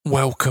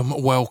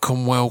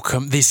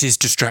Welcome. This is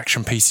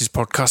Distraction Pieces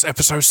Podcast,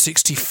 episode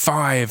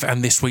 65,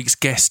 and this week's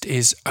guest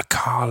is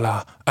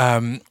Akala.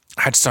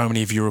 Had so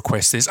many of you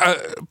request this.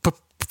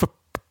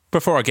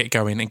 Before I get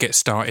going and get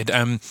started,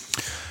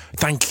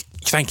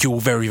 thank you all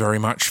very, very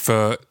much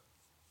for...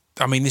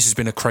 I mean, this has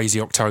been a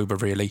crazy October,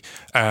 really.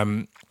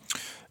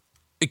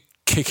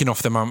 Kicking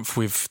off the month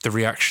with the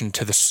reaction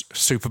to the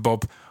Super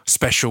Bob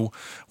special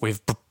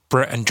with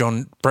Brett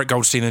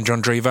Goldstein and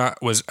John Drever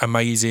was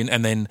amazing,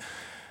 and then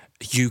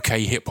UK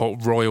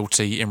hip-hop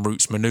royalty in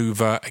Roots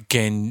Maneuver.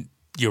 Again,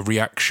 your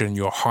reaction,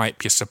 your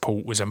hype, your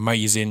support was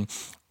amazing.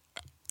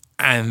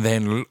 And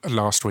then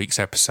last week's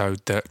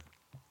episode that,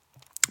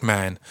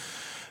 man,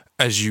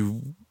 as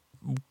you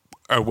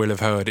will have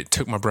heard, it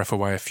took my breath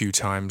away a few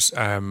times.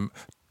 Tom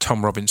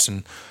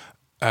Robinson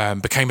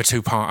became a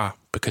two-parter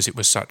because it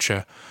was such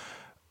a,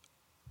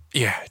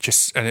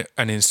 just an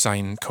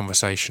insane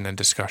conversation and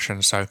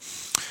discussion. So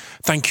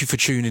thank you for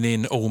tuning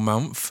in all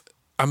month.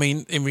 I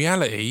mean, in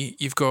reality,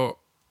 you've got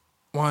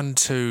 5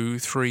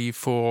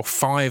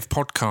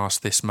 podcasts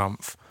this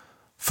month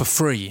for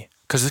free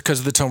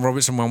because the Tom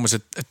Robinson one was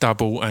a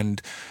double, and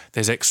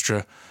there's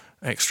extra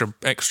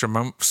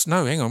months.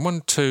 No, hang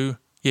on,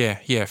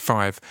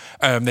 5.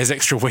 There's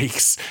extra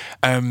weeks.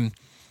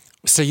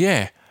 So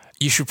yeah,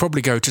 you should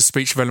probably go to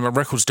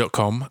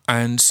speechdevelopmentrecords.com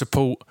and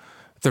support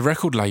the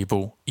record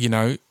label. You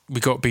know,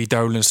 we got B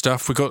Dolan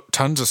stuff, we got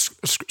tons of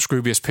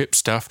Scroobius Pip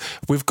stuff,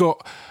 we've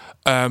got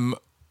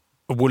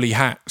woolly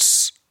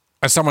hats.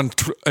 As someone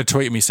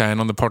tweeted me saying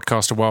on the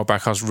podcast a while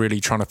back, I was really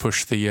trying to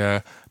push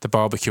the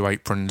barbecue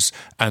aprons,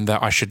 and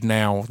that I should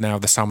now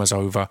the summer's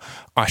over,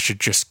 I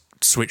should just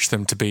switch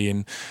them to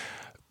being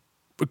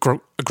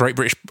Great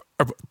British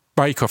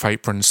Bake Off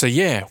aprons. So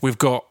yeah, we've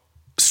got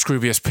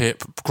Scroobius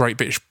Pip Great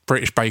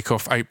British Bake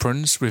Off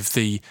aprons with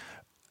the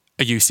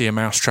 "You see a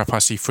mousetrap, I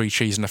see free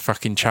cheese and a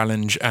fucking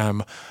challenge"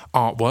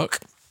 artwork.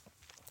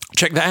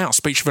 Check that out,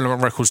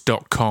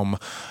 speechdevelopmentrecords.com.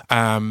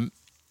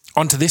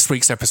 On to this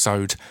week's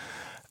episode.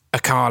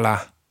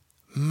 Akala,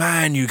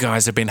 man, you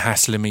guys have been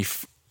hassling me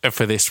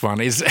for this one.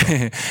 It's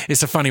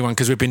a funny one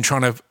because we've been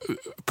trying to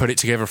put it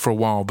together for a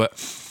while, but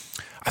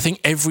I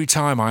think every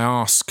time I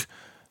ask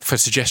for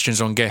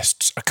suggestions on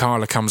guests,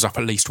 Akala comes up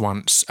at least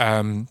once.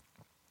 And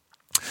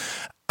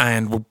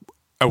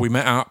we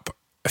met up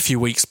a few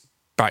weeks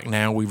back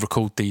now. We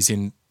record these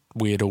in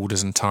weird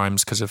orders and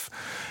times because of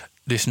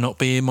this not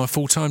being my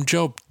full-time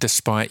job,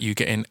 despite you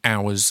getting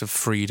hours of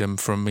freedom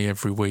from me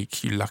every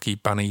week, you lucky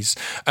bunnies.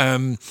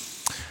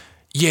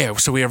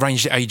 So we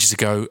arranged it ages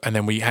ago, and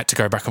then we had to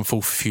go back and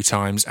forth a few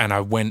times, and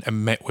I went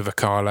and met with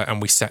Akala, and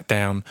we sat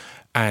down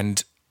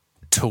and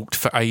talked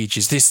for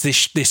ages.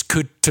 This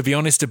could, to be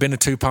honest, have been a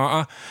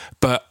two-parter,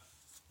 but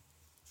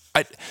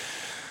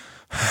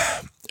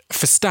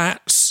for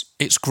stats,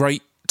 it's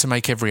great to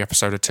make every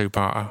episode a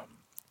two-parter,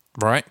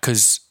 right?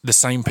 Because the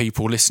same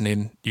people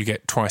listening, you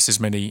get twice as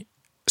many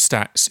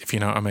stats, if you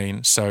know what I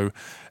mean. So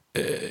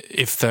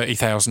if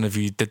 30,000 of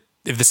you did,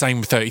 if the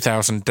same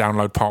 30,000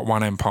 download part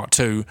 1 and part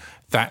 2,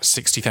 that's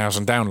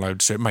 60,000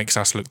 downloads, so it makes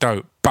us look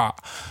dope. But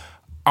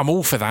I'm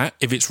all for that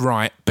if it's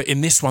right. But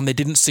in this one, there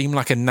didn't seem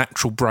like a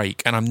natural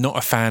break, and I'm not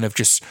a fan of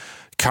just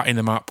cutting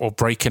them up or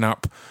breaking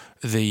up.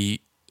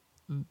 The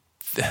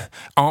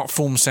art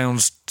form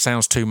sounds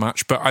too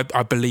much, but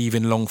I believe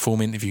in long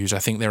form interviews. I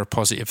think they're a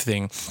positive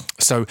thing.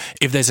 So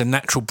if there's a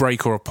natural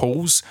break or a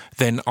pause,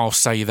 then I'll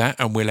say that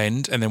and we'll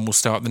end, and then we'll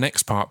start the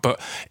next part. But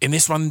in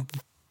this one,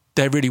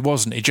 there really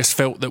wasn't. It just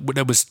felt that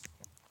there was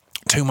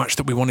too much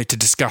that we wanted to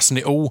discuss, and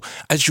it all,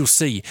 as you'll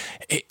see,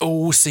 it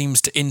all seems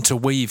to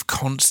interweave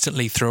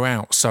constantly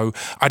throughout. So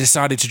I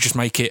decided to just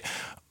make it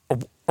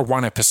a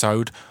one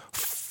episode,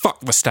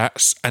 fuck the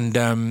stats,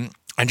 and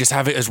just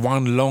have it as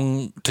one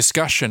long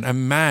discussion.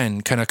 And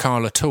man, can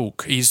Akala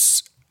talk.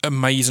 He's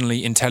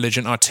amazingly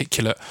intelligent,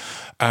 articulate,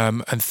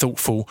 and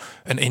thoughtful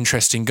and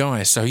interesting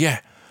guy. So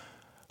yeah,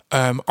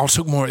 I'll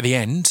talk more at the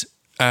end.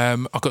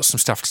 I've got some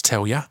stuff to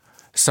tell you.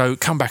 So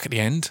come back at the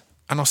end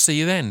and I'll see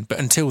you then. But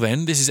until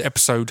then, this is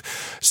episode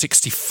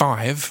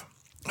 65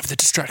 of the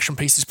Distraction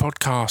Pieces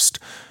podcast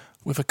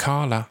with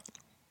Akala.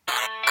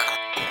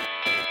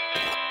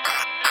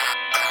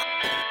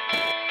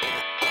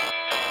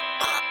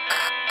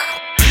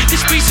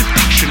 This piece of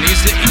fiction is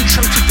the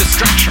intro to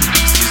Distraction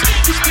Pieces.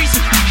 This piece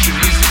of fiction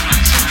is the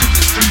intro to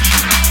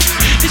Distraction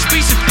Pieces. This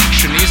piece of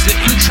fiction is the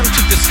intro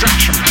to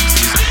Distraction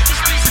Pieces.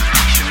 This piece of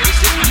fiction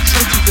is the intro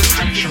to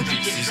Distraction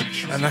Pieces.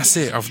 And that's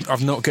it.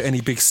 I've not got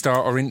any big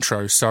start or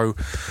intro, so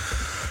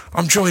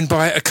I'm joined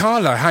by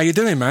Akala. How you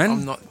doing, man?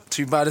 I'm not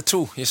too bad at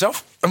all.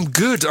 Yourself? I'm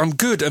good.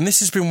 And this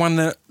has been one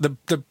that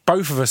the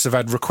both of us have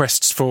had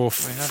requests for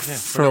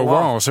a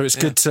while. So it's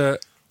good to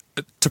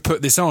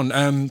put this on.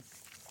 And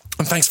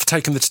thanks for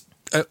taking the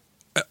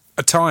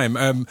time.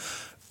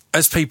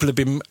 As people have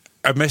been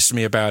messaging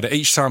me about it,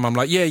 each time I'm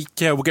like, yeah,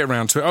 we'll get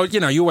around to it. Oh,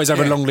 you always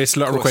have a long list, a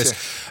lot of requests.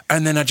 Yeah.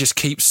 And then I just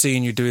keep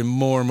seeing you doing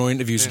more and more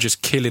interviews and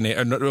just killing it,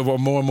 and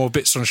more and more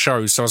bits on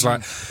shows. So I was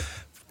like,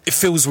 it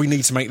feels we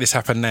need to make this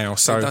happen now.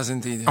 So it does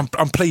indeed. Yeah.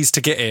 I'm pleased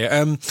to get here.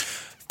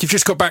 You've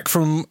just got back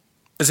from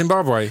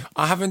Zimbabwe?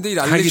 I have indeed.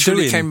 I How you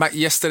literally doing? came back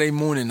yesterday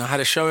morning. I had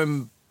a show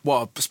in,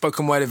 a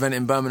spoken word event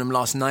in Birmingham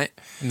last night.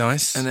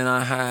 Nice. And then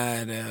I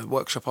had a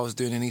workshop I was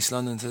doing in East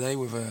London today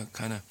with a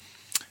kind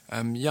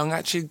of young,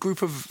 actually,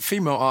 group of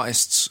female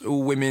artists,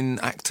 all women,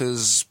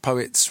 actors,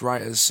 poets,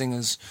 writers,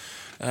 singers.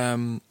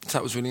 So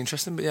that was really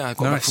interesting. But yeah, I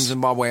got back Nice. from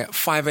Zimbabwe at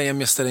 5 a.m.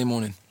 yesterday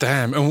morning.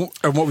 Damn. And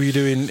what were you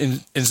doing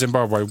in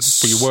Zimbabwe? Were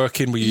you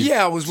working? Were you?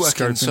 Yeah, I was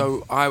working. scoping?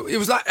 So it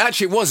was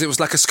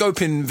like a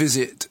scoping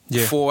visit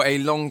Yeah. for a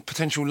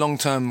potential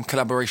long-term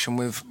collaboration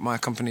with my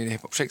company, the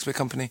Hip Hop Shakespeare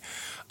Company,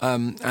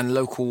 and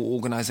local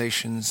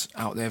organisations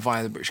out there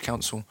via the British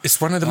Council.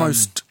 It's one of the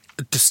most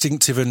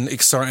distinctive and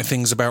exciting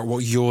things about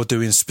what you're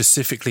doing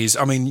specifically is,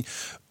 I mean,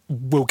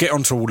 we'll get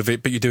onto all of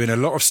it, but you're doing a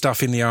lot of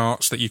stuff in the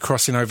arts, that you're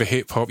crossing over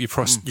hip-hop, you're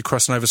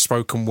crossing over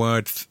spoken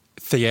word,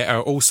 theatre,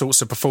 all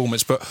sorts of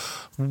performance. But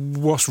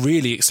what's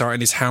really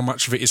exciting is how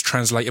much of it is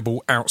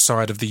translatable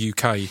outside of the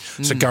UK.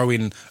 So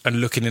going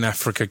and looking in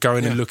Africa,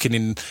 going and looking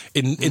in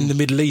the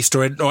Middle East,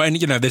 or any,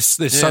 there's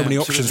so many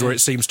options absolutely. where it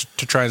seems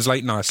to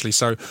translate nicely.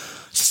 So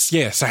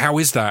how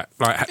is that?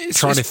 Like It's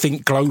trying to just-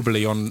 think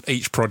globally on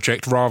each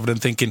project rather than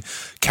thinking,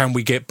 can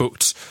we get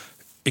booked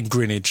in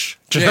Greenwich?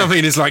 Do you know what I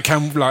mean? It's like,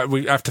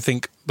 we have to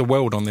think the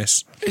world on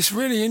this. It's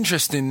really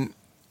interesting.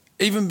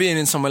 Even being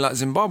in somewhere like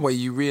Zimbabwe,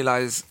 you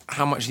realise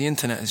how much the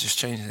internet has just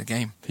changed the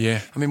game.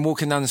 Yeah. I mean,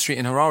 walking down the street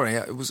in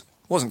Harare,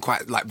 wasn't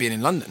quite like being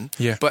in London.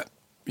 Yeah. But,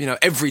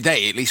 every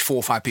day at least 4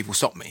 or 5 people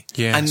stopped me.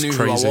 Yeah, and it's knew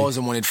crazy. who I was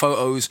and wanted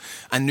photos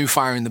and knew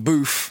Fire in the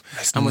Booth.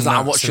 That's and was like, I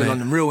nuts, watched your isn't it?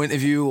 London Real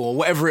interview or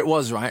whatever it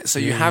was, right? So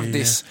you have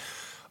this...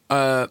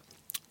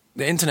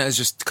 the internet has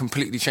just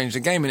completely changed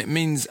the game, and it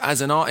means as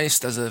an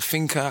artist, as a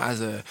thinker,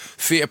 as a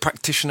theatre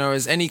practitioner,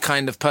 as any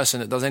kind of person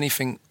that does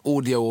anything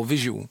audio or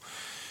visual,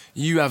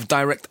 you have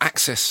direct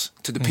access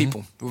to the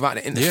people without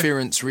the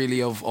interference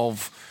really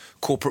of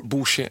corporate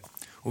bullshit,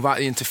 without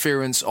the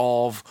interference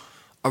of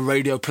a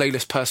radio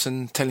playlist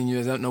person telling you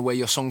they don't know where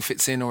your song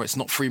fits in, or it's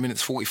not 3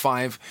 minutes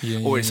 45,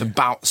 or it's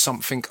about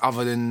something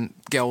other than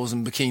girls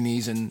and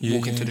bikinis and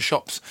walking to the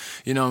shops,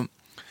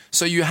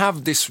 So you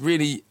have this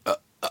really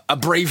a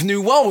brave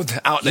new world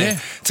out there,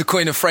 to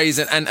coin a phrase,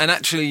 and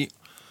actually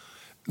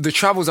the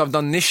travels I've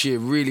done this year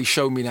really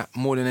showed me that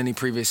more than any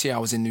previous year. I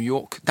was in New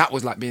York. That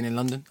was like being in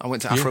London. I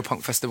went to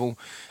Afropunk Festival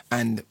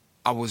and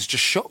I was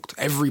just shocked.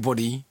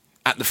 Everybody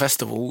at the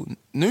festival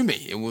knew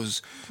me. It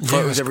was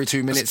photos every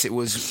 2 minutes. It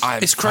was,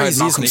 It's crazy,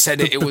 Malcolm isn't it?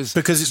 said it. It was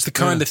because it's the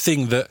kind of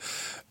thing that,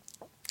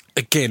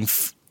 again,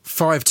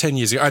 5-10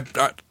 years ago,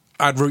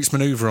 I had Roots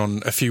Maneuver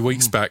on a few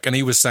weeks back, and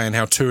he was saying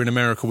how touring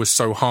America was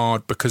so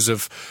hard because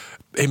of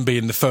him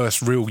being the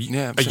first real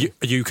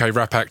a UK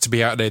rap act to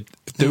be out there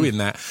doing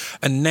that.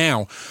 And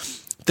now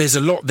there's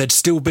a lot, there'd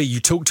still be, you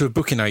talk to a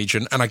booking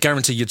agent, and I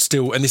guarantee you'd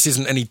still, and this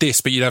isn't any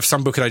diss, but you'd have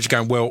some booking agent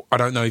going, well, I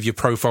don't know if your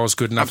profile's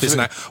good enough, this and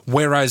that.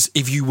 Whereas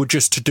if you were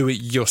just to do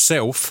it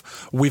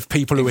yourself with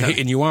people who are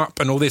hitting you up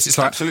and all this, it's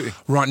like,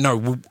 right,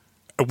 no,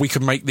 we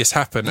can make this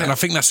happen. And I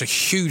think that's a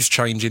huge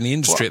change in the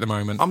industry at the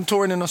moment. I'm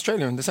touring in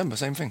Australia in December,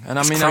 same thing. And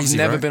I mean, crazy, I've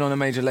never right? been on a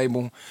major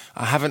label.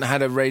 I haven't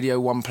had a Radio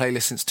 1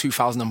 playlist since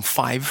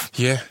 2005.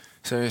 Yeah.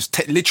 So it's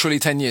literally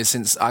 10 years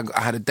since I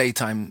had a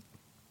daytime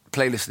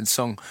playlisted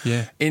song.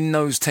 Yeah. In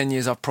those 10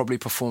 years, I've probably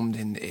performed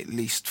in at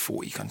least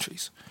 40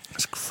 countries.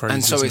 It's crazy.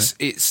 And so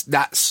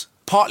that's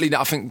partly that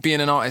I think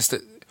being an artist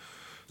that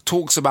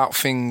talks about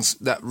things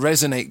that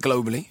resonate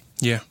globally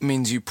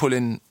means you pull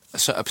in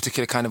a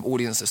particular kind of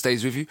audience that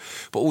stays with you,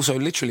 but also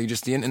literally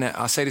just the internet.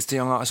 I say this to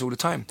young artists all the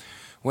time.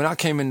 When I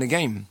came in the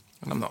game,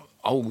 and I'm not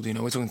old, we're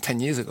talking 10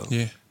 years ago,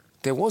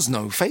 there was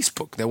no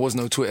Facebook, there was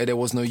no Twitter, there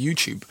was no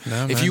YouTube.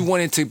 If you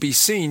wanted to be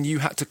seen, you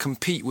had to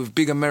compete with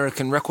big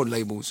American record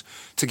labels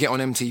to get on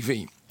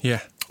MTV. Yeah.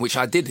 Which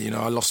I did,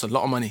 I lost a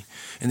lot of money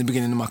in the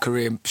beginning of my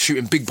career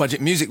shooting big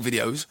budget music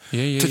videos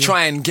to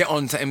try and get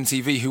onto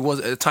MTV, who was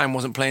at the time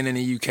wasn't playing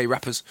any UK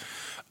rappers.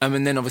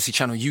 And then obviously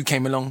Channel U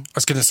came along. I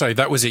was going to say,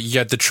 that was it. You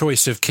had the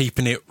choice of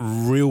keeping it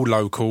real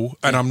local,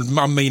 and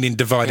I'm meaning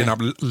dividing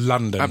up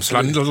London.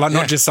 Absolutely. Like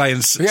not just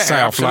saying South,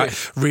 absolutely. like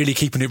really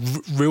keeping it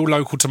real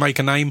local to make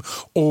a name,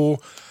 or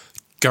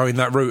going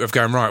that route of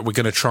going, right, we're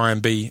going to try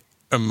and be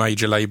a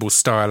major label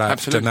style act.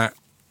 Absolutely. And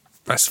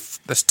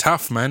that's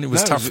tough, man. It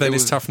was tough then,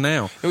 it's tough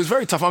now. It was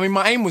very tough. I mean,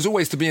 my aim was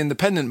always to be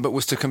independent, but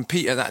was to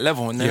compete at that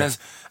level. And then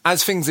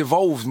as things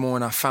evolved more,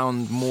 and I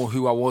found more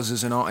who I was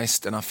as an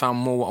artist, and I found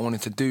more what I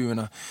wanted to do,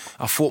 and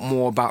I thought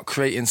more about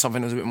creating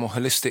something that was a bit more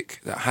holistic,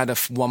 that had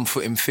one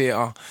foot in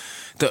theatre,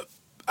 that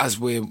as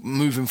we're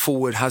moving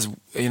forward has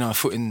a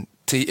foot in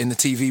the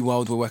TV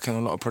world. We're working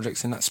on a lot of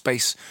projects in that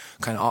space,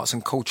 kind of arts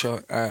and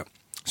culture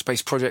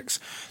space projects,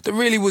 that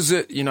really was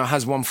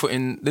has one foot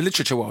in the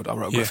literature world. I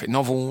wrote a graphic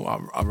novel,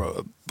 I wrote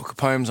a book of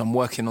poems, I'm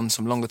working on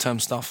some longer term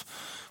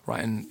stuff,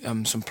 writing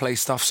some play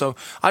stuff. So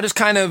I just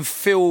kind of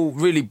feel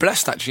really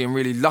blessed actually, and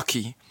really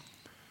lucky.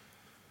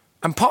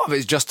 And part of it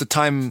is just the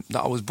time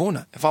that I was born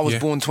at. If I was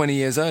born 20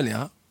 years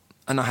earlier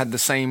and I had the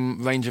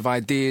same range of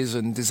ideas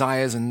and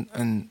desires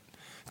and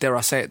dare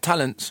I say it,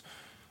 talents,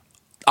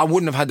 I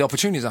wouldn't have had the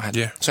opportunities I had.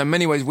 Yeah. So in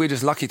many ways, we're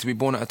just lucky to be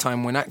born at a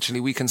time when actually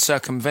we can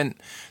circumvent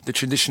the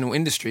traditional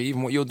industry,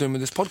 even what you're doing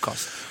with this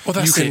podcast. Well,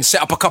 that's you can it.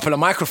 set up a couple of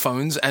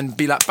microphones and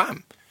be like,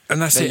 bam.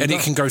 And that's There it. you And go.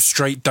 it can go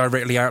straight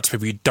directly out to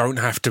people. You don't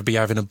have to be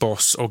having a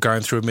boss or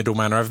going through a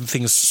middleman or having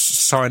things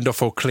signed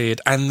off or cleared.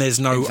 And there's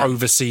no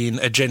overseeing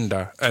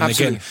agenda. And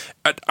Absolutely.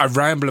 again, I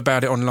ramble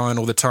about it online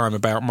all the time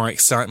about my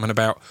excitement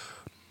about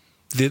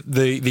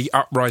the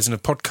uprising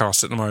of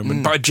podcasts at the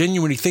moment. But I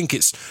genuinely think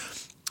it's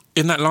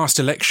in that last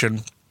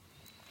election,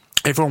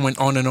 everyone went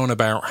on and on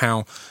about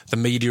how the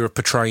media are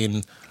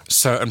portraying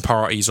certain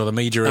parties or the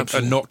media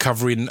are not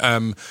covering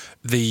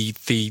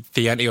the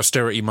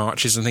anti-austerity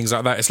marches and things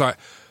like that. It's like,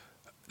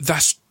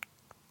 that's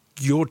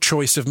your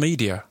choice of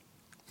media.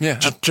 Yeah,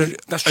 that's true.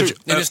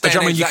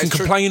 I mean, you can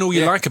complain all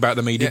you like about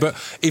the media, but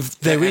if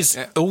there is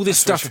all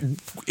this That's stuff very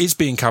is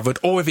being covered,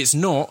 or if it's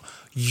not,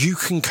 you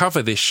can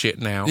cover this shit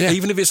now. Yeah,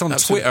 Even if it's on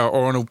absolutely. Twitter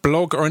or on a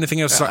blog or anything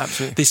else, Yeah, like,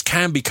 absolutely. this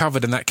can be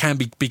covered and that can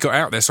be got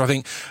out there. So I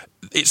think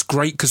it's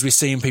great because we're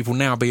seeing people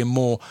now being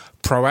more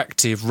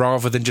proactive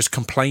rather than just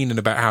complaining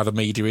about how the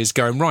media is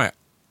going, right,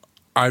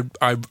 I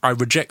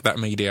reject that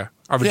media.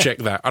 I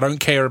reject that. I don't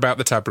care about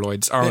the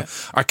tabloids.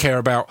 I care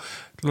about,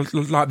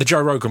 like the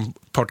Joe Rogan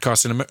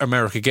podcast in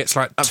America gets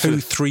like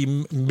Absolutely.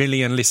 2-3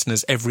 million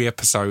listeners every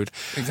episode.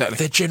 Exactly.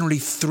 They're generally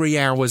 3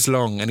 hours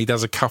long and he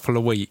does a couple a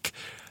week.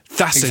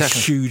 That's Exactly.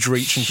 a huge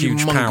reach and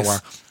huge Humongous. power.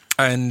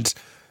 And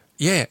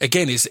yeah,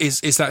 again,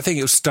 it's that thing.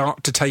 It'll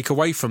start to take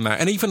away from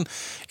that. And even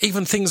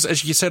things,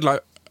 as you said,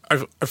 like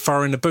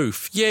far in the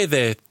booth, yeah,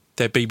 they're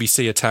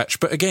BBC attached,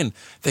 but again,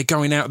 they're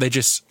going out. They're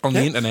just on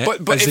the internet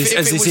but as if it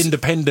this was-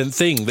 independent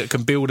thing that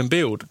can build and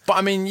build. But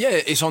I mean, yeah,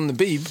 it's on the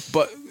Beeb.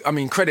 But I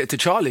mean, credit to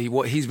Charlie.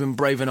 What he's been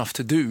brave enough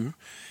to do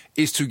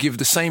is to give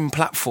the same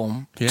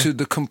platform to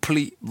the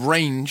complete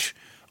range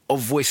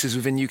of voices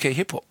within UK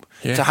hip hop.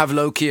 Yeah. To have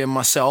Loki and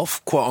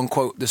myself, quote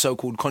unquote, the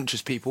so-called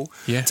conscious people.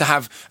 Yeah. To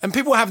have, and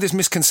people have this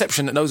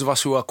misconception that those of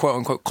us who are quote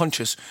unquote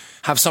conscious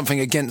have something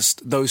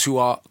against those who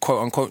are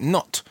quote unquote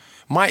not.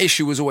 My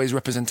issue was always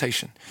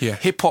representation. Yeah.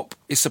 Hip hop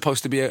is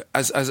supposed to be,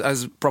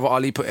 as Brother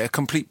Ali put it, a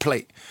complete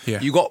plate.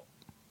 Yeah. You got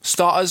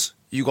starters,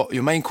 you got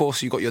your main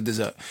course, you got your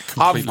dessert.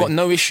 Completely. I've got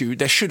no issue.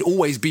 There should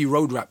always be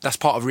road rap. That's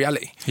part of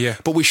reality. Yeah.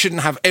 But we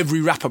shouldn't have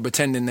every rapper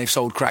pretending they've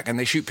sold crack and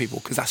they shoot people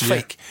because that's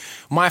fake.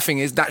 My thing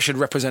is that should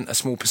represent a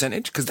small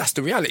percentage because that's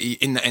the reality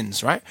in the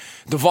ends, right?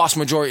 The vast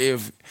majority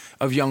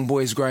of young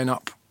boys growing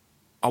up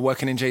are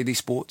working in JD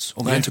Sports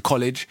or going to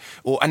college,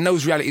 and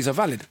those realities are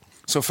valid.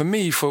 So for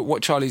me, for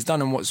what Charlie's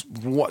done and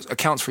what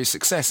accounts for his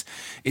success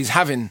is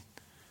having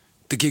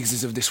the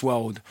Giggses of this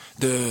world,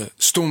 the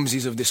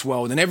Stormzys of this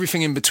world, and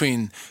everything in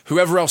between.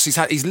 Whoever else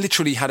he's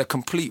literally had a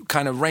complete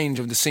kind of range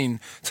of the scene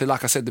to,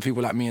 like I said, the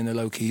people like me and the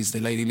Lokis, the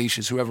Lady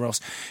Leashas, whoever else.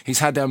 He's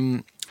had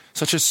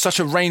such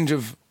a range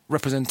of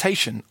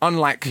representation,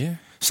 unlike,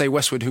 say,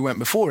 Westwood, who went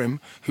before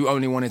him, who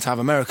only wanted to have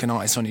American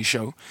artists on his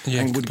show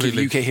and would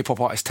completely. give UK hip-hop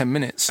artists 10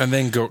 minutes. And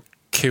then got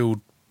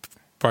killed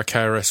by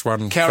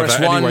KRS-One. KRS-One, for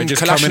that anyway,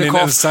 just coming in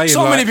Kalashnikov. and saying,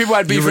 So like, many people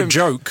had beef you're a with-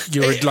 joke.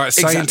 You're like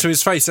saying Exactly. to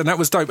his face, and that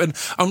was dope. And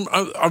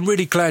I'm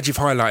really glad you've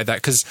highlighted that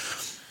because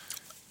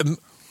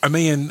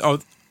me and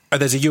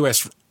there's a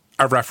US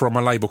rapper on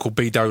my label called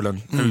B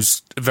Dolan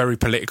who's very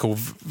political,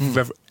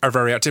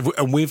 very active,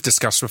 and we've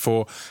discussed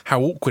before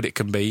how awkward it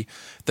can be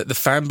that the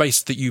fan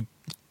base that you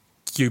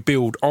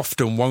build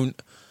often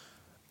won't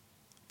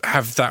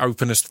have that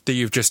openness that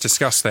you've just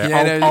discussed there.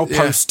 Yeah, I'll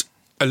post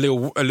a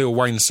Lil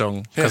Wayne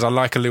song because I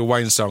like a Lil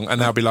Wayne song,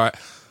 and they'll be like,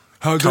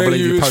 How can't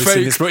believe you're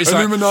posting this, but it's like,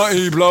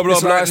 Illuminati, blah, blah,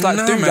 it's blah. like, It's like,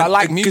 no, dude, man, I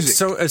like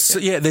because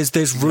music.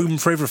 there's room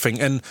for everything.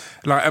 And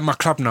like at my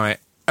club night,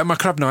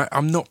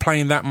 I'm not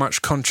playing that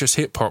much conscious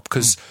hip hop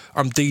because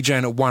I'm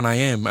DJing at 1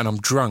 a.m. and I'm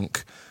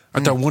drunk. I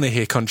don't want to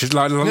hear conscious.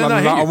 I want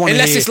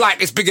Unless hear, it's like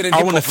it's bigger than I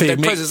hip want hop. to Dead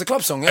hear Prez is a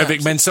club song.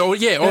 Evic Mensa, or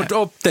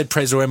Dead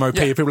Prez or MOP,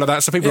 people like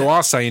that. So people who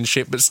are saying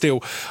shit, but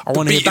still, I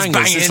want to hear beat is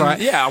bangers. It's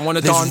banging. like, I want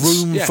to there's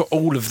dance. room for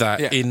all of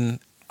that in.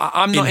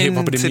 I'm not hip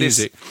hop into and in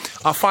music.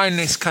 this. I find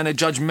this kind of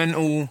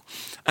judgmental,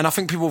 and I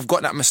think people have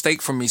got that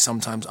mistake from me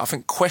sometimes. I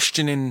think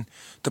questioning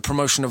the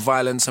promotion of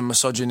violence and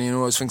misogyny and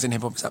all those things in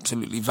hip hop is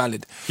absolutely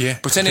valid. Yeah,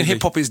 pretending completely.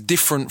 hip hop is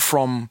different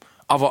from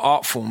other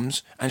art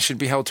forms and should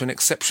be held to an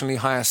exceptionally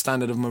higher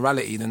standard of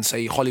morality than,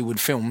 say, Hollywood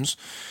films,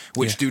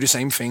 which do the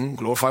same thing,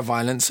 glorify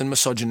violence and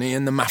misogyny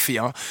and the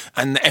mafia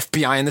and the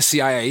FBI and the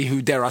CIA,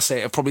 who, dare I say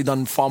it, have probably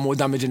done far more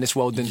damage in this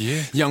world than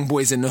young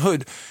boys in the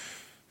hood.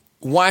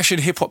 Why should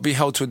hip hop be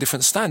held to a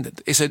different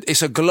standard?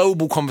 It's a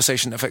global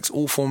conversation that affects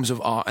all forms of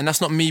art, and that's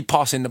not me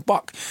passing the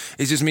buck.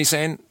 It's just me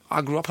saying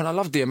I grew up and I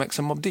love DMX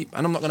and Mobb Deep,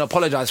 and I'm not going to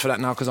apologise for that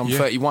now because I'm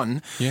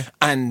 31,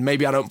 and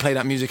maybe I don't play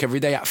that music every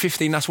day. At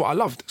 15, that's what I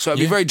loved. So it'd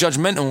be very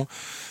judgmental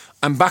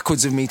and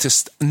backwards of me to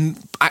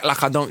act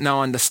like I don't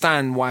now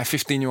understand why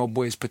 15-year-old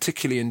boys,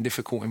 particularly in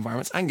difficult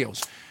environments, and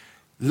girls,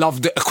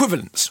 love the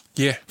equivalence.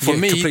 For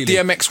me, completely.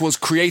 DMX was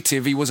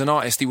creative. He was an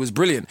artist. He was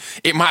brilliant.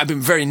 It might have been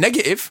very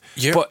negative,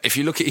 but if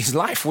you look at his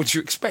life, what do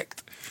you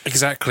expect?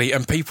 Exactly,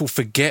 and people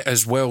forget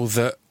as well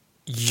that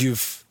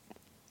you've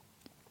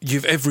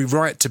you've every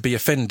right to be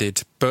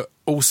offended, but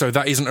also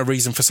that isn't a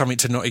reason for something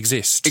to not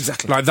exist.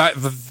 Exactly. Like that.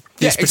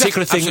 This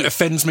particular thing absolutely.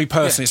 offends me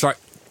personally. It's like,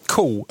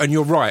 cool, and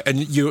you're right, and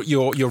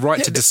you're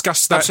right to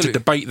discuss that, absolutely. to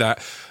debate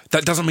that.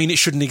 That doesn't mean it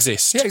shouldn't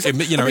exist. Yeah,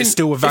 exactly. You know, it's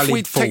still a valid If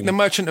we form. take The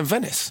Merchant of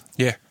Venice,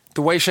 Yeah.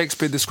 the way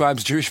Shakespeare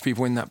describes Jewish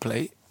people in that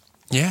play,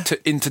 Yeah.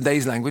 in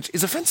today's language,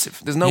 is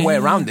offensive. There's no way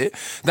around it.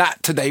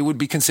 That today would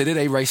be considered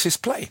a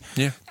racist play.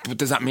 Yeah. But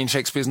does that mean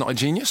Shakespeare's not a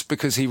genius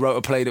because he wrote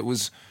a play that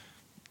was?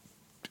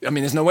 I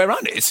mean, there's no way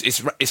around it. It's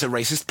a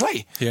racist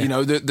play. Yeah. You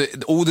know,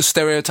 all the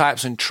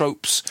stereotypes and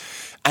tropes,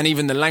 and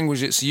even the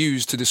language that's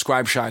used to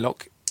describe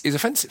Shylock is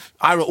offensive.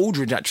 Ira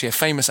Aldridge, actually, a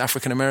famous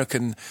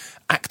African-American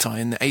actor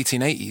in the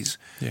 1880s,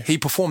 he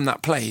performed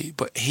that play,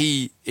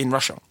 in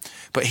Russia,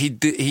 but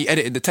he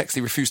edited the text.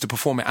 He refused to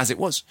perform it as it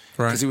was.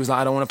 Because he was like,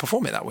 I don't want to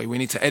perform it that way. We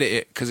need to edit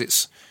it because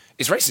it's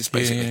racist,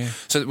 basically. Yeah.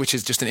 So, which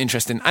is just an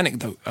interesting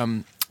anecdote.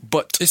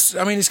 But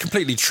It's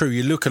completely true.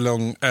 You look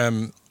along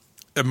a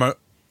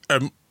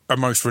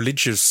most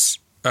religious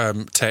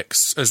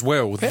texts as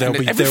well. There'll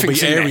be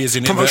areas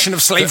in it. Promotion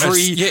of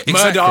slavery,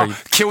 murder,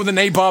 kill the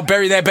neighbour,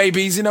 bury their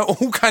babies,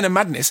 all kind of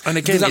madness. And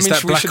again, does that it's mean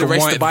that we black should and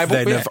erase white the Bible?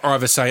 then of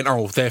either saying,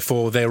 oh,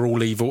 therefore they're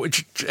all evil.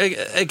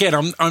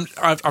 Again,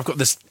 I've got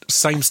the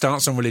same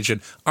stance on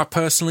religion. I'm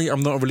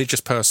not a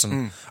religious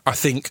person. I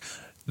think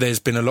there's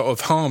been a lot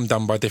of harm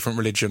done by different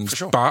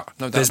religions, but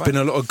there's been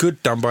a lot of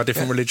good done by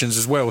different religions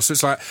as well. So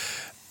it's like,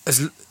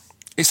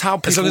 it's how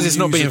people as long as it's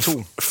not being use it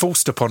all.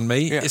 forced upon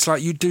me, it's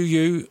like you do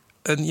you,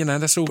 and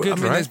that's all good, I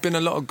mean, right? there's been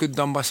a lot of good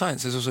done by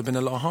science. There's also been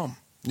a lot of harm.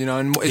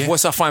 And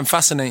what I find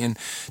fascinating,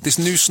 this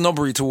new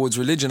snobbery towards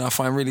religion, I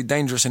find really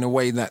dangerous in a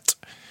way that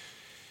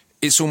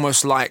it's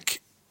almost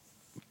like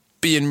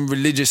being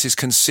religious is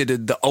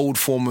considered the old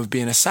form of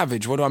being a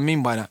savage. What do I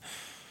mean by that?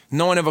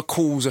 No one ever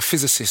calls a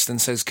physicist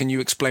and says, can you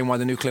explain why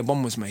the nuclear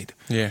bomb was made?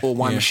 Or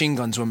why machine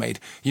guns were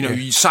made?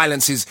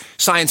 Science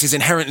is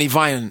inherently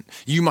violent.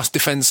 You must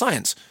defend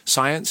science.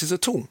 Science is a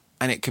tool,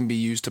 and it can be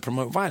used to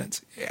promote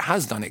violence. It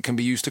has done. It can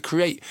be used to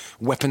create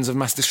weapons of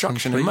mass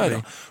destruction and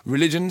murder.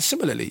 Religion,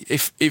 similarly.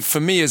 If for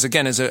me, as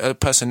a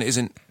person that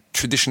isn't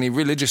traditionally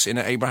religious in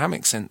an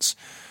Abrahamic sense,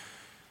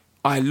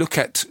 I look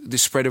at the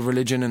spread of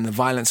religion and the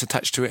violence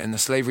attached to it and the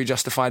slavery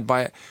justified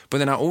by it. But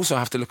then I also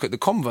have to look at the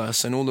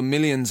converse and all the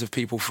millions of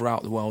people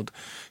throughout the world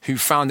who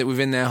found it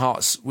within their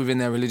hearts, within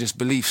their religious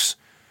beliefs,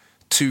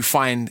 to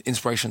find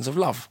inspirations of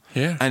love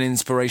and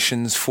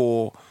inspirations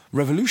for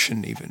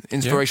revolution, even.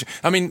 Inspiration.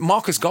 I mean,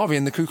 Marcus Garvey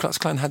and the Ku Klux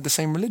Klan had the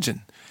same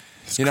religion.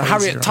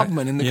 Harriet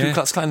Tubman and the Ku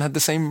Klux Klan had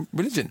the same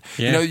religion.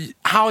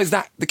 How is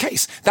that the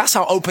case? That's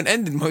how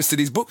open-ended most of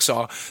these books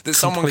are, that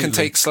someone can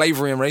take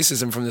slavery and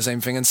racism from the same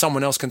thing and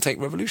someone else can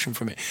take revolution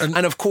from it.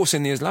 And of course,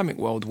 in the Islamic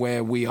world,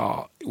 where we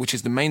are, which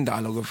is the main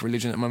dialogue of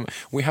religion at the moment,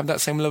 we have that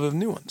same level of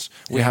nuance.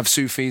 We have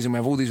Sufis and we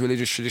have all these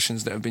religious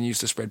traditions that have been used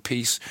to spread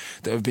peace,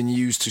 that have been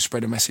used to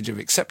spread a message of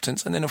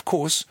acceptance. And then, of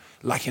course,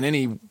 like in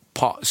any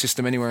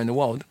system anywhere in the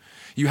world,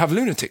 you have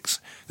lunatics.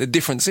 The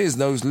difference is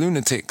those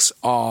lunatics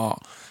are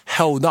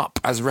held up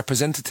as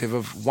representative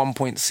of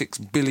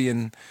 1.6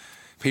 billion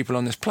people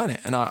on this planet,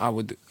 and I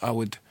would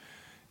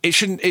it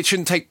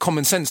shouldn't take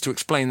common sense to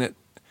explain that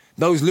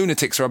those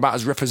lunatics are about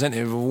as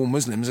representative of all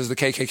Muslims as the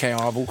KKK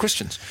are of all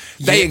Christians.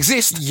 They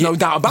exist, no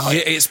doubt about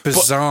it. It's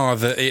bizarre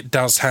that it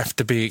does have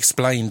to be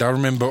explained. I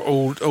remember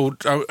all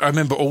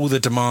the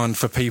demand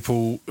for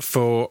people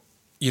for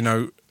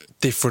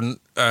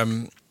different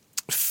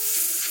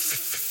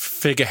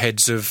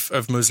figureheads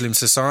of Muslim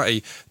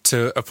society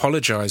to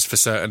apologise for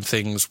certain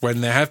things when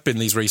there have been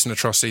these recent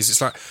atrocities.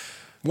 It's like,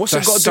 what's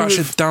it got to do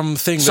with a dumb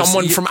thing?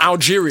 Someone from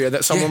Algeria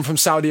that someone from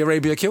Saudi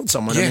Arabia killed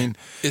someone. I mean,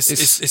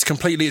 it's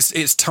completely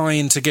it's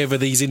tying together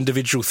these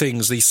individual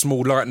things, these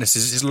small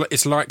likenesses.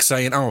 It's like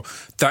saying, oh,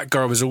 that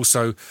guy was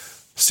also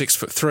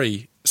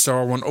 6'3", so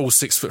I want all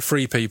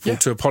 6'3" people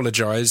to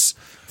apologise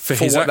for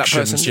his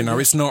actions.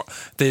 It's not.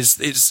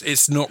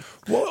 It's not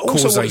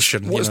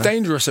causation. What's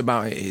dangerous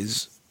about it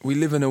is, we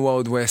live in a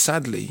world where,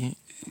 sadly,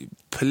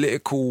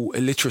 political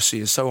illiteracy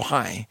is so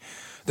high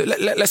that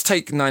let's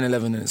take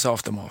 9/11 and its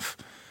aftermath,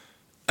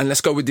 and let's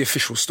go with the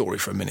official story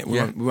for a minute. We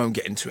won't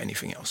get into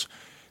anything else.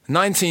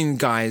 19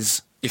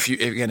 guys, if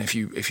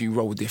you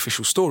roll with the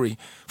official story,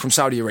 from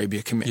Saudi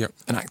Arabia commit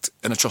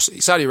an atrocity.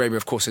 Saudi Arabia,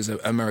 of course, is an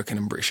American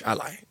and British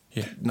ally.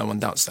 No one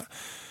doubts that.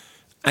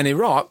 And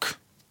Iraq,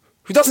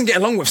 who doesn't get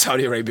along with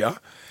Saudi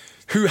Arabia,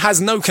 who has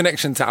no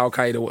connection to Al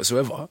Qaeda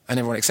whatsoever, and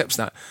everyone accepts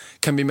that,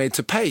 can be made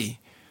to pay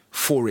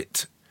for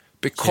it,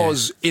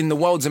 because in the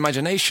world's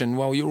imagination,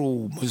 well, you're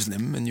all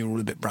Muslim and you're all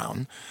a bit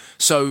brown,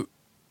 so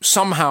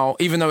somehow,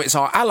 even though it's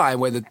our ally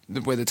where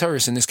the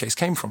terrorists in this case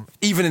came from,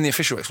 even in the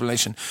official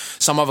explanation,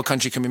 some other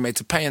country can be made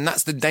to pay. And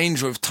that's the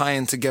danger of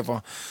tying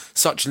together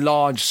such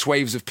large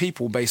swathes of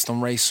people based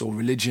on race or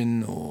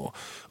religion or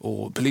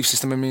belief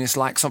system. I mean, it's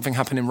like something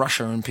happened in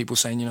Russia and people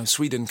saying,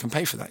 Sweden can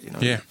pay for that.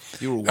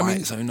 You're all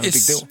white, so no big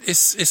deal.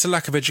 It's a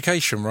lack of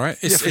education, right?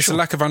 It's sure. a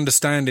lack of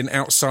understanding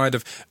outside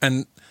of,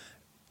 and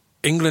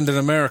England and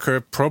America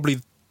are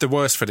probably the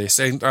worse for this.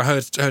 And I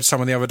heard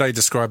someone the other day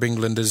describe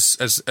England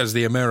as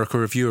the America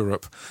of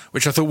Europe,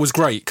 which I thought was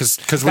great because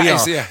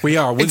we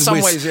are. In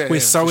some ways, we're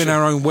so in sure.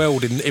 our own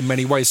world in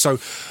many ways. So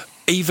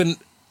even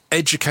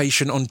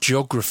education on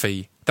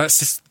geography, that's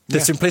just the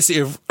simplicity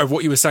of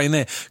what you were saying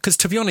there. Because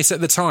to be honest,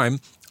 at the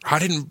time, I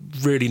didn't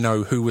really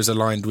know who was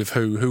aligned with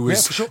who was.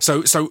 Yeah, for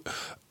sure. So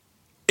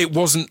it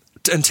wasn't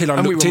until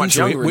I looked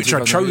into it, which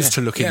I chose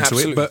to look into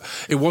it, but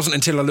it wasn't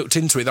until I looked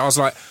into it that I was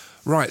like,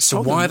 right,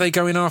 so why are they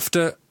going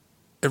after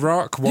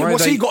Iraq? Why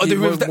what's are they, he got to do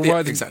with that? why Yeah,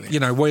 are they, exactly.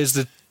 You know, where's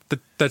the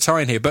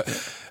tie in here? But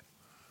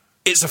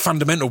it's a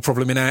fundamental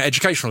problem in our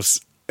educational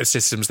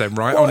systems then,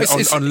 right? Well,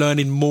 on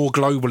learning more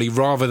globally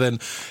rather than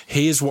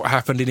here's what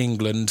happened in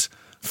England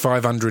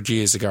 500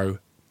 years ago.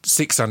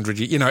 600,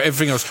 you know,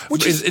 everything else.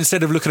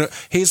 Instead of looking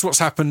at here's what's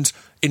happened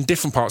in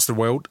different parts of the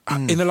world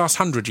in the last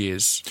 100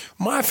 years.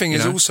 My thing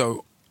is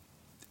also,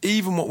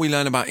 even what we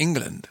learn about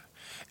England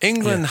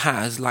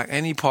has, like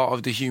any part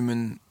of the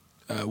human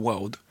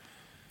world,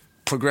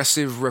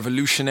 progressive,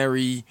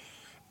 revolutionary,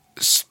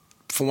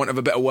 for want of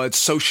a better word,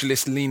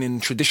 socialist-leaning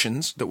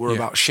traditions that were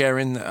about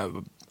sharing,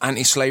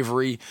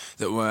 anti-slavery,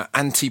 that were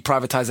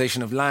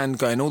anti-privatisation of land,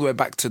 going all the way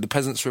back to the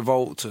Peasants'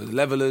 Revolt, to the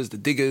Levellers, the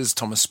Diggers,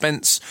 Thomas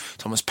Spence,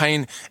 Thomas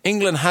Paine.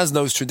 England has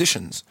those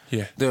traditions.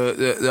 Yeah.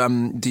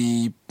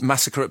 The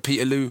massacre at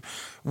Peterloo.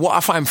 What I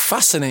find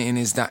fascinating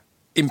is that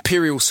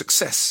imperial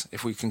success,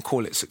 if we can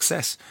call it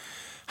success,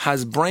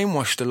 has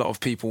brainwashed a lot of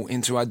people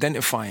into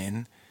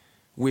identifying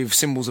with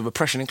symbols of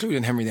oppression,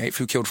 including Henry VIII,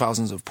 who killed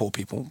thousands of poor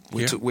people.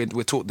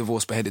 We're taught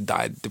divorced, beheaded,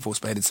 died,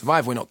 divorced, beheaded,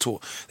 survived. We're not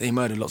taught that he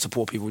murdered lots of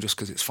poor people just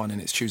because it's fun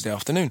and it's Tuesday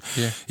afternoon.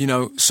 Yeah. You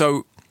know,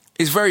 so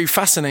it's very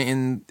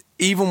fascinating.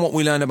 Even what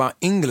we learn about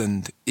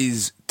England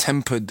is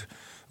tempered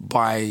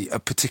by a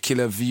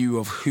particular view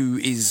of who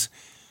is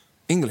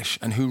English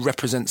and who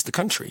represents the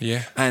country.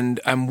 Yeah. And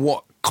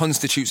what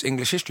constitutes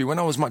English history. When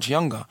I was much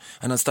younger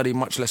and I studied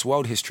much less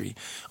world history,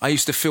 I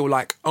used to feel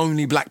like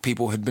only black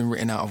people had been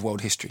written out of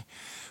world history.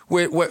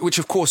 Which,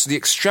 of course, the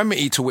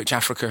extremity to which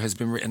Africa has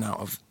been written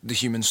out of the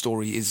human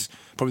story is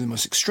probably the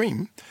most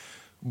extreme.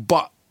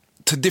 But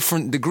to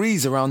different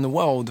degrees around the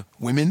world,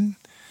 women,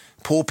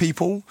 poor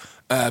people,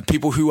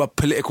 people who are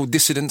political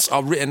dissidents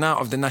are written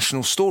out of the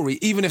national story,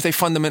 even if they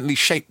fundamentally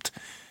shaped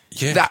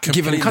that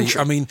completely. given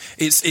country. I mean,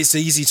 it's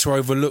easy to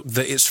overlook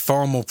that it's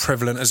far more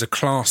prevalent as a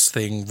class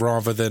thing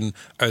rather than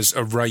as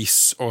a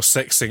race or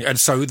sex thing. And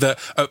so that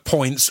at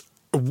points,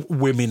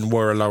 women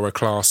were a lower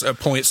class. At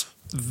points,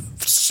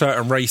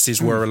 certain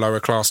races were a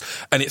lower class,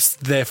 and it's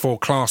therefore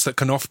class that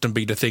can often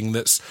be the thing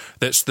that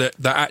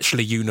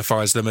actually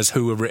unifies them as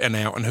who are written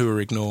out and who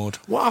are ignored.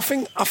 Well, I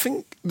think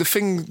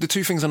the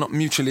two things are not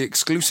mutually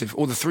exclusive,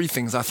 or the three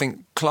things. I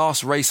think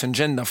class, race, and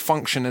gender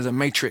function as a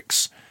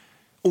matrix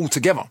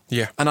altogether.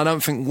 Yeah, and I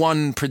don't think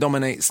one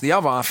predominates the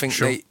other. I think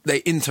they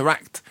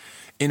interact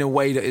in a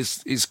way that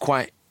is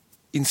quite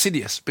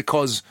insidious.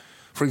 Because,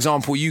 for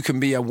example, you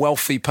can be a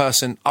wealthy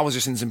person. I was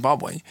just in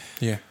Zimbabwe.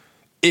 Yeah,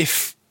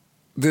 if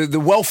the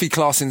wealthy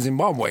class in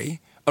Zimbabwe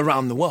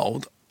around the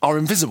world are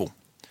invisible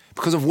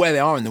because of where they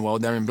are in the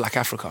world. They're in Black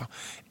Africa.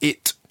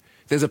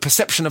 There's a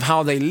perception of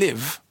how they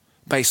live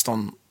based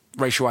on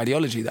racial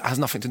ideology that has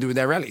nothing to do with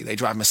their reality. They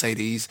drive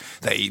Mercedes.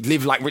 They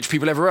live like rich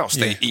people everywhere else.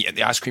 Yeah. They eat at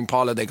the ice cream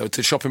parlor. They go to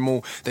the shopping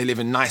mall. They live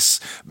in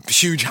nice,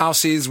 huge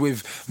houses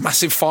with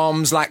massive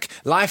farms. Like,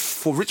 life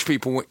for rich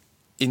people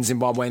in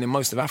Zimbabwe and in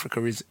most of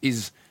Africa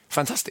is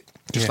fantastic.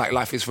 Just like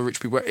life is for rich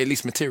people, at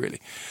least materially.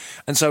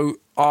 And so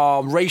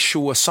our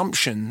racial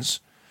assumptions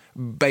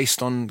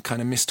based on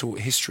kind of mistaught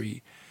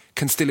history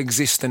can still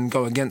exist and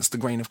go against the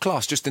grain of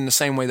class, just in the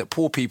same way that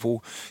poor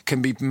people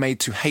can be made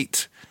to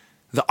hate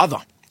the other,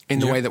 in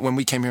the way that when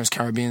we came here as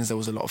Caribbeans, there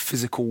was a lot of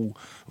physical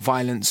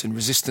violence and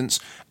resistance.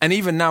 And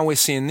even now we're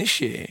seeing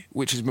this year,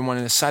 which has been one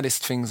of the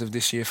saddest things of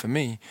this year for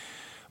me,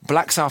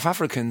 Black South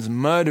Africans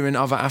murdering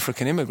other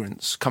African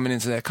immigrants coming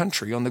into their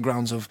country on the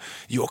grounds of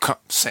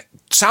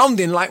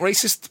sounding like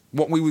racist,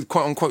 what we would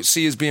quote unquote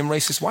see as being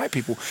racist white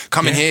people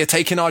coming here,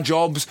 taking our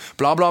jobs,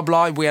 blah, blah,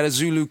 blah. We had a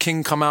Zulu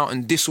king come out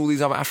and diss all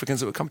these other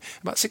Africans that were coming.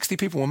 About 60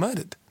 people were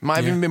murdered. Might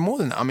have even been more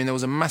than that. I mean, there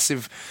was a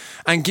massive...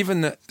 And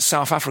given that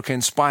South Africa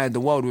inspired the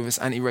world with its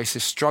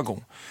anti-racist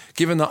struggle,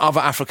 given that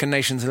other African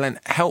nations lent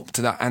help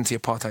to that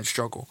anti-apartheid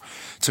struggle,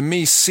 to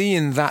me,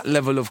 seeing that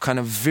level of kind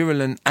of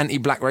virulent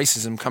anti-black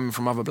racism coming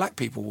from other black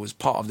people was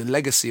part of the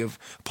legacy of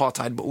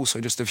apartheid, but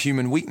also just of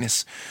human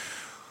weakness.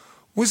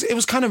 It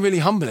was kind of really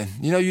humbling.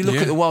 You know, you look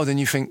at the world and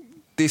you think,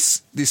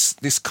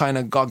 this kind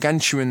of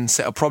gargantuan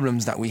set of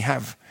problems that we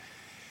have,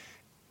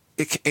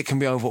 it can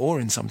be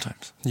overawing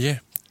sometimes. Yeah.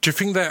 Do you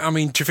think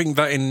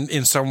that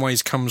in some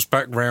ways comes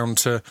back round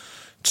to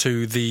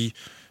the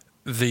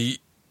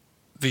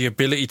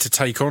ability to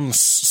take on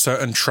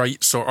certain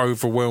traits or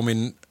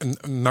overwhelming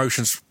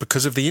notions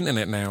because of the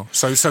internet now?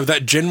 So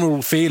that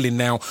general feeling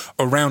now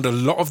around a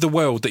lot of the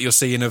world that you're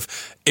seeing of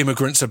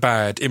immigrants are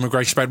bad,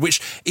 immigration bad,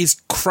 which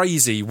is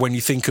crazy when you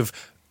think of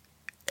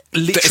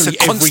literally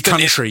every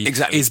country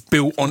is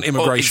built on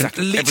immigration.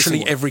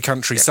 Literally every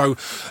country. Yeah. So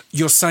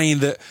you're saying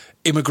that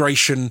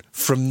immigration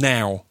from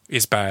now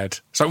is bad.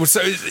 So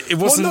it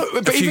wasn't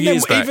a but few even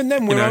years then, back. even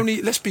then, we're you know?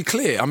 only. Let's be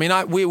clear. I mean,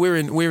 we're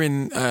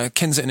in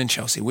Kensington and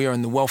Chelsea. We are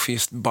in the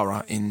wealthiest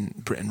borough in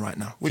Britain right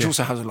now, which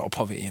also has a lot of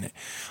poverty in it.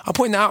 I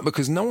point that out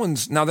because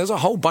there's a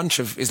whole bunch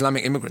of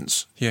Islamic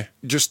immigrants,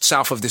 just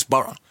south of this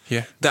borough,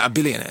 that are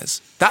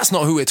billionaires. That's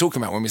not who we're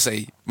talking about when we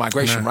say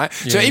migration, right?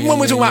 So even when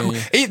we're talking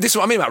about this is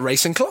what I mean about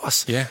race and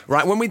class,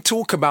 right? When we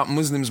talk about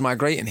Muslims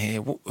migrating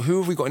here, who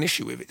have we got an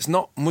issue with? It's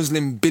not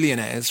Muslim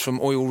billionaires from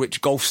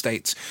oil-rich Gulf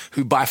states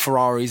who buy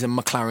Ferraris and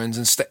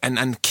McLarens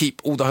and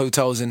keep all the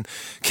hotels in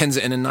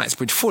Kensington and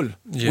Knightsbridge full.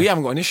 We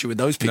haven't got an issue with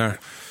those people. No.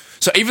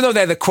 So even though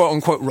they're the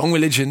quote-unquote wrong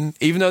religion,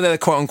 even though they're the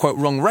quote-unquote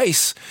wrong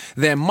race,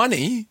 their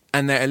money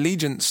and their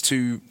allegiance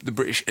to the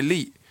British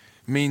elite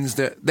means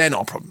that they're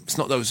not a problem. It's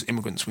not those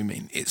immigrants we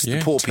mean. It's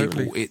the poor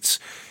people. It's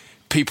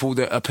people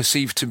that are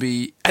perceived to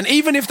be... And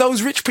even if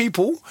those rich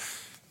people...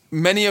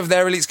 Many of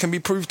their elites can be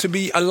proved to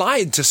be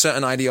allied to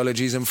certain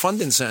ideologies and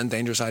funding certain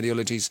dangerous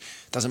ideologies.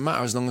 Doesn't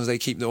matter as long as they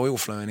keep the oil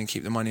flowing and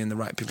keep the money in the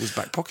right people's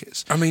back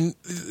pockets. I mean,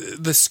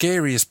 the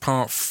scariest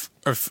part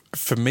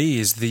for me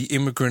is the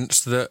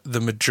immigrants that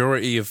the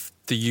majority of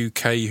the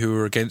UK who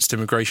are against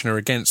immigration are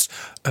against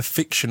are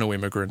fictional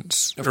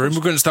immigrants. They're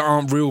immigrants that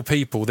aren't real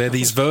people. They're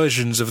these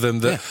versions of them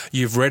that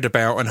you've read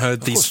about and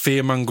heard these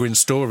fear-mongering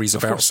stories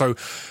about. So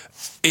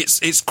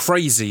it's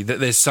crazy that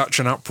there's such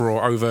an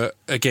uproar over,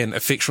 again, a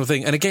fictional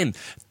thing. And again,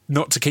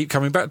 not to keep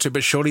coming back to it,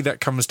 but surely that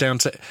comes down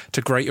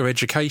to greater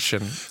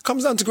education.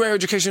 Comes down to greater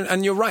education,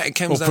 and you're right, it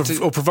comes down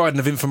to... Or providing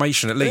of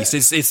information, at least.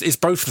 It's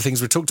both the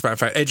things we talked about, in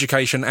fact,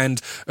 education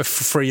and a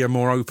freer,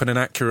 more open and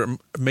accurate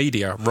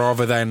media,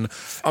 rather than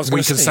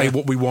we can say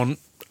what we want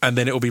and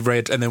then it'll be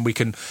read and then we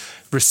can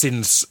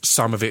rescind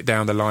some of it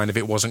down the line if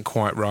it wasn't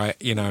quite right,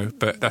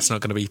 but that's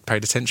not going to be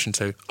paid attention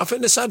to. I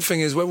think the sad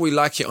thing is, whether we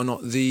like it or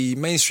not, the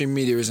mainstream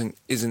media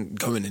isn't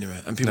going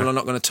anywhere, and people are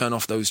not going to turn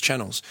off those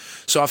channels.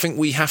 So I think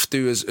we have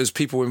to, as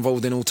people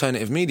involved in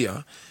alternative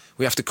media,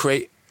 we have to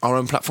create our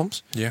own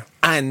platforms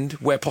and,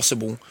 where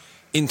possible,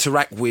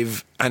 interact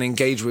with and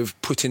engage with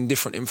putting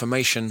different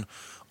information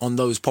on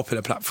those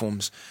popular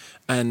platforms.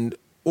 And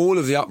all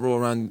of the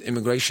uproar around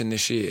immigration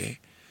this year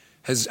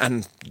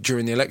and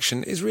during the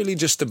election is really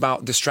just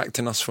about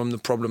distracting us from the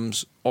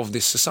problems of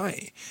this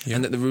society,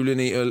 and that the ruling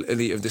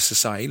elite of this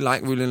society,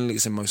 like ruling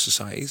elites in most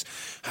societies,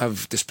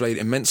 have displayed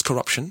immense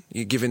corruption.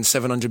 You're giving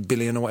 700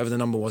 billion or whatever the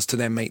number was to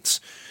their mates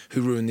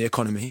who ruin the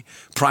economy,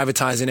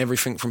 privatising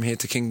everything from here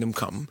to kingdom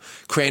come,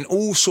 creating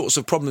all sorts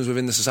of problems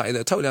within the society that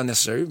are totally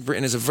unnecessary.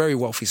 Britain is a very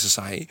wealthy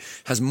society,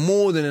 has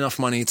more than enough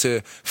money to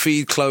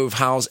feed, clothe,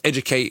 house,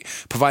 educate,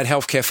 provide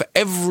healthcare for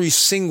every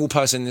single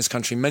person in this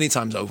country many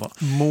times over.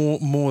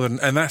 More than,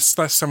 and that's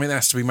something that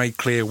has to be made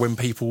clear when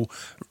people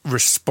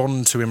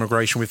respond to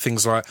immigration with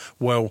things like,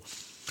 well,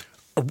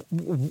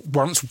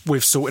 once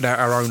we've sorted out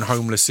our own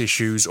homeless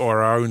issues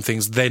or our own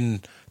things,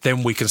 then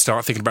we can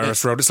start thinking about the rest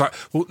of the world. It's like,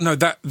 well, no,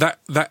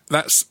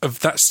 that's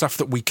stuff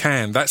that we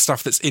can. That's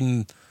stuff that's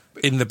in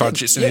the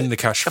budgets and in the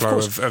cash flow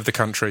of the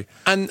country.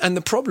 And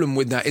the problem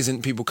with that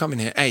isn't people coming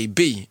here. A,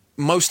 B,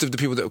 most of the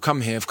people that have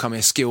come here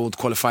skilled,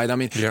 qualified. I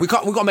mean, we've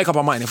got to make up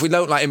our mind. If we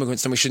don't like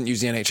immigrants, then we shouldn't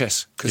use the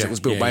NHS because it was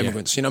built by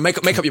immigrants. Make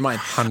up your mind.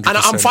 100%. And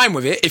I'm fine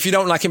with it. If you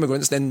don't like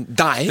immigrants, then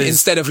die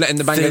instead of letting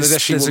the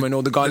Bangladeshi woman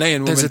or the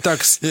Ghanaian woman. There's a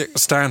Doug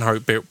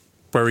Stanhope bit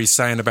where he's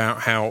saying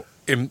about how,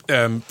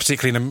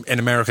 particularly in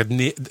America,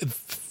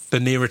 the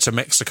nearer to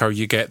Mexico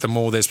you get, the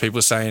more there's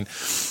people saying,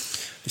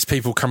 these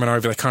people coming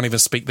over, they can't even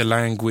speak the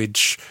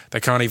language, they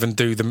can't even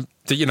do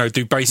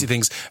basic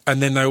things,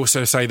 and then they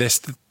also say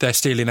they're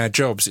stealing our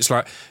jobs. It's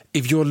like,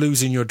 if you're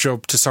losing your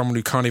job to someone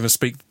who can't even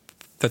speak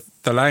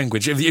the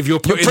language, if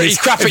you're putting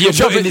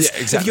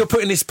if you're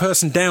putting this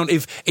person down,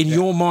 if in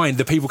your mind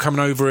the people coming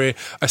over here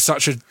are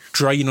such a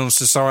drain on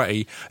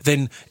society,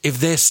 then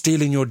if they're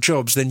stealing your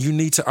jobs, then you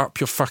need to up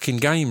your fucking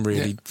game.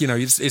 Really,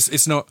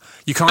 it's not,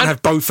 you can't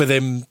have both of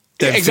them.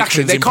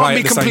 Exactly, they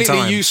can't be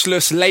completely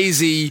useless,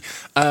 lazy.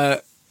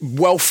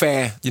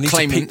 Welfare you need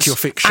claimants to pick your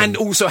fiction. And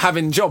also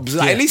having jobs.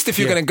 At least if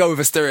you're going to go with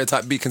a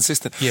stereotype, be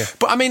consistent.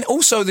 But I mean,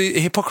 also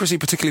the hypocrisy,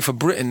 particularly for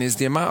Britain, is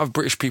the amount of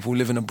British people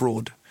living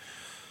abroad.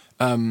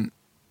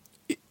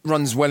 It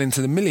runs well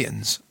into the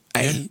millions.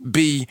 A.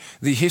 B.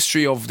 The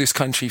history of this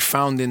country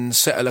found in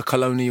settler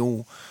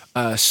colonial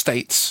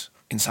states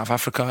in South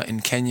Africa,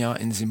 in Kenya,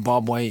 in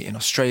Zimbabwe, in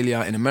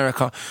Australia, in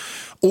America.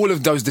 All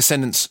of those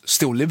descendants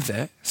still live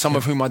there. Some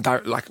of whom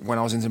are like when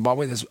I was in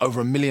Zimbabwe, there's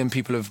over 1 million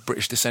people of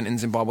British descent in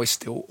Zimbabwe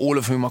still, all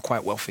of whom are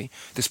quite wealthy,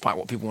 despite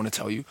what people want to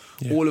tell you.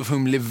 All of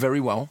whom live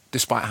very well,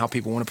 despite how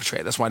people want to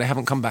portray it. That's why they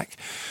haven't come back.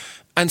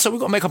 And so we've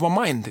got to make up our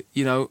mind.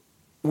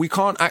 We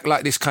can't act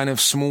like this kind of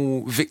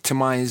small,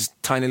 victimized,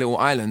 tiny little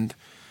island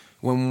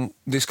when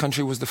this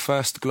country was the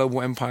first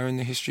global empire in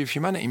the history of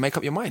humanity. Make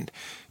up your mind.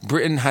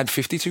 Britain had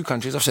 52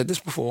 countries, I've said this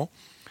before,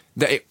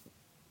 that it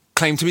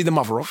claimed to be the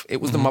mother of. It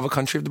was the mother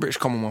country of the British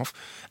Commonwealth,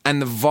 and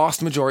the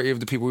vast majority of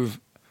the people who've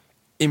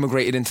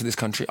immigrated into this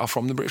country are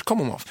from the British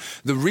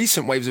Commonwealth. The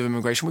recent waves of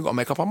immigration, we've got to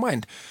make up our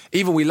mind.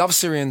 Either we love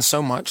Syrians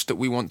so much that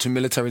we want to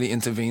militarily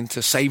intervene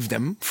to save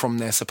them from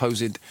their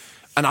supposed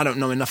and I don't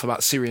know enough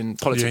about Syrian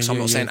politics. I'm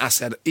not saying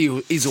Assad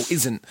is or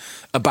isn't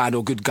a bad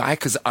or good guy,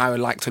 because I would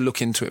like to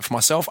look into it for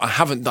myself. I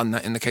haven't done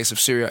that in the case of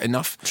Syria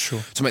enough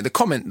to make the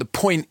comment. The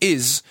point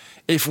is,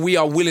 if we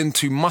are willing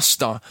to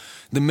muster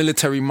the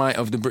military might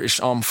of the British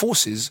Armed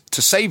Forces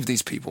to save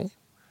these people,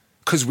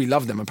 because we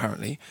love them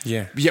apparently,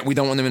 yet we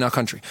don't want them in our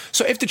country.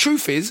 So if the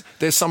truth is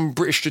there's some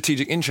British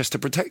strategic interest to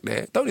protect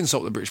there, don't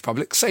insult the British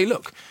public. Say,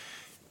 look,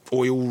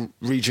 oil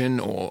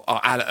region, or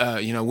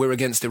we're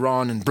against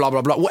Iran and blah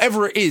blah blah,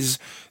 whatever it is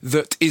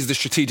that is the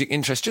strategic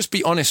interest. Just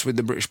be honest with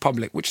the British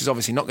public, which is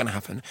obviously not going to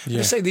happen.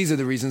 Just say these are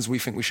the reasons we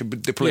think we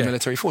should deploy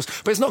military force.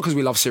 But it's not because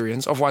we love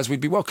Syrians, otherwise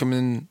we'd be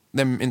welcoming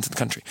them into the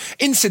country.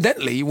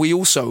 Incidentally, we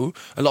also,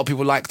 a lot of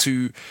people like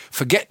to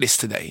forget this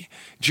today,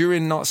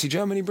 during Nazi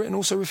Germany, Britain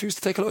also refused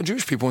to take a lot of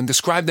Jewish people and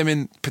described them,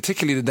 in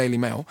particularly the Daily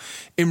Mail,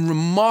 in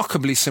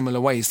remarkably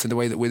similar ways to the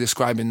way that we're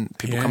describing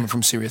people coming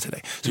from Syria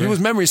today. So people's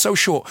memory is so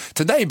short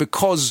today,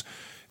 because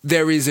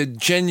there is a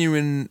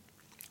genuine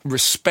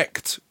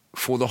respect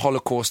for the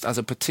Holocaust as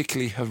a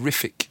particularly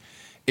horrific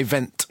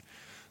event.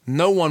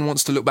 No one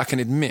wants to look back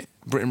and admit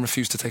Britain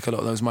refused to take a lot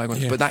of those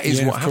migrants, but that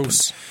is what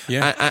happened.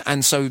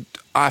 And so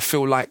I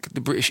feel like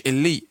the British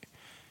elite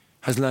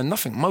has learned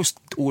nothing. Most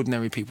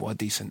ordinary people are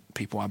decent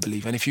people, I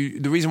believe. And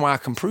the reason why I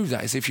can prove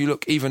that is if you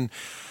look even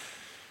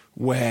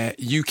where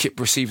UKIP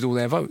received all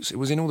their votes, it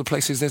was in all the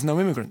places there's no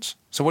immigrants.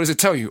 So what does it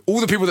tell you? All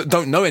the people that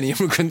don't know any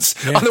immigrants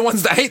are the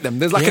ones that hate them.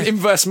 There's like an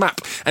inverse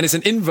map, and it's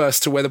an inverse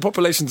to where the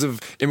populations of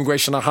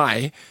immigration are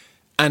high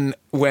and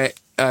where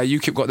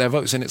UKIP got their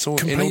votes, and it's all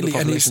completely. In all the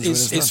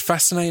populations. And it's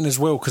fascinating as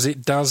well, because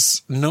it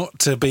does, not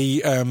to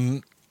be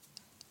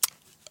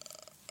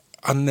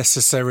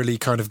unnecessarily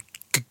kind of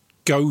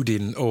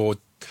goading or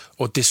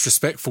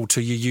disrespectful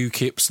to your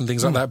UKIPs and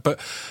things like that, but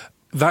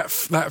that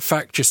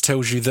fact just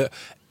tells you that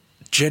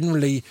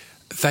generally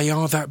they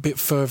are that bit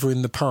further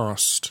in the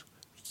past.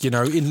 You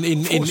know,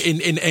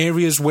 in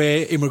areas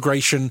where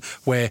immigration,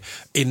 where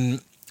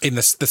in the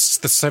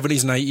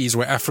 70s and 80s,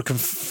 where African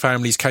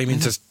families came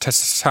into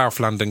South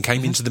London,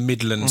 came into the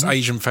Midlands,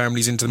 Asian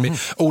families into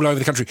the all over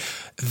the country,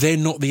 they're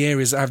not the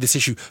areas that have this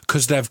issue,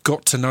 because they've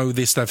got to know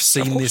this, they've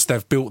seen this,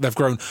 they've built, they've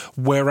grown.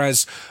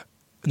 Whereas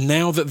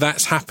now that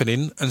that's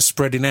happening and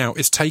spreading out,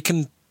 it's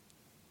taken,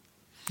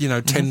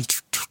 10,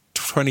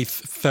 20,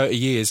 30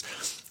 years.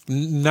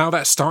 Now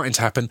that's starting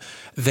to happen.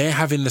 They're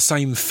having the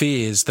same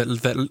fears that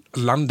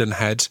London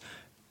had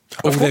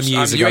all them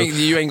years ago.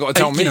 You ain't got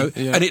to tell me.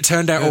 And it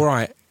turned out all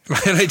right.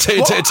 It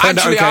turned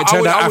out okay. It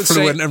turned out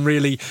affluent and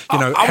really,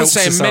 I would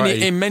say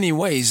society. in many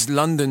ways,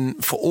 London,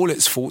 for all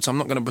its faults, I'm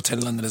not going to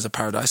pretend London is a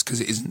paradise,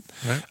 because it isn't.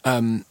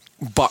 Right.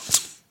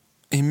 But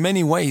in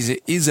many ways,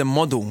 it is a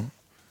model,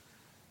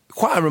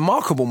 quite a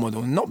remarkable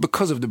model, not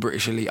because of the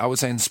British elite, I would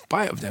say in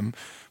spite of them,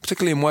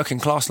 particularly in working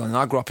class London.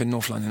 I grew up in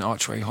North London,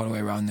 Archway, Holloway,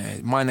 around there.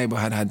 My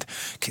neighbourhood had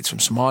kids from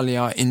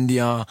Somalia,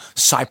 India,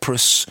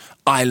 Cyprus,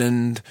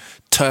 Ireland,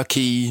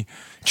 Turkey,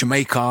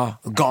 Jamaica,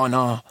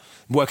 Ghana,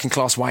 working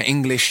class white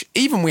English.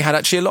 Even we had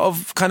actually a lot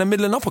of kind of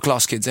middle and upper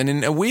class kids, and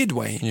in a weird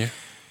way.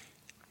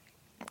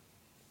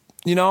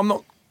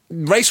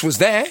 Race was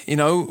there,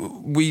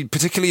 we,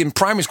 particularly in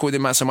primary school, it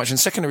didn't matter so much. In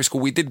secondary school,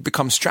 we did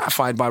become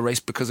stratified by race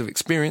because of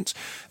experience.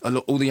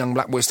 All the young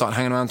black boys started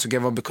hanging around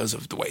together because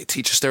of the way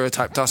teachers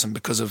stereotyped us and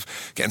because of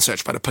getting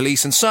searched by the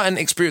police. And certain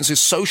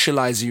experiences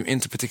socialise you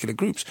into particular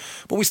groups.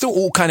 But we still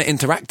all kind of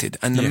interacted.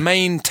 And the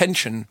main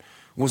tension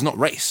was not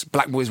race.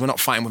 Black boys were not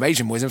fighting with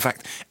Asian boys. In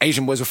fact,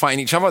 Asian boys were fighting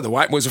each other, the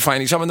white boys were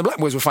fighting each other, and the black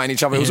boys were fighting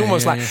each other. It was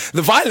almost like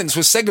the violence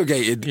was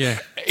segregated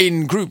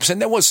in groups.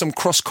 And there was some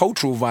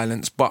cross-cultural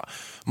violence, but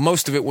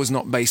most of it was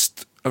not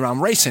based around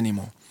race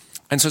anymore.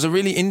 And so it's a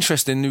really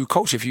interesting new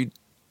culture. If you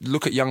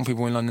look at young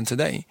people in London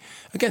today,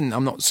 again,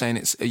 I'm not saying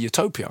it's a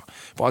utopia,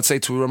 but I'd say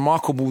to a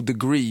remarkable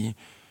degree,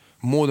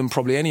 more than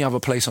probably any other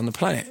place on the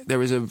planet,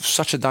 there is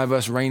such a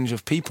diverse range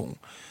of people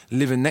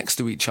living next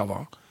to each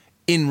other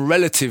in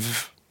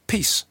relative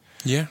peace.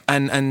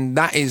 And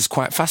that is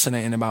quite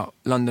fascinating about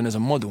London as a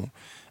model.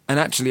 And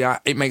actually,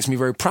 it makes me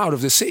very proud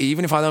of the city.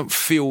 Even if I don't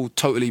feel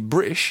totally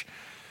British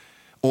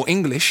or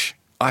English,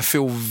 I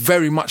feel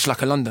very much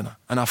like a Londoner,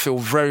 and I feel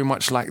very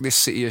much like this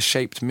city has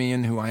shaped me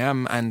and who I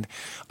am, and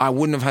I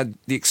wouldn't have had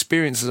the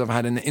experiences I've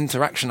had and the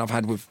interaction I've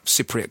had with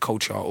Cypriot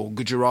culture or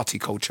Gujarati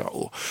culture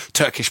or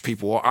Turkish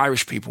people or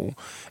Irish people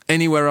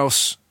anywhere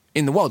else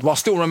in the world, while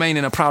still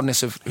remaining a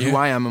proudness of who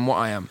I am and what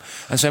I am.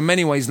 And so in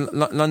many ways,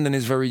 London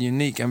is very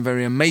unique and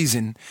very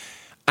amazing,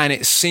 and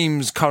it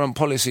seems current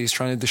policy is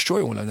trying to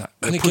destroy all of that.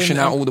 They're pushing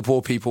out all the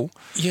poor people.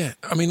 Yeah,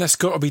 I mean, that's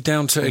got to be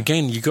down to,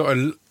 again, you got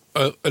to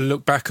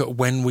look back at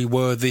when we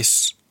were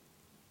this.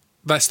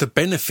 That's the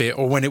benefit,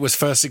 or when it was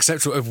first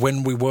accepted, of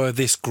when we were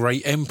this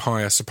great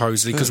empire,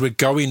 supposedly, because we're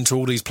going to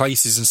all these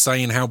places and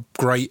saying how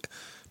great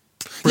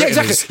Britain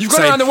exactly. is. You've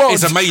gone around the world.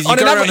 It's amazing. You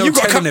go around the world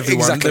telling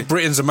everyone that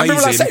Britain's amazing. And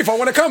people are like, say, if I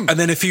want to come. And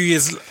then a few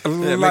years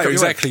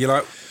later, you're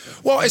like,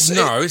 well, it's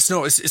not.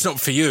 It's not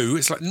for you.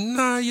 It's like,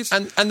 no.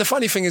 And the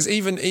funny thing is,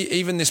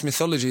 even this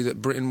mythology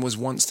that Britain was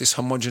once this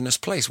homogenous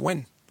place.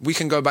 When we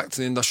can go back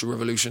to the Industrial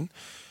Revolution,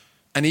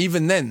 And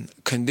even then,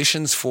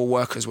 conditions for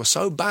workers were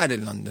so bad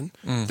in London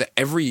that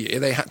every year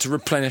they had to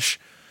replenish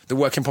the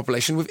working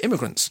population with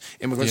immigrants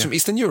from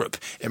Eastern Europe,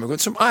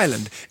 immigrants from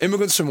Ireland,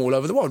 immigrants from all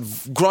over the world.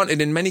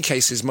 Granted, in many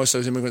cases, most of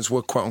those immigrants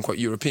were quote-unquote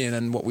European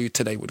and what we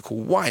today would call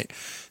white.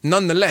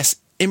 Nonetheless,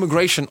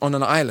 immigration on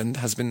an island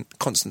has been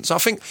constant. So I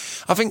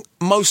think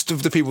most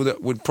of the people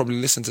that would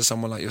probably listen to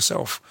someone like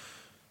yourself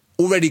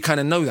already kind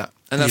of know that.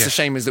 And that's the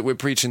shame, is that we're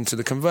preaching to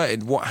the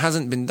converted. What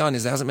hasn't been done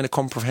is there hasn't been a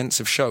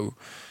comprehensive show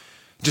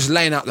just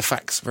laying out the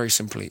facts, very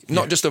simply.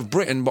 Not just of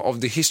Britain, but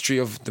of the history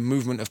of the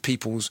movement of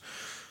peoples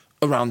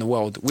around the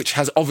world, which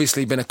has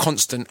obviously been a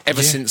constant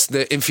ever since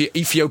the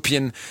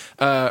Ethiopian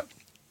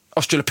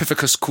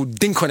Australopithecus called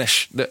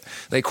Dinkonesh, that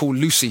they call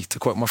Lucy, to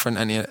quote my friend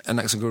Annie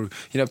Anaxaguru.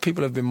 You know,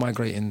 people have been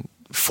migrating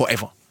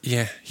forever.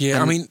 Yeah.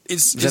 And I mean,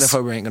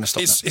 xenophobia ain't going to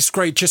stop that. It's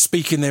great. Just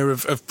speaking there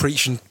of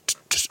preaching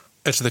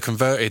to the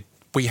converted,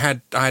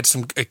 I had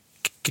some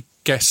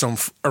guests on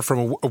from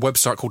a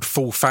website called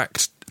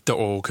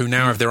fullfact.org who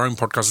now have their own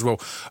podcast as well.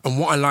 And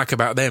what I like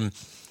about them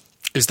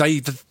is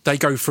they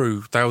go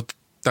through, they'll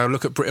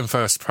look at Britain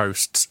First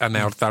posts and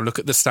they'll look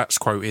at the stats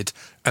quoted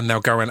and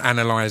they'll go and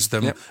analyse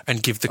them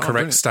and give the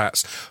correct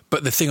stats.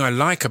 But the thing I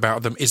like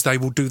about them is they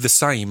will do the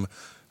same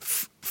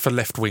for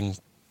left-wing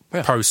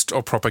post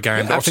or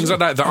propaganda or things like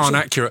that aren't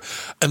accurate.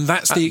 And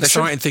that's the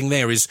exciting thing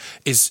there is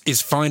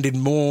finding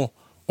more,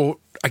 or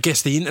I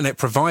guess the internet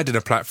provided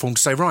a platform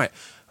to say, right,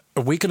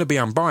 are we going to be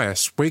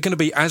unbiased? We're going to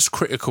be as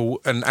critical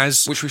and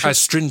as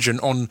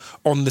stringent on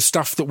the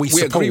stuff that we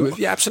support, agree with.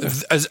 Yeah, absolutely.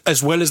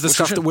 As well as the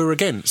stuff that we're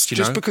against.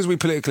 Just because we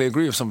politically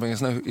agree with something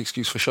is no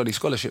excuse for shoddy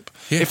scholarship.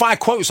 Yeah. If I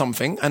quote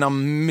something and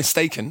I'm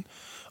mistaken,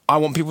 I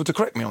want people to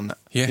correct me on that.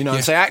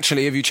 And say,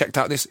 actually, have you checked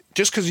out this?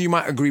 Just because you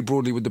might agree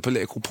broadly with the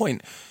political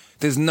point,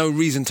 there's no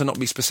reason to not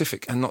be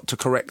specific and not to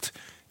correct.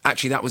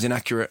 Actually, that was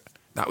inaccurate.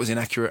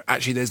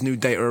 Actually, there's new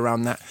data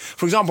around that.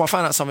 For example, I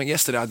found out something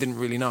yesterday I didn't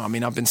really know. I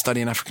mean, I've been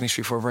studying African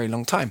history for a very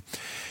long time.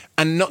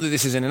 And not that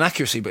this is an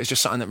inaccuracy, but it's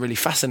just something that really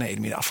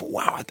fascinated me. That I thought,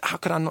 wow, how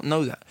could I not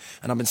know that?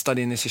 And I've been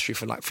studying this history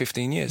for like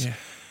 15 years. Yeah.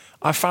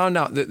 I found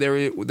out that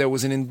there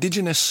was an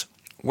indigenous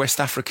West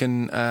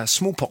African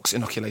smallpox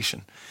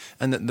inoculation.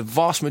 And that the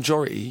vast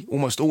majority,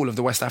 almost all of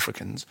the West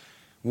Africans,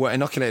 were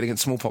inoculated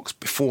against smallpox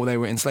before they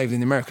were enslaved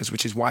in the Americas,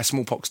 which is why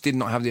smallpox did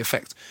not have the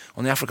effect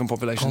on the African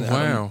population that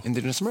had on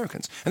indigenous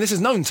Americans. And this is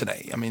known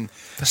today. I mean,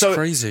 that's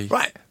crazy.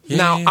 Right.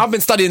 Now, I've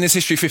been studying this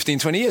history 15,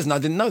 20 years and I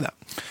didn't know that.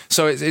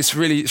 So it's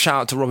really,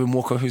 shout out to Robin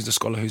Walker, who's the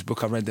scholar whose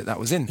book I read that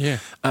was in. Yeah.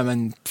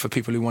 And for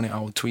people who want it,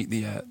 I'll tweet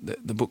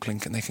the book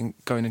link and they can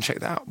go in and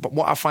check that out. But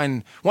what I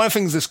find, one of the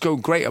things that's so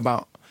great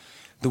about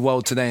the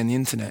world today and the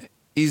internet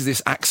is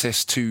this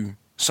access to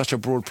such a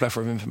broad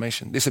plethora of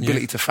information, this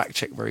ability to fact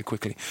check very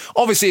quickly.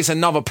 Obviously, it's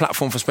another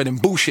platform for spreading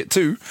bullshit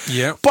too.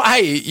 Yeah. But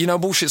hey,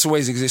 bullshit's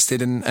always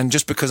existed, and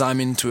just because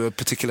I'm into a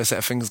particular set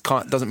of things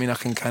doesn't mean I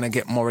can kind of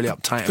get morally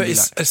uptight. But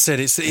as I said,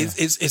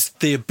 it's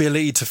the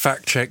ability to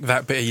fact check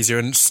that bit easier,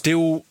 and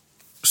still,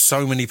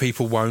 so many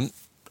people won't,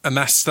 and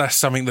that's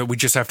something that we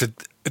just have to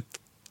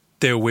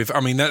deal with. I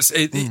mean, that's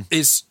it.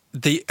 Is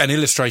an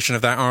illustration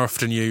of that I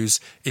often use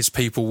is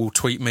people will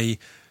tweet me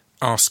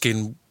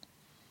asking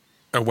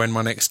when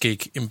my next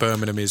gig in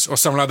Birmingham is, or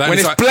something like that. When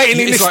it's like,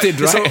 blatantly listed,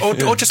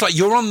 right? Or just like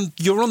you're on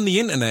the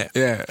internet.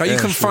 Yeah, like you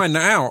can find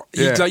that out.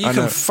 You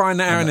can find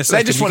that out in a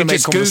second. They just want to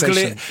make Google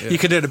it. Yeah. You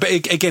can do it. But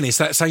again, it's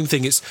that same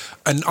thing.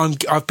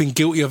 I've been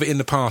guilty of it in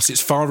the past.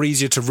 It's far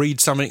easier to read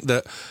something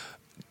that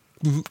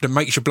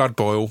makes your blood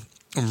boil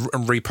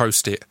and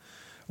repost it.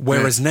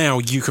 Whereas now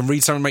you can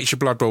read something that makes your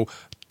blood boil,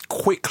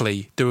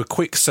 quickly do a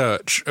quick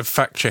search of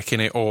fact checking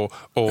it or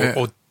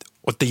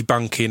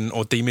debunking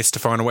or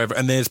demystifying or whatever,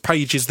 and there's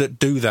pages that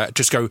do that.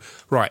 Just go,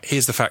 right,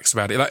 here's the facts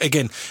about it. Like,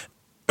 again,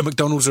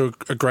 McDonald's are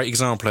a great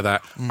example of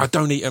that. I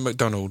don't eat at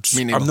McDonald's.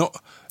 Me neither.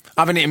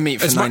 I haven't eaten meat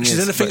for 9 years. As much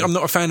as anything, I'm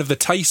not a fan of the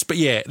taste, but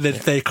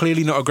they're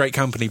clearly not a great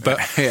company. But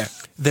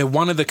they're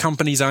one of the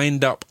companies I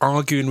end up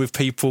arguing with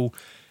people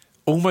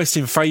almost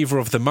in favour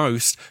of the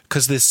most,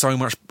 because there's so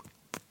much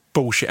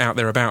bullshit out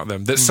there about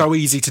them that's so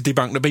easy to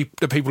debunk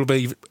that people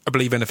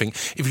believe anything.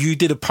 If you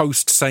did a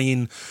post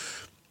saying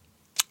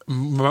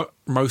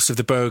most of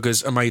the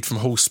burgers are made from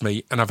horse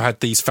meat and I've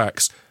had these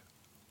facts,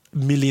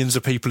 millions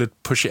of people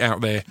would push it out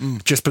there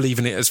just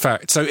believing it as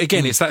fact. So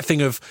again, it's that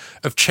thing of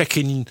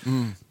checking,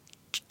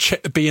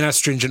 being as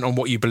stringent on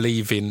what you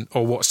believe in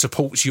or what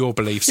supports your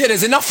beliefs. Yeah,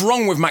 there's enough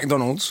wrong with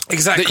McDonald's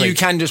exactly that you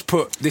can just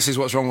put this is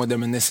what's wrong with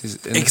them and this is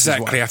exactly. This is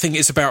why. I think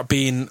it's about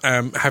being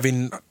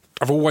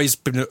I've always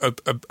been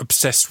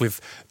obsessed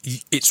with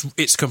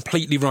it's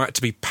completely right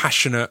to be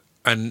passionate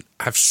and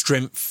have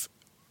strength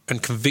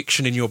and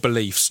conviction in your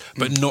beliefs,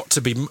 but not to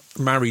be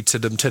married to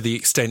them to the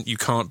extent you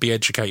can't be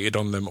educated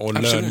on them or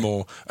learn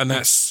more. And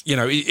that's,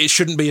 it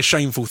shouldn't be a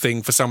shameful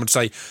thing for someone to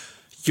say,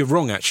 you're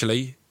wrong,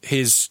 actually.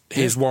 Here's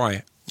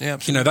why. Yeah,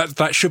 absolutely.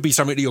 That should be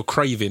something that you're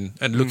craving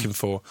and looking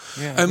for.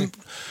 Yeah,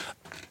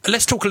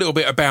 let's talk a little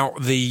bit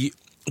about the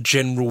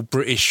general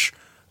British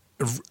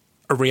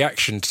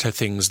reaction to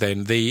things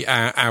then.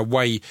 Our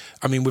way,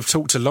 I mean, we've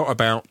talked a lot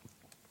about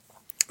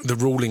the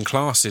ruling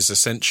classes,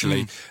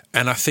 essentially.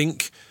 And I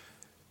think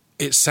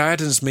it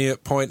saddens me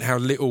at point how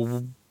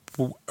little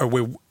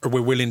we're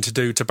willing to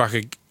do to back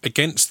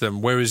against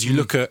them. Whereas you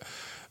look at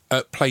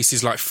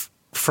places like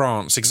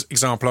France,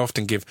 example I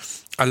often give,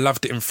 I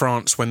loved it in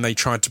France when they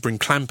tried to bring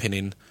clamping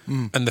in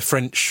and the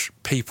French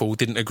people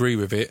didn't agree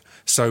with it.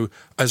 So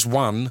as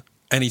one,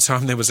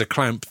 anytime there was a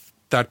clamp,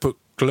 they'd put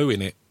glue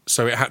in it.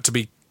 So it had to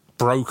be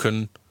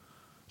broken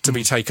to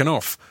be taken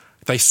off.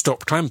 They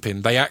stopped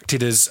clamping. They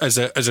acted as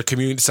a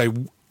community to say,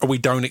 we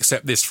don't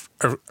accept this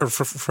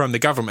from the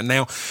government.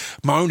 Now,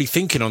 my only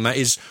thinking on that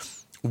is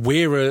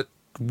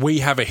we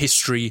have a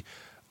history,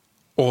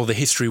 or the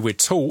history we're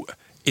taught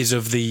is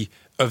of the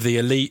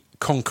elite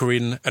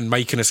conquering and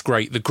making us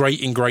great. The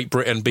great in Great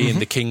Britain being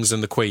the kings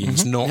and the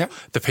queens, not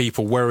the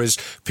people. Whereas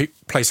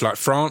places like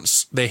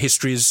France, their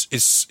history is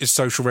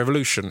social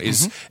revolution,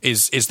 is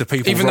the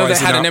people. Even though they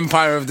had up. an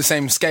empire of the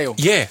same scale.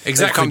 Yeah,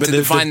 exactly. They've come to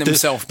define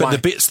themselves. But the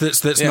bits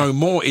that's no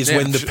more is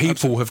when the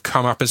people have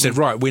come up and said,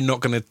 right, we're not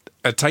going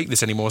to take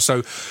this anymore.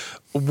 So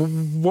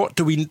what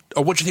do you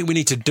think we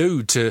need to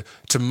do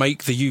to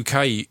make the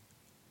UK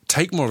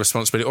take more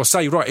responsibility, or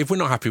say, right, if we're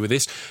not happy with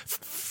this,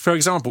 for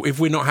example, if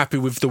we're not happy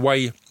with the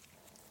way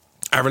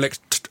our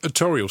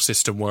electoral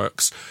system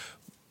works,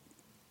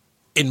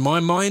 in my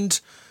mind,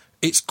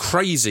 it's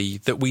crazy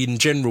that we in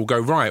general go,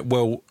 right,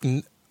 well,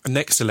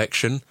 next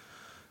election,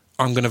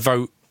 I'm going to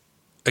vote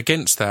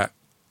against that.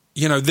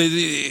 You know,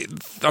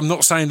 I'm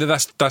not saying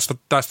that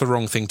that's the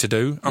wrong thing to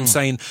do. I'm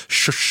saying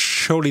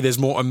surely there's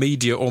more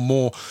immediate or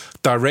more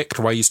direct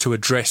ways to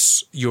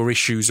address your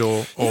issues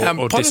or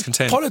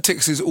discontent.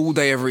 Politics is all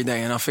day, every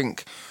day, and I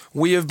think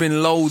we have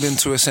been lulled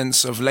into a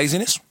sense of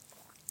laziness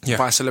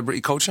by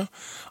celebrity culture.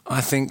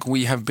 I think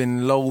we have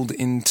been lulled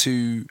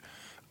into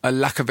a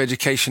lack of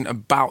education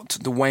about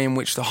the way in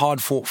which the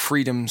hard-fought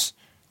freedoms,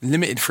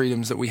 limited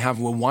freedoms that we have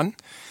were won.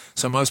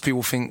 So most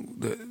people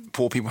think that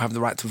poor people have the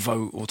right to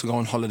vote or to go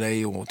on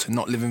holiday or to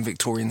not live in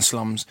Victorian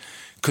slums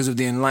because of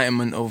the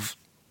enlightenment of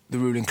the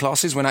ruling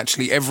classes, when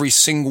actually every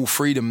single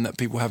freedom that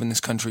people have in this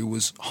country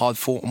was hard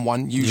fought and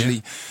won,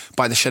 usually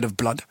by the shed of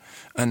blood.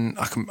 And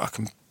I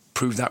can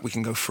prove that. We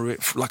can go through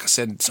it. Like I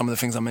said, some of the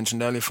things I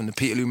mentioned earlier, from the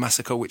Peterloo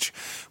Massacre, which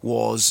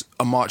was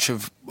a march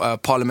of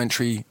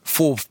parliamentary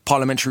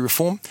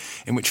reform,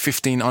 in which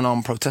 15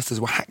 unarmed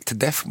protesters were hacked to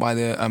death by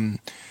the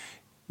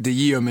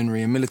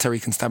Yeomanry, a military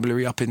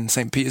constabulary up in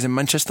St. Peter's in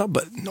Manchester.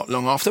 But not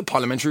long after,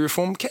 parliamentary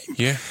reform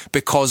came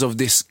because of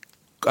this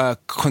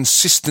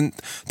consistent,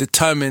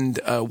 determined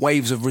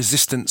waves of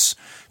resistance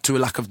to a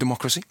lack of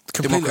democracy.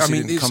 Completely. I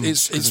mean,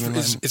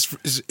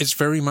 it's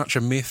very much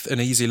a myth, an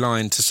easy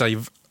line to say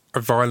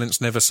violence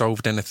never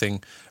solved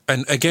anything.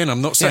 And again,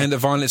 I'm not saying that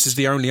violence is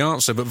the only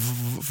answer, but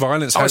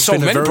violence has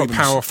been a very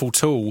powerful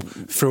tool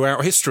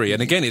throughout history.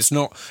 And again, it's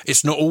not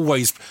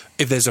always,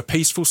 if there's a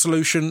peaceful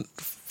solution,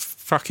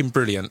 fucking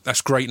brilliant.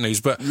 That's great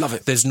news. But love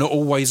it. There's not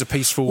always a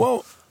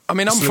peaceful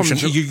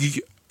solution.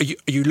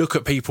 You look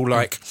at people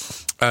like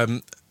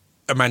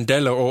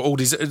Mandela or all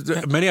these,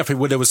 many other people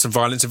where there was some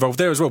violence involved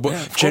there as well.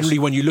 But generally,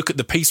 when you look at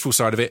the peaceful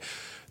side of it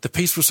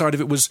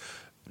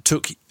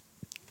took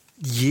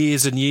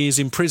years and years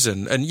in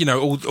prison, and you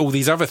know all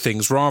these other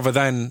things, rather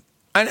than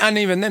and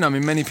even then, I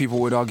mean, many people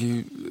would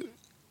argue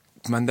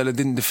Mandela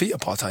didn't defeat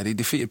apartheid; he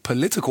defeated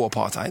political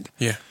apartheid.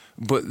 Yeah.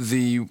 But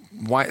the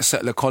white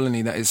settler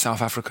colony that is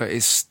South Africa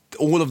is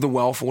all of the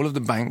wealth, all of the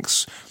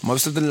banks,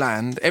 most of the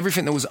land,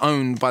 everything that was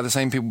owned by the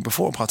same people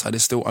before apartheid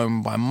is still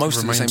owned by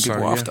most of the same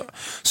people after.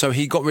 So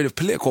he got rid of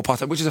political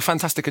apartheid, which is a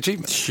fantastic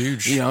achievement.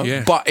 Huge, you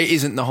know. But it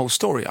isn't the whole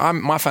story.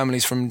 My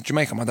family's from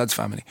Jamaica, my dad's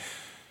family.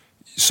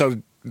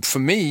 So for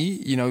me,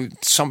 you know,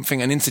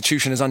 an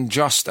institution as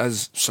unjust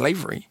as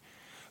slavery,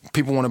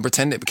 people want to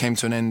pretend it came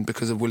to an end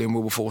because of William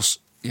Wilberforce,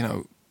 you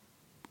know,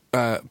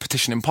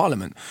 petition in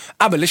Parliament.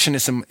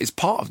 Abolitionism is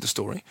part of the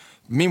story.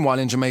 Meanwhile,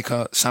 in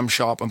Jamaica, Sam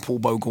Sharp and Paul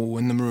Bogle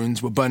and the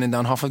Maroons were burning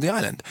down half of the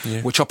island.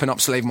 Yeah. We're chopping up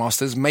slave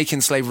masters,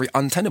 making slavery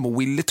untenable.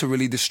 We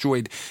literally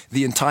destroyed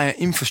the entire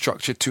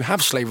infrastructure to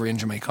have slavery in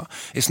Jamaica.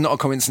 It's not a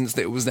coincidence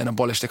that it was then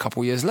abolished a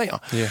couple of years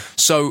later. Yeah.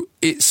 So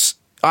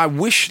I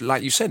wish,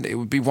 like you said, it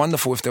would be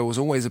wonderful if there was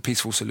always a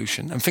peaceful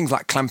solution, and things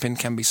like clamping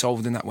can be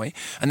solved in that way.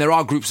 And there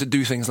are groups that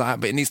do things like that,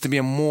 but it needs to be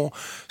a more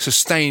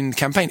sustained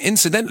campaign.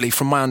 Incidentally,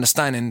 from my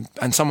understanding,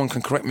 and someone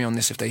can correct me on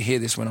this if they hear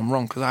this when I'm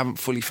wrong, because I haven't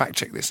fully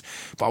fact-checked this,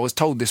 but I was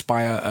told this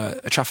by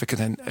a traffic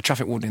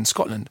warden in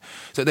Scotland,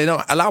 that they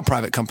don't allow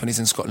private companies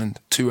in Scotland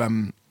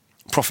to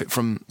profit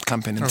from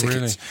clamping and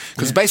tickets.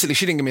 Because basically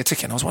she didn't give me a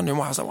ticket, and I was wondering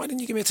why. I was like, why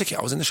didn't you give me a ticket?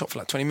 I was in the shop for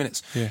like 20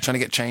 minutes trying to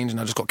get change, and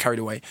I just got carried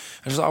away.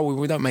 And she was like,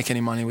 we don't make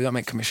any money, we don't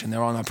make commission,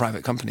 there are no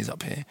private companies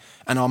up here,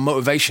 and our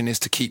motivation is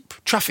to keep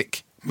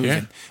traffic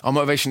moving. Our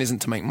motivation isn't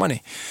to make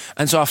money.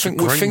 And so I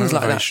think with things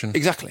like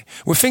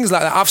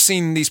that, I've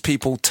seen these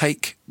people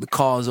take the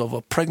cars of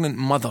a pregnant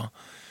mother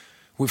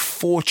with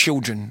 4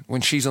 children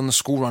when she's on the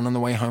school run on the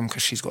way home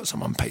because she's got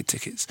some unpaid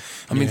tickets.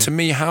 I mean, to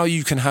me, how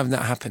you can have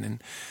that happening,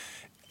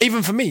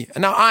 even for me.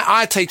 Now,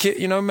 I take it,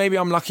 you know, maybe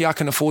I'm lucky I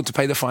can afford to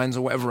pay the fines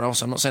or whatever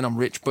else. I'm not saying I'm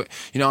rich, but,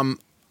 you know,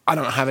 I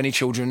don't have any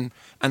children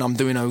and I'm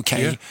doing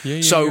okay.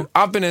 Yeah, So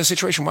I've been in a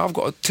situation where I've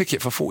got a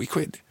ticket for 40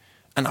 quid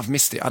and I've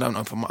missed it. I don't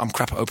know if I'm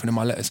crap at opening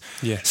my letters.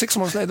 Yeah. 6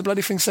 months later, the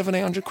bloody thing's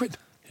 700-800 quid.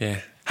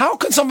 Yeah. How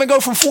can something go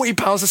from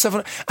 £40 to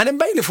 700? And then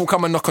bailiff will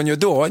come and knock on your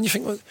door and you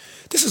think, well,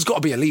 this has got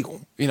to be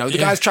illegal. You know, the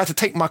guys tried to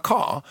take my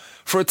car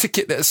for a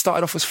ticket that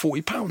started off as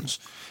 £40.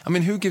 I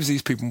mean, who gives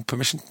these people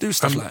permission to do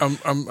stuff like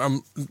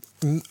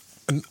that?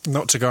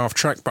 Not to go off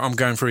track, but I'm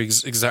going through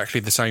exactly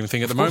the same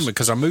thing at the moment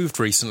because I moved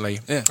recently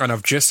and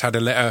I've just had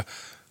a letter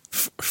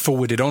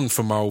forwarded on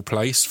from my old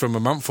place from a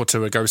month or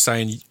two ago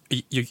saying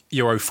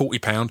you owe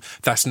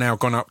 £40. That's now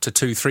gone up to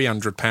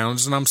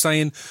 £200-300, and I'm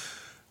saying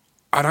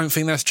I don't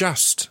think that's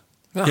just.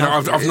 No, you know,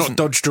 I've not isn't.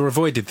 dodged or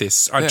avoided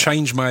this. I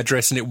changed my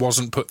address and it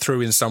wasn't put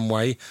through in some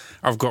way.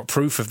 I've got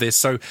proof of this.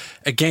 So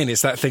again,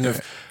 it's that thing of.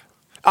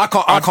 I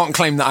can't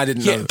claim that I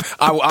didn't know.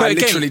 I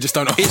again, literally just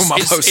don't open my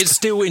post. It's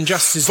still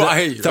injustice But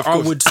I hear you, that of I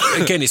course.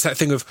 would. Again, it's that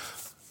thing of.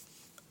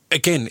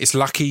 Again, it's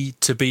lucky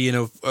to be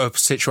in a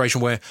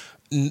situation where,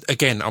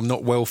 again, I'm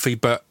not wealthy,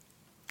 but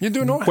You're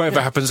doing all right.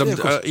 whatever happens, of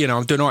course.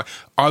 I'm doing all right.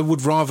 I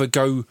would rather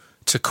go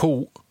to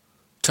court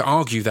to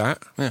argue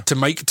that, to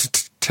make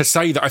to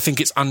say that I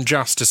think it's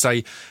unjust to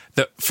say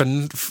that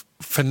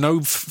for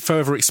no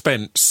further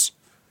expense,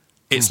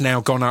 it's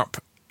now gone up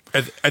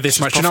at this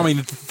much. You know what I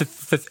mean?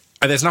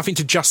 There's nothing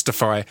to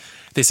justify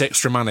this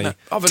extra money. No,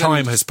 other than-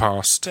 Time has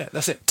passed. Yeah,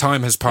 that's it.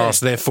 Time has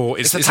passed. Yeah. Therefore,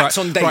 It's a tax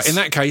like, on days. right, in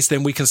that case,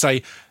 then we can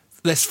say,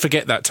 let's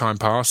forget that time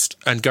passed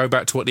and go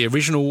back to what the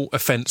original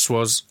offence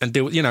was and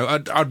deal. You know,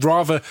 I'd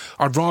rather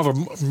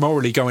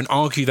morally go and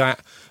argue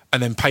that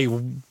and then pay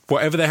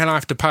whatever the hell I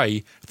have to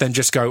pay than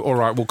just go, all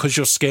right, well, because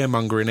you're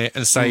scaremongering it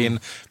and saying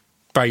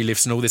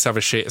bailiffs and all this other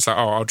shit. It's like,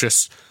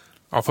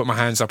 I'll put my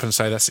hands up and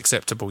say that's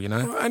acceptable, you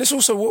know? And it's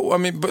also,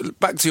 but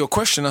back to your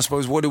question, I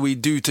suppose, what do we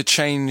do to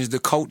change the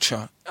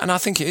culture? And I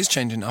think it is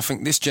changing. I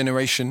think this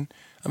generation,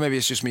 and maybe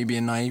it's just me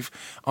being naive,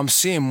 I'm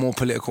seeing more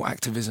political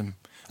activism.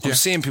 I'm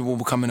seeing people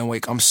becoming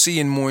awake. I'm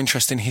seeing more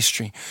interest in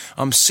history.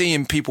 I'm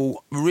seeing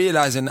people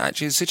realising that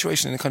actually the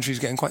situation in the country is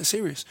getting quite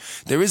serious.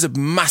 There is a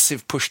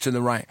massive push to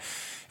the right.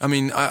 I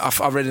mean, I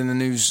read in the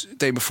news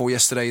day before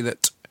yesterday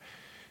that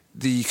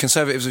the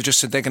Conservatives have just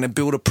said they're going to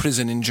build a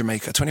prison in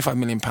Jamaica, £25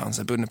 million.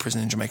 They're building a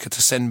prison in Jamaica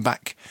to send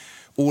back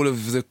all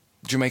of the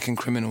Jamaican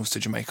criminals to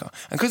Jamaica.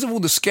 And because of all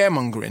the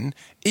scaremongering,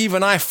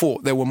 even I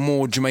thought there were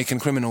more Jamaican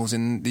criminals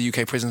in the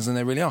UK prisons than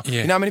there really are.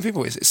 Yeah. You know how many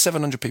people it is? It's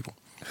 700 people.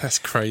 That's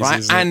crazy, Right?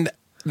 isn't it? And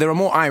there are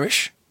more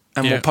Irish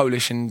and Yeah. more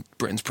Polish in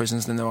Britain's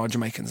prisons than there are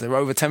Jamaicans. There are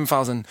over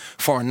 10,000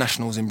 foreign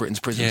nationals in Britain's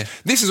prisons. Yeah.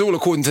 This is all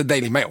according to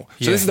Daily Mail.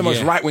 So this is the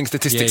most right-wing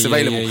statistics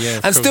available.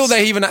 of And still course.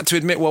 they even had to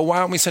admit, well, why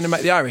aren't we sending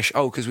back the Irish?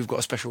 Oh, because we've got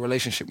a special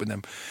relationship with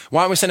them.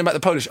 Why aren't we sending back the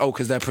Polish? Oh,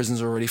 because their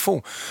prisons are already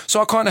full.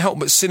 So I can't help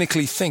but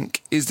cynically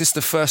think, is this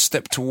the first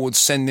step towards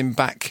sending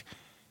back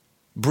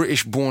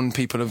British-born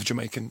people of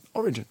Jamaican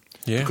origin?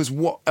 Yeah. Because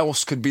what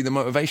else could be the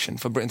motivation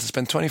for Britain to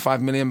spend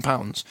 £25 million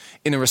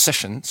in a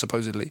recession,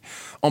 supposedly,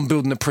 on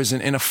building a prison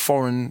in a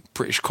foreign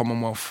British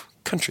Commonwealth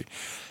country?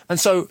 And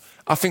so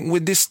I think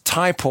with this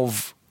type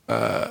of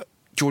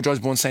George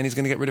Osborne saying he's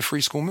going to get rid of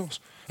free school meals,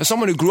 as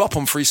someone who grew up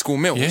on free school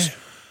meals, Yeah,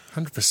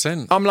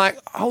 100%. I'm like,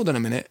 hold on a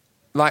minute.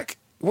 Like,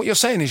 what you're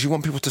saying is you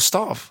want people to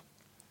starve.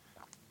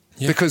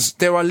 Yeah. Because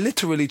there are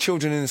literally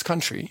children in this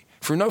country,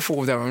 through no fault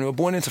of their own, who are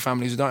born into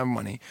families who don't have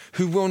money,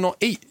 who will not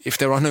eat if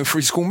there are no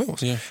free school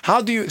meals. Yeah. How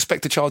do you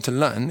expect a child to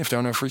learn if there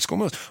are no free school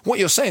meals? What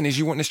you're saying is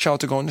you want this child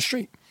to go on the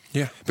street.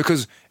 Yeah.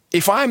 Because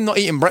if I'm not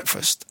eating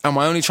breakfast and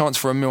my only chance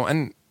for a meal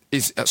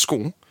is at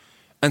school,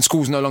 and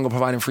school's no longer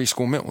providing free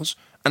school meals,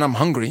 and I'm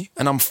hungry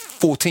and I'm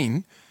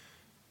 14,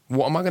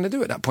 what am I going to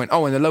do at that point?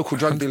 Oh, and the local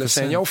drug dealer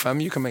saying, 100%. yo, fam,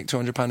 you can make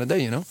 £200 a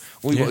day, you know?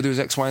 All you got to do is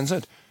X, Y, and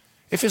Z.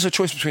 If it's a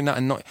choice between that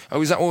and not,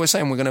 is that what we're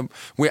saying?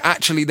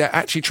 They're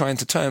actually trying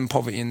to turn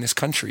poverty in this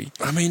country.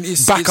 I mean,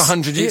 it's back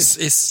 100 years.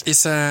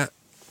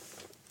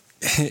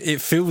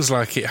 It feels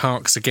like it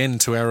harks again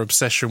to our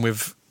obsession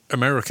with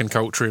American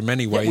culture in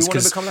many ways,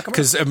 wanna become like America.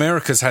 because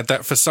America's had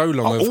that for so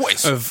long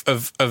always. of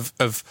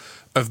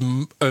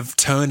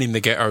turning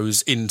the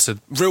ghettos into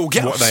Real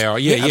ghettos. what they are.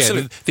 Yeah,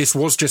 absolutely. This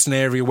was just an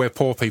area where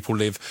poor people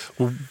live.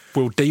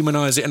 We'll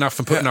demonise it enough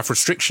and put enough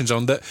restrictions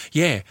on that.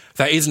 Yeah,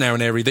 that is now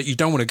an area that you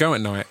don't want to go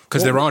at night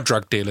because there are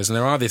drug dealers and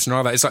there are this and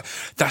all that. It's like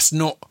that's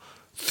not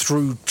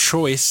through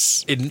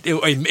choice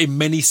in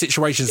many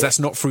situations. That's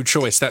not through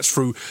choice. That's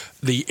through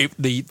the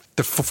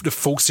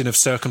forcing of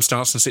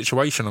circumstance and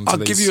situation. I'll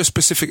give you a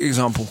specific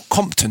example.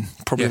 Compton,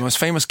 probably the most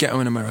famous ghetto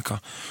in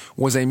America,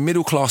 was a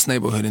middle-class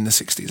neighborhood in the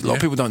 60s. A lot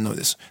of people don't know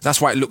this. That's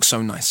why it looks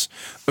so nice.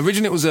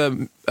 Originally, it was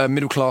a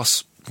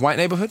middle-class white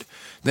neighborhood.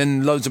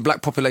 Then loads of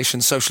black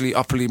population, socially,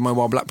 upperly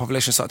mobile black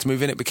population started to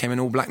move in. It became an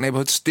all-black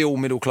neighborhood, still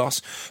middle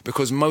class,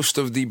 because most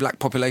of the black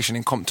population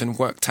in Compton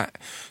worked at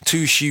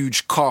two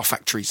huge car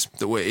factories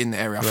that were in the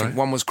area. I think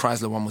one was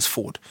Chrysler, one was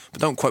Ford.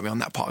 But don't quote me on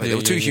that part of it. There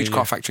were two huge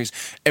car factories.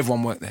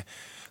 Everyone worked there.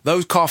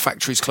 Those car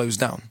factories closed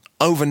down.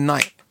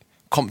 Overnight,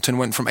 Compton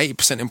went from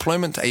 80%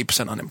 employment to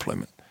 8%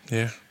 unemployment.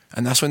 Yeah.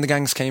 And that's when the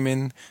gangs came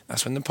in.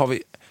 That's when the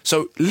poverty...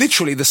 So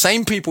literally the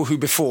same people who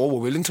before were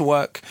willing to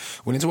work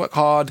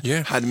hard,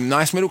 had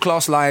nice middle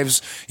class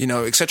lives,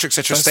 et cetera,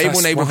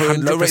 stable neighborhood,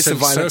 low rates of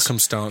violence.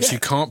 Circumstance. Yeah. You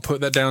can't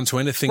put that down to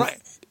anything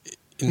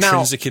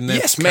intrinsic in their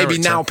yes, character.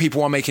 maybe now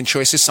people are making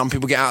choices. Some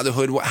people get out of the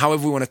hood,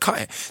 however we want to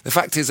cut it. The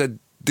fact is a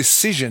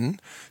decision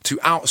to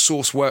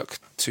outsource work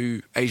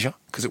to Asia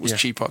because it was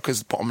cheaper,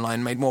 because bottom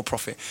line made more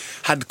profit,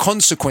 had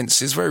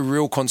consequences, very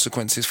real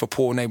consequences for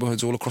poor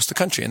neighborhoods all across the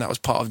country. And that was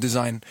part of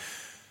design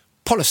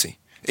policy.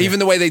 Even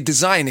the way they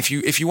design, if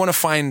you want to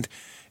find,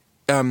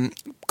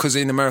 because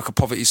in America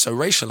poverty is so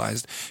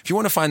racialized, if you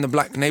want to find the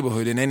black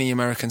neighborhood in any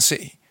American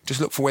city, just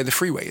look for where the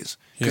freeway is.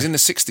 Because in the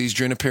 60s,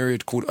 during a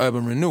period called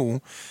urban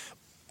renewal,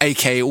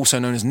 aka also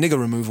known as nigger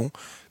removal,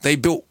 they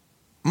built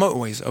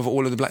motorways over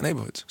all of the black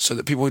neighborhoods so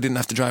that people didn't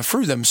have to drive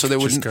through them, so there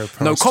wouldn't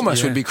no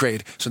commerce would be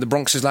created. So the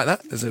Bronx is like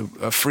that. There's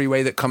a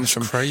freeway that comes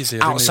from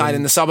outside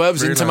in the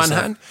suburbs into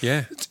Manhattan.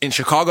 In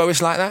Chicago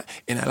it's like that.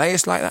 In LA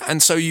it's like that.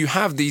 And so you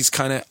have these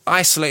kind of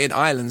isolated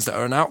islands that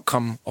are an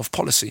outcome of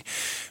policy.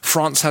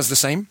 France has the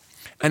same.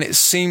 And it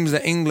seems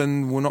that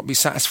England will not be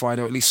satisfied,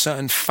 or at least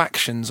certain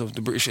factions of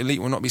the British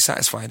elite will not be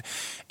satisfied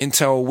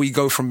until we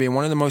go from being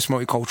one of the most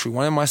multicultural,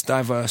 one of the most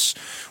diverse,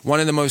 one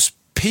of the most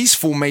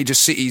peaceful major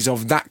cities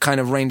of that kind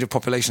of range of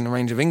population and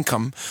range of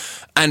income,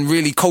 and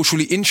really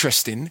culturally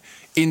interesting,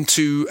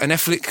 into an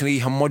ethnically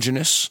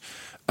homogenous,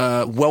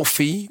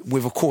 wealthy,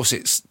 with of course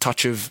its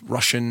touch of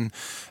Russian,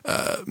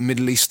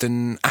 Middle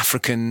Eastern,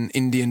 African,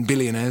 Indian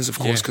billionaires, of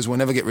course, because we'll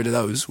never get rid of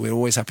those. We're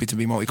always happy to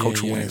be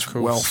multicultural when it's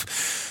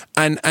wealth.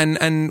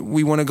 And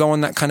we want to go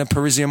on that kind of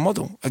Parisian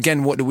model.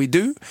 Again, what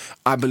do?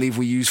 I believe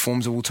we use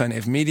forms of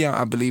alternative media.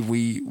 I believe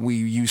we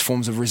use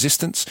forms of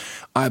resistance.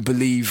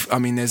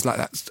 There's like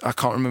that, I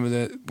can't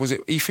remember was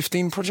it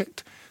E15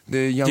 project?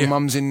 The young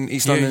mums in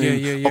East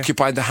London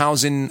occupied the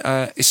housing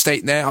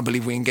estate there. I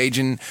believe we engage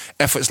in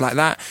efforts like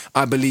that.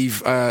 I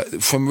believe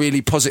from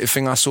really positive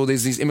thing I saw,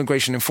 there's these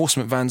immigration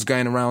enforcement vans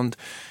going around,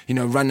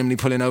 randomly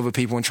pulling over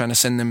people and trying to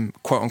send them,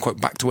 quote unquote,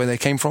 back to where they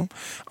came from.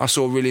 I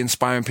saw a really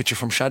inspiring picture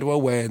from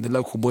Shadwell where the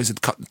local boys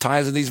had cut the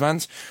tyres of these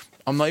vans.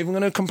 I'm not even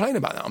going to complain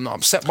about that. I'm not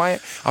upset by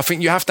it. I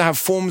think you have to have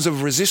forms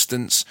of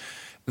resistance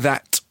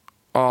that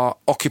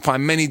occupy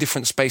many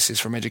different spaces,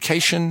 from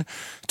education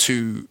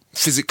to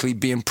physically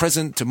being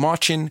present to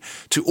marching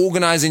to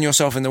organising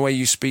yourself in the way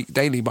you speak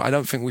daily. But I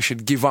don't think we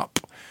should give up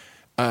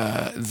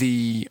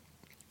the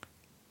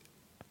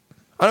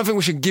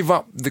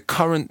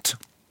current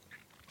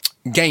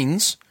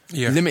gains,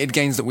 limited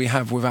gains that we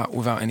have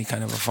without any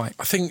kind of a fight.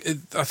 I think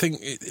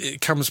it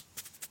comes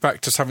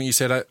back to something you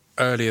said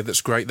earlier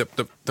that's great,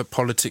 that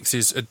politics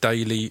is a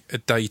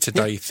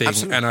day-to-day thing.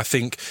 Absolutely. And I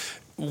think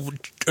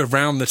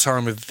around the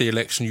time of the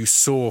election, you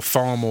saw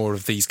far more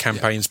of these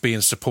campaigns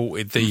being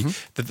supported.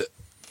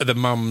 The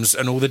mums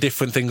and all the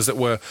different things that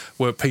were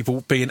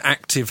people being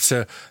active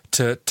to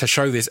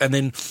show this. And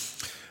then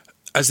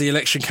as the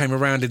election came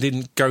around, it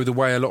didn't go the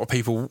way a lot of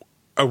people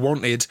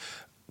wanted.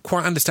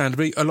 Quite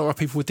understandably, a lot of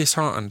people were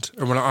disheartened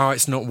and were like, "Oh,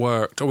 it's not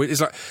worked." Or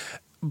it's like,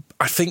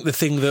 I think the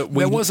thing that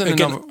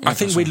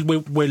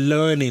we're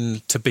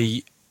learning to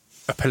be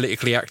a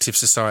politically active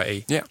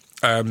society. Yeah.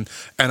 And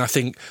I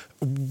think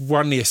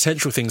one of the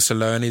essential things to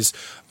learn is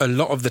a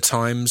lot of the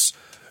times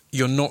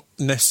you're not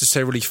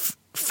necessarily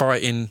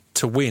fighting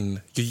to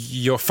win.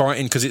 You're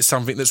fighting because it's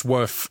something that's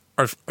worth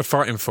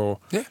fighting for.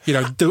 Yeah.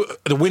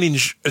 The winning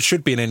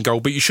should be an end goal,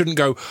 but you shouldn't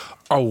go,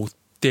 "Oh,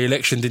 the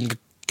election didn't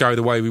go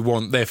the way we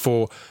want,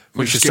 therefore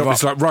we should stop."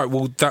 It's like, right,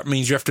 well, that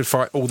means you have to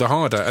fight all the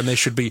harder, and there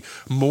should be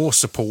more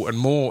support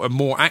and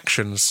more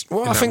actions.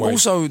 Well, I think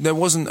also there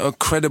wasn't a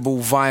credible,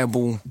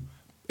 viable,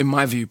 in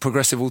my view,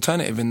 progressive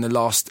alternative in the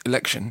last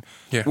election.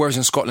 Yeah. Whereas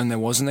in Scotland there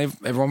was, and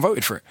everyone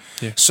voted for it.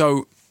 Yeah.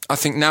 So I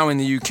think now in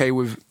the UK,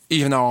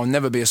 even though I'll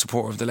never be a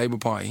supporter of the Labour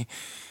Party,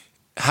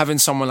 having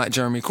someone like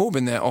Jeremy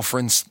Corbyn there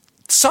offering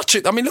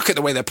look at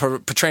the way they're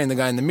portraying the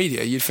guy in the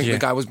media. You'd think the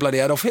guy was bloody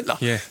Adolf Hitler.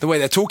 Yeah. The way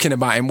they're talking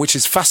about him, which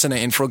is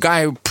fascinating for a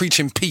guy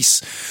preaching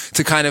peace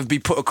to kind of be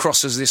put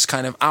across as this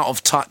kind of out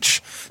of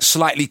touch,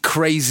 slightly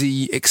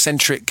crazy,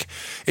 eccentric.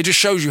 It just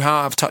shows you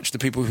how out of touch the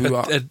people who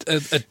are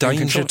a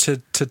danger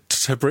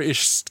to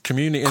British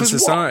community and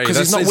society. Because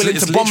he's not willing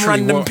to bomb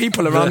random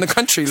people around the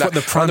country. What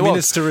the Prime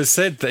Minister has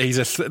said, that he's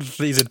a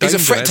danger. He's a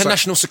threat to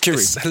national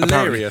security. It's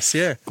hilarious,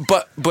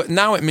 apparently. But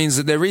now it means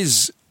that there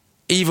is,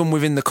 even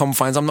within the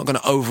confines, I'm not going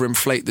to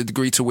overinflate the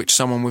degree to which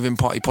someone within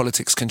party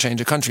politics can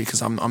change a country,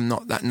 because I'm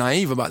not that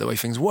naive about the way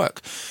things work.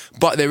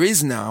 But there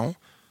is now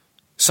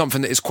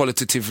something that is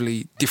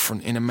qualitatively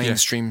different in a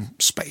mainstream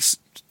space.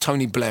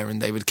 Tony Blair and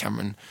David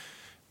Cameron,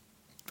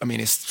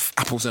 it's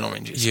apples and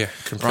oranges. Yeah,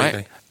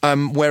 completely.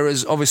 Right?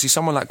 Whereas obviously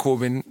someone like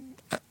Corbyn,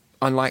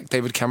 unlike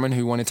David Cameron,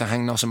 who wanted to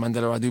hang Nelson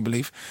Mandela, I do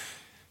believe,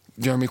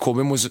 Jeremy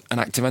Corbyn was an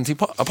active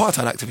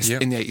anti-apartheid activist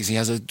in the 80s. He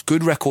has a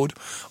good record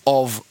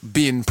of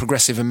being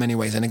progressive in many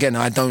ways. And again,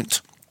 I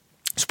don't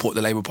support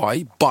the Labour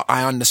Party, but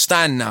I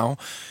understand now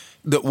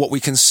that what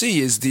we can see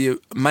is the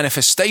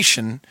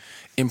manifestation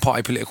in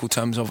party political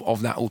terms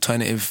of that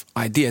alternative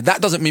idea.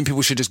 That doesn't mean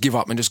people should just give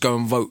up and just go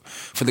and vote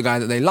for the guy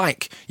that they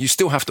like. You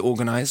still have to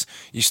organise.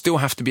 You still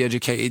have to be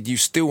educated. You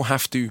still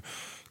have to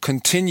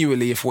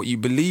continually, if what you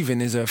believe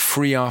in is a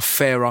freer,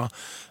 fairer,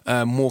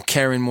 more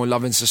caring, more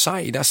loving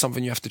society, that's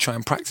something you have to try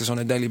and practice on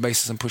a daily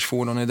basis and push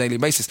forward on a daily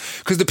basis.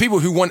 Because the people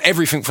who want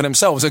everything for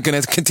themselves are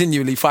going to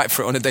continually fight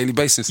for it on a daily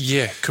basis.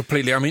 Yeah,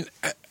 completely. I mean,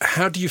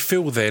 how do you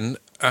feel then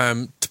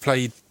to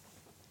play...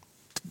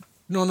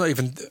 No, not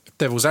even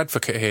devil's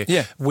advocate here.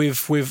 Yeah.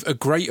 With a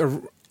great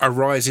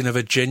arising of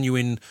a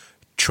genuine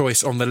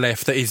choice on the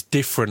left that is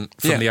different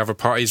from the other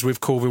parties,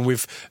 with Corbyn,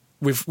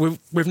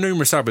 with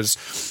numerous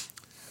others.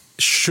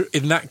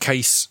 In that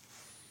case,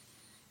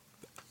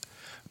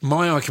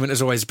 my argument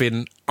has always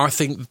been, I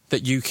think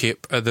that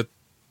UKIP are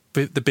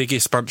the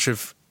biggest bunch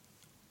of...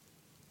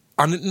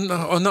 I'm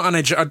not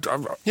uneducated. I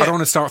don't want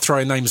to start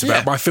throwing names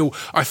about, but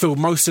I feel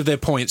most of their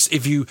points,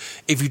 if you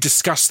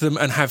discuss them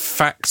and have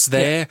facts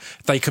there,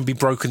 they can be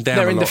broken down.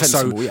 They're a lot.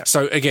 indefensible.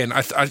 So again,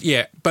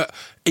 but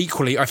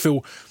equally, I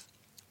feel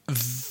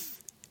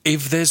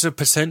if there's a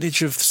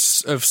percentage of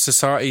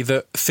society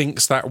that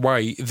thinks that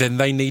way, then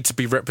they need to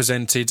be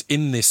represented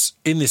in this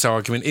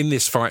argument, in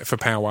this fight for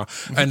power,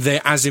 and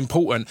they're as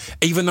important,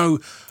 even though.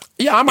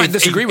 Yeah, I might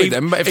disagree with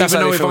them, but if that's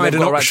even how though they if I had an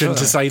feel, option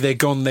to say they're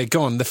gone, they're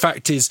gone. The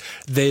fact is,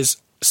 there's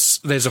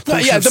a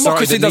portion of democracy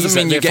society that doesn't needs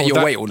mean that, you get therefore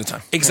your way all the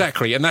time.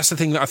 Exactly, and that's the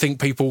thing that I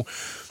think people.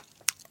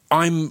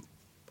 I'm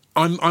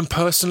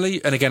personally,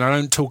 and again, I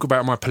don't talk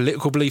about my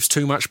political beliefs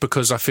too much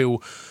because I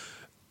feel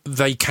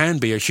they can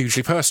be a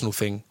hugely personal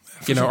thing.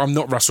 You know, I'm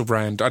not Russell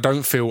Brand. I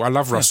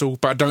love Russell,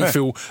 but I don't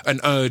feel an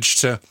urge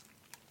to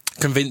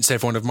convince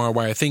everyone of my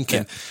way of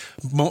thinking.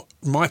 Yeah.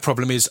 My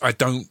problem is I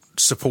don't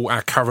support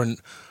our current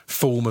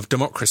form of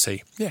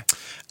democracy. Yeah,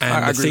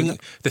 and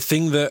the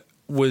thing that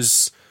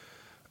was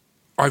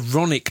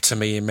ironic to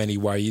me in many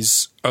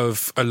ways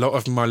of a lot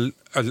of my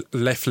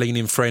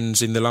left-leaning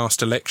friends in the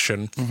last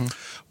election,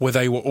 where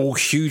they were all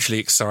hugely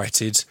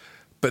excited,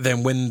 but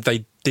then when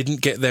they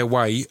didn't get their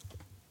way,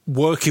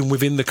 working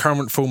within the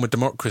current form of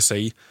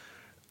democracy,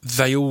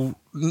 they all,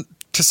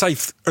 to say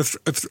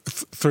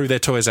threw their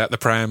toys out the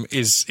pram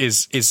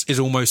is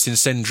almost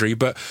incendiary,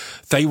 but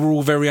they were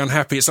all very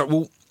unhappy. It's like,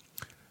 well,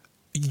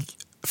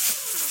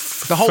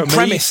 the whole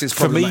premise is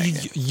problematic.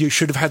 For me, you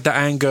should have had that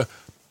anger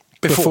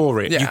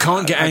before it. You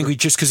can't get angry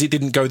just because it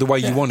didn't go the way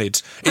you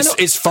wanted.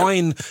 It's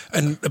fine,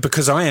 and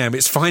because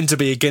it's fine to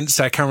be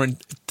against our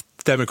current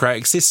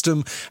democratic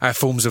system, our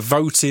forms of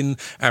voting,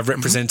 our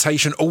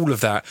representation, all of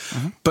that.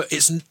 But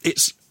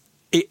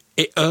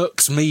it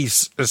irks me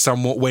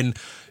somewhat when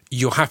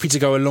you're happy to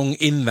go along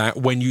in that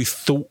when you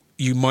thought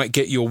you might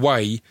get your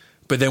way,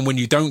 but then when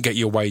you don't get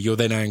your way, you're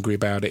then angry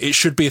about it. It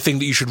should be a thing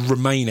that you should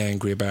remain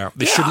angry about.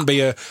 This shouldn't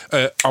be a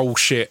oh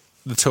shit,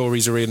 the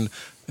Tories are in,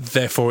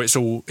 therefore it's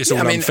all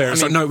unfair.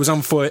 It's like, no, it was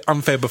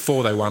unfair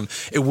before they won.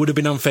 It would have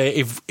been unfair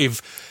if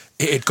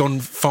it had gone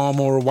far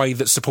more a way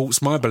that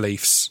supports my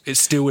beliefs. It's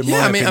still, in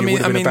my opinion,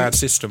 would have been a bad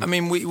system. I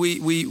mean,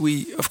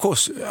 we of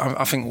course,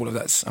 I think all of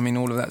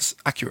that's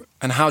accurate.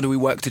 And how do we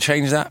work to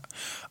change that?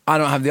 I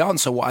don't have the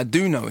answer. What I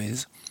do know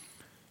is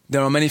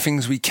there are many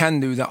things we can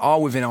do that are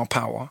within our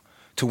power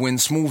to win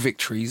small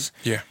victories.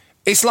 Yeah.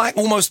 It's like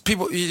almost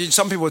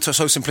some people are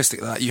so simplistic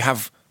that you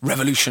have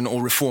revolution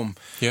or reform.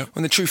 Yeah.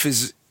 When the truth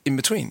is in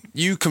between.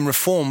 You can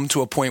reform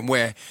to a point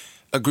where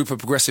a group of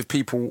progressive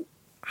people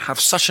have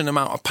such an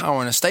amount of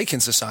power and a stake in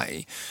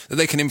society that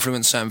they can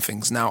influence certain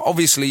things. Now,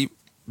 obviously,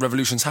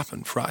 revolutions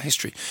happen throughout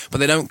history, but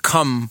they don't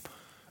come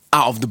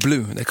out of the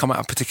blue. They come out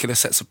of particular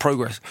sets of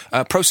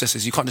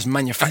processes. You can't just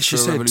manufacture a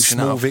revolution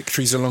small out of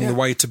victories along the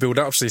way to build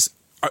up to this.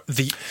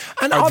 The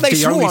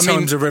small? only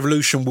times a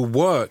revolution will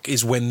work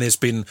is when there's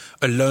been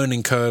a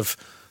learning curve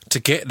to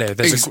get there.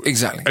 There's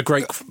a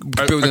great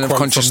building of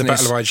consciousness from the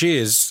Battle of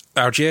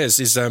Algiers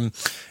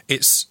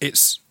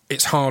is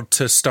it's hard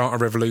to start a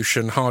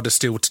revolution, harder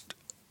still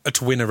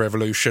to win a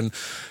revolution.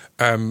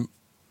 Hard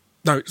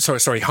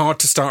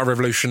to start a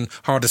revolution,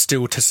 harder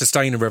still to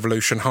sustain a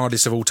revolution,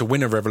 hardest of all to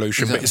win a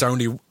revolution. Exactly. But it's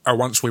only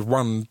once we've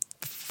won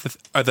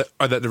that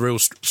the real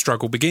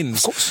struggle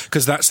begins.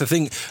 Because that's the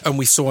thing. And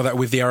we saw that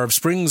with the Arab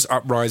Springs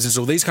uprisings,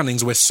 all these kind of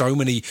things, where so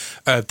many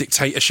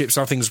dictatorships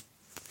and things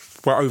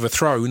were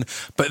overthrown,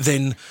 but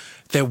then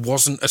there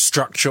wasn't a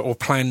structure or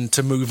plan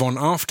to move on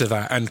after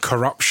that, and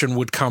corruption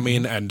would come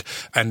in, and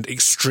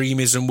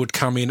extremism would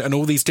come in, and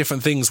all these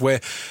different things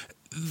where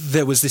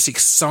there was this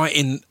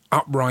exciting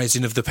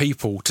uprising of the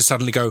people to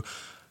suddenly go,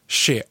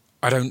 shit,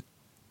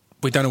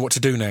 we don't know what to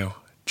do now.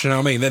 Do you know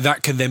what I mean?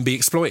 That can then be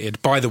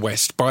exploited by the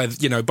West, by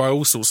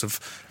all sorts of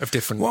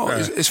different. Well,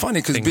 it's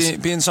funny because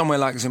being somewhere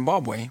like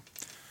Zimbabwe,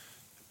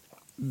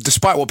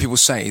 despite what people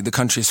say, the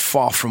country is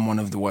far from one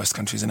of the worst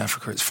countries in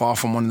Africa. It's far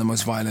from one of the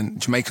most violent.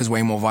 Jamaica's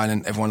way more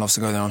violent. Everyone loves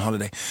to go there on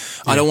holiday.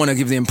 Yeah. I don't want to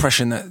give the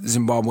impression that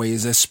Zimbabwe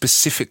is a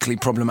specifically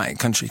problematic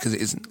country, because it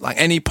isn't. Like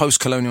any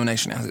post-colonial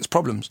nation, it has its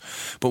problems.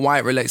 But why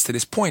it relates to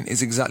this point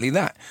is exactly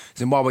that.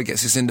 Zimbabwe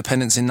gets its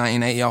independence in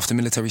 1980 after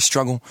military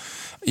struggle.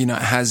 It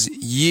has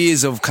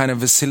years of kind of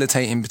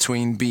vacillating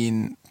between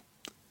being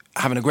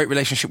having a great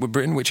relationship with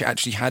Britain, which it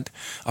actually had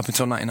up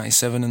until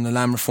 1997 and the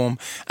land reform.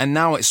 And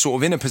now it's sort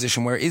of in a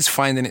position where it is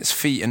finding its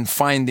feet and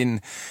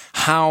finding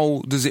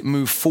how does it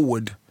move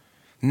forward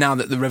now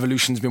that the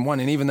revolution's been won.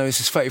 And even though this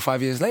is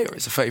 35 years later,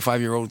 it's a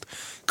 35-year-old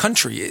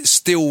country, it's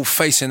still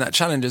facing that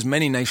challenge as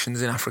many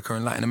nations in Africa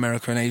and Latin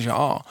America and Asia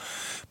are.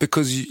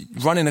 Because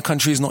running a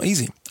country is not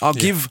easy. I'll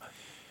give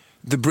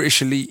the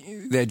British elite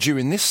their due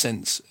in this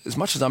sense. As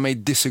much as I may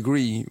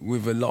disagree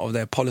with a lot of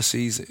their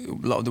policies, a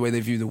lot of the way they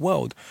view the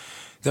world,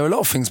 there are a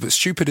lot of things, but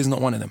stupid is not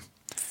one of them.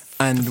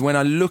 And when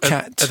I look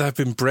at... They've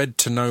been bred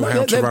to know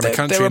how to run a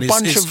country. They're a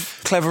bunch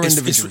of clever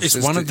individuals.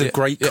 It's one of the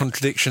great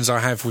contradictions I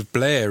have with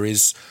Blair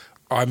is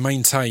I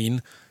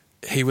maintain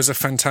he was a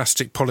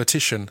fantastic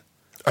politician.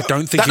 I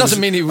don't think that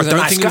doesn't mean he was a nice guy.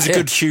 I don't think he was a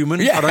good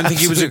human. I don't think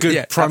he was a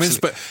good prime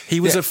minister, but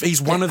he was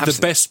he's one of the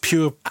best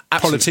pure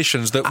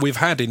politicians that we've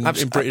had in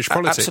British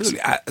politics. Absolutely.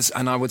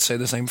 And I would say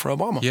the same for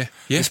Obama. Yeah.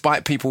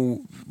 Despite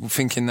people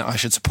thinking that I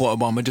should support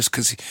Obama just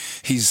because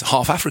he's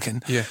half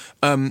African. Yeah.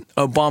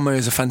 Obama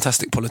is a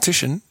fantastic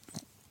politician.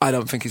 I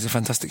don't think he's a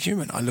fantastic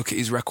human. I look at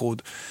his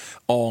record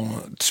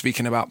on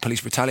speaking about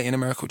police brutality in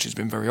America, which has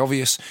been very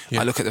obvious.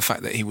 I look at the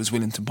fact that he was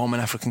willing to bomb an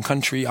African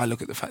country. I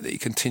look at the fact that he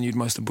continued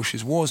most of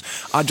Bush's wars.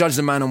 I judge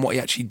the man on what he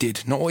actually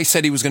did, not what he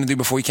said he was going to do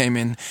before he came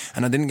in.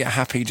 And I didn't get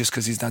happy just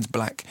because his dad's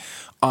black.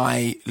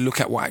 I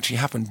look at what actually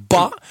happened.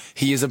 But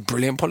he is a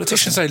brilliant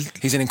politician.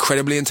 He's an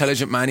incredibly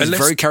intelligent man. He's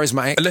very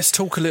charismatic. Let's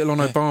talk a little on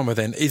Obama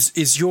then.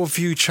 Is your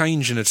view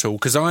changing at all?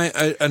 Because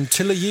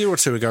until a year or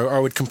two ago, I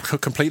would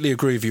completely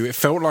agree with you. It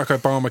felt like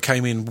Obama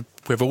came in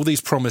with all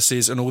these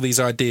promises and all these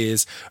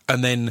ideas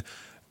and then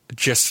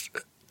just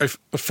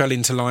fell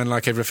into line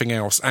like everything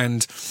else.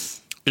 And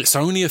it's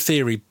only a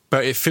theory,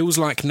 but it feels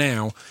like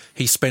now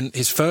he spent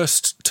his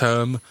first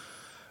term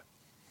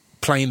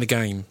playing the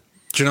game.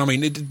 Do you know what I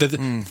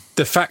mean?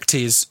 The fact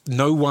is,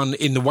 no one,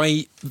 in the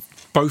way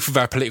both of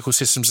our political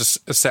systems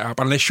are set up,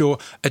 unless you're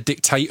a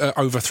dictator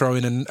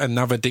overthrowing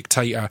another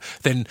dictator,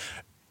 then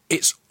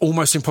it's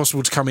almost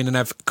impossible to come in and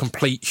have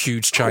complete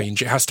huge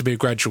change. It has to be a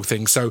gradual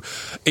thing. So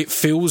it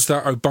feels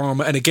that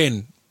Obama, and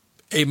again,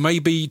 it may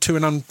be to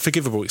an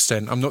unforgivable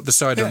extent, I'm not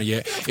decided on it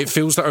yet, it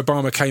feels that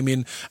Obama came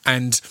in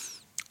and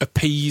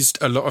appeased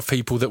a lot of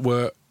people that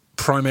were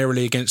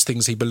primarily against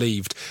things he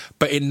believed.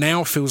 But it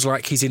now feels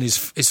like he's in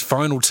his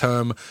final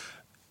term.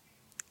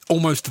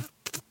 Almost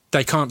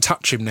they can't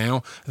touch him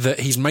now, that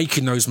he's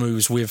making those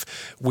moves with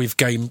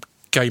gay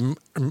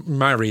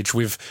marriage,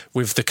 with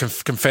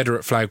the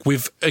Confederate flag,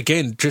 with,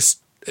 again,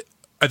 just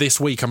this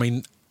week, I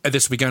mean,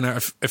 this will be going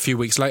out a few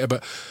weeks later,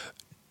 but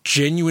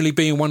genuinely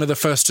being one of the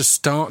first to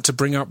start to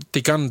bring up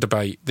the gun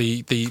debate,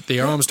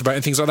 the arms debate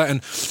and things like that. And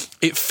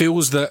it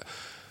feels that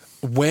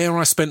where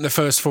I spent the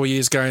first 4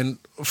 years going,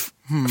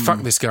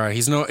 fuck this guy,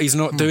 he's not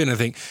doing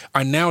anything,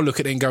 I now look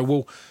at it and go,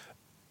 well,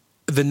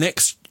 the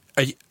next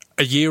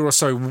a year or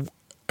so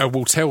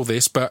will tell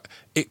this, but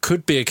it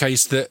could be a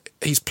case that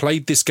he's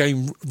played this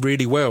game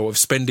really well, of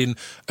spending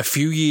a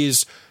few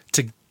years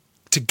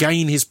to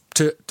gain his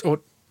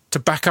to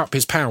back up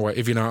his power,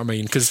 if you know what I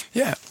mean. Because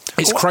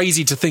it's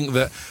crazy to think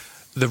that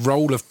the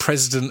role of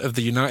President of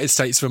the United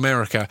States of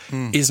America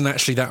isn't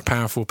actually that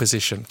powerful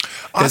position.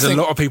 There's a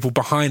lot of people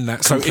behind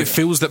that. So it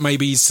feels that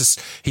maybe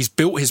he's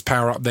built his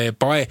power up there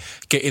by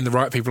getting the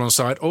right people on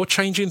side or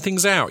changing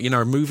things out,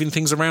 moving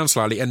things around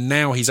slightly. And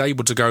now he's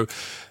able to go,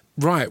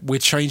 right, we're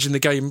changing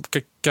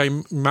the gay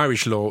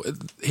marriage law.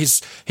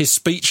 His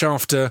speech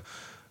after...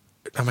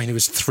 I mean, it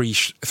was three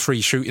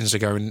shootings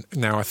ago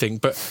now, I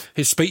think. But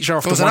his speech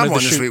after one of the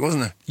this week,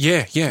 wasn't it?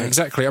 Yeah,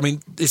 exactly. I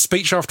mean, his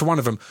speech after one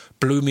of them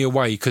blew me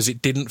away because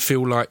it didn't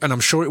feel like, and I'm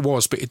sure it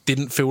was, but it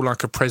didn't feel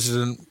like a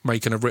president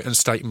making a written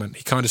statement.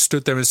 He kind of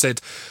stood there and said,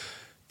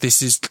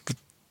 "This is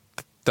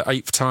the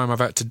 8th time I've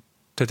had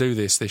to do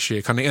this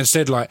year." Kind of, and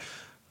said, like,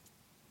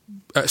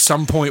 at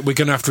some point we're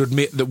going to have to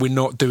admit that we're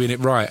not doing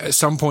it right. At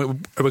some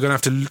point we're going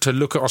to have to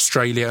look at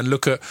Australia and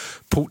look at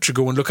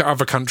Portugal and look at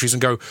other countries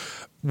and go,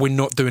 we're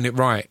not doing it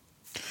right.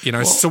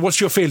 So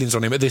what's your feelings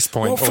on him at this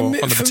point, on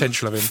the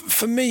potential of him?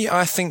 For me,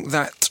 I think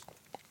that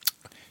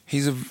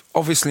he's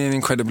obviously an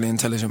incredibly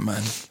intelligent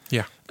man.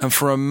 Yeah. And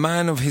for a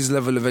man of his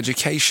level of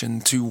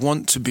education to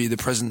want to be the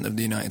President of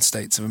the United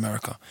States of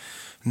America,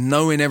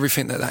 knowing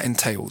everything that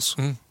entails,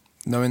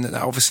 knowing that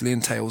obviously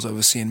entails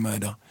overseeing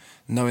murder,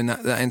 knowing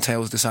that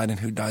entails deciding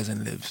who dies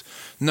and lives,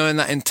 knowing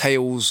that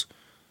entails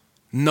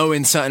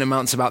knowing certain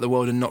amounts about the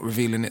world and not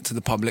revealing it to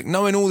the public,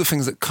 knowing all the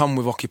things that come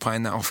with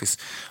occupying that office,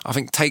 I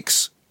think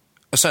takes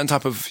a certain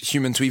type of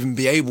human to even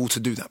be able to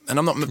do that. And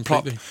I'm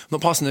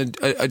not passing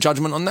a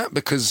judgment on that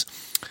because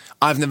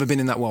I've never been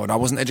in that world. I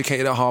wasn't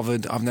educated at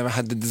Harvard. I've never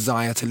had the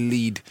desire to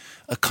lead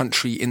a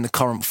country in the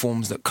current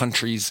forms that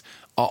countries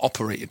are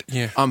operated.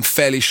 Yeah. I'm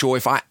fairly sure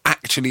if I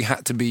actually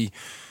had to be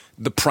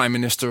the Prime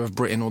Minister of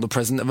Britain or the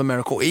President of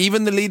America or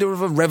even the leader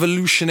of a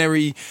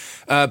revolutionary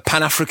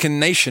Pan-African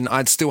nation,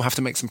 I'd still have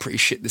to make some pretty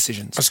shit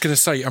decisions. I was going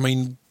to say, I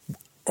mean,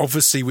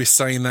 obviously we're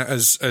saying that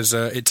as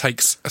it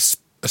takes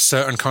a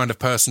certain kind of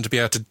person to be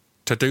able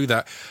to do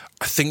that.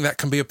 I think that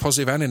can be a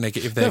positive and a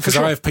negative there, because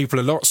I have people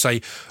a lot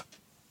say,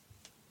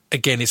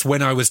 again, it's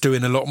when I was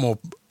doing a lot more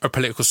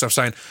political stuff,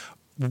 saying,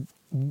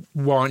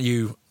 why aren't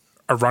you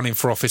running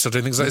for office or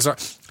doing things like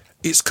that?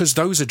 It's because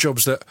those are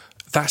jobs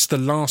that's the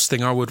last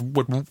thing I want to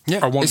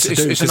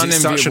do, because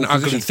it's such an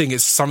ugly thing.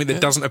 It's something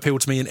that doesn't appeal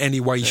to me in any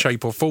way,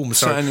 shape or form.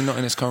 So, certainly not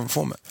in its current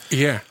format.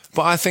 Yeah.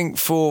 But I think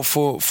for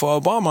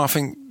Obama, I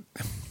think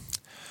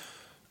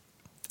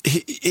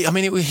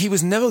he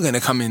was never going to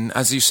come in,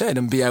 as you said,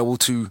 and be able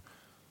to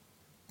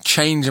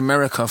change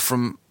America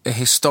from a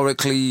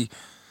historically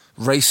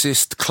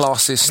racist,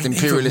 classist,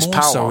 imperialist even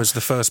more power. So as the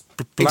first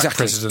black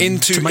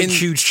president to make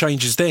huge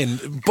changes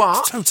then.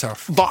 But so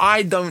tough. But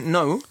I don't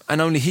know,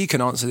 and only he can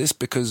answer this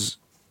because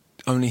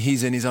only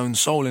he's in his own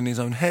soul, in his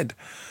own head.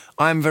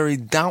 I'm very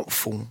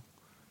doubtful,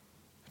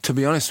 to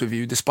be honest with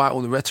you, despite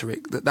all the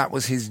rhetoric, that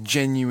was his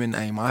genuine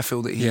aim. I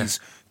feel that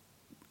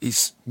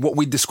he's what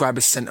we describe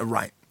as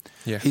centre-right.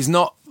 Yeah. He's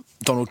not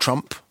Donald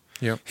Trump.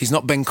 Yep. He's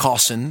not Ben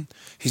Carson.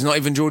 He's not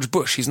even George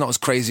Bush. He's not as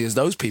crazy as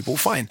those people,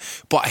 fine.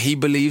 But he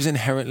believes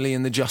inherently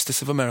in the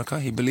justice of America.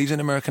 He believes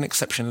in American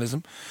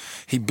exceptionalism.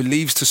 He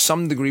believes to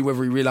some degree,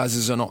 whether he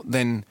realises or not,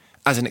 then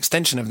as an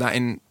extension of that,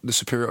 in the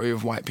superiority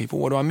of white people.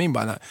 What do I mean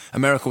by that?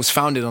 America was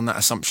founded on that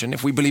assumption.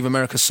 If we believe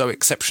America's so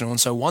exceptional and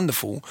so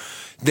wonderful,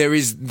 there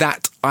is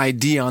that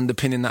idea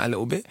underpinning that a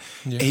little bit.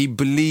 Yeah. He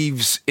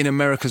believes in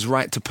America's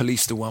right to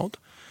police the world.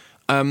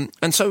 And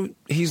so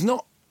he's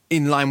not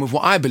in line with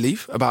what I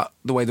believe about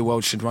the way the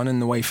world should run and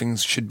the way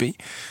things should be.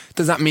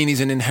 Does that mean he's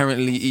an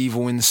inherently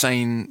evil,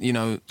 insane,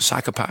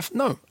 psychopath?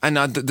 No. And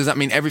does that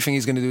mean everything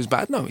he's going to do is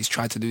bad? No. He's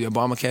tried to do the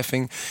Obamacare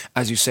thing,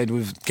 as you said,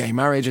 with gay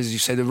marriage, as you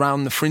said,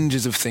 around the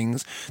fringes of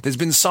things. There's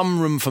been some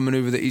room for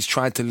manoeuvre that he's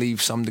tried to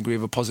leave some degree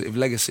of a positive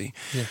legacy.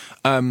 Yeah.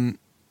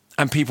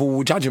 And people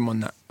will judge him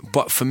on that.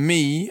 But for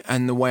me,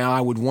 and the way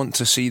I would want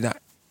to see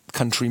that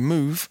country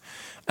move,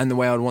 and the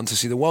way I would want to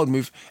see the world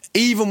move,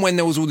 even when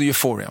there was all the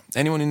euphoria.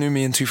 Anyone who knew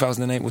me in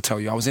 2008 will tell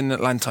you, I was in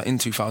Atlanta in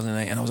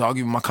 2008 and I was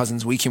arguing with my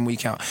cousins week in,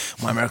 week out.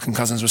 My American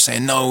cousins were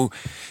saying, no,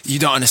 you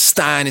don't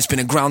understand. It's been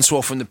a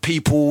groundswell from the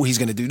people. He's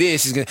going to do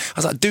this. I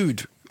was like,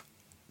 dude,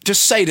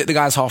 just say that the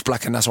guy's half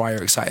black and that's why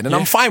you're excited. And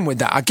I'm fine with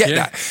that. I get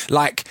that.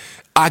 Like,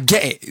 I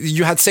get it.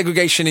 You had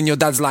segregation in your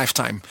dad's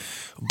lifetime.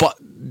 But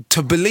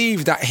to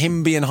believe that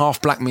him being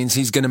half black means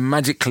he's going to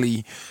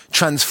magically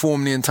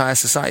transform the entire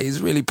society is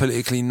really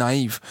politically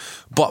naive.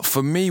 But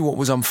for me, what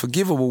was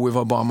unforgivable with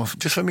Obama,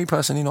 just for me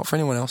personally, not for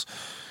anyone else,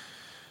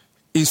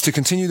 is to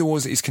continue the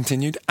wars that he's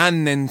continued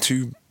and then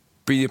to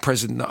be the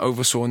president that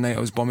oversaw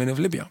NATO's bombing of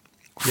Libya.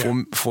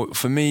 Yeah.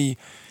 For me,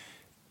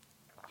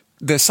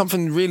 there's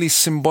something really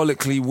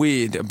symbolically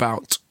weird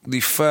about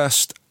the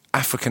first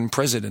African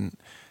president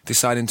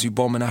deciding to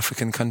bomb an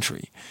African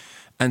country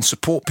and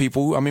support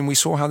people. I mean, we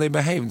saw how they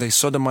behaved. They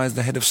sodomized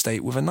the head of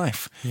state with a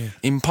knife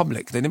in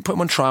public. They didn't put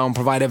him on trial and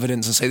provide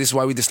evidence and say, this is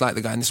why we dislike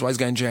the guy and this is why he's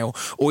going to jail,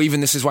 or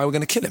even this is why we're going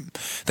to kill him.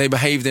 They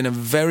behaved in a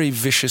very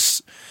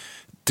vicious,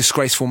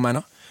 disgraceful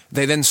manner.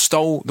 They then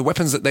stole the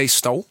weapons that they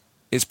stole.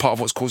 Is part of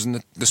what's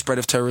causing the spread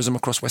of terrorism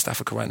across West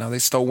Africa right now. They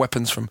stole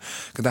weapons from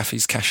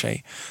Gaddafi's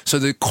cache. So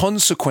the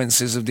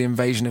consequences of the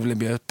invasion of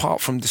Libya,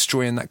 apart from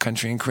destroying that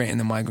country and creating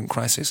the migrant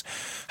crisis,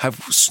 have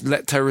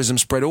let terrorism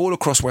spread all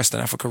across Western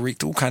Africa,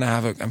 wreaked all kind of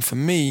havoc. And for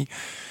me,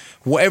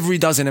 whatever he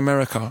does in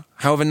America,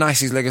 however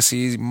nice his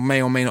legacy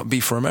may or may not be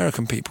for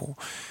American people,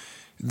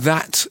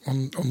 that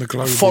on the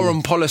global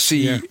foreign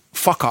policy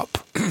fuck up,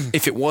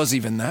 if it was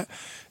even that,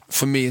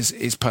 for me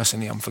is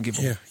personally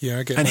unforgivable. Yeah,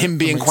 I get and that. Him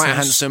being quite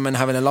handsome and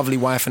having a lovely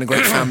wife and a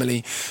great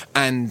family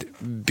and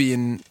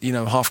being,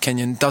 half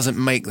Kenyan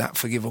doesn't make that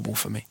forgivable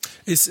for me.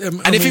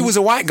 If he was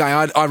a white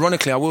guy,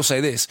 ironically, I will say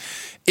this.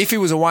 If he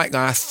was a white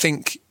guy, I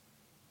think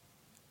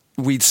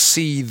we'd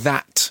see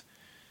that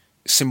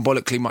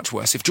symbolically much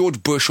worse. If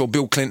George Bush or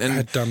Bill Clinton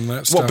had done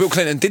that stuff. Well, Bill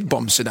Clinton did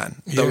bomb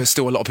Sudan, though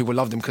still a lot of people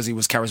loved him because he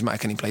was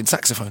charismatic and he played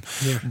saxophone.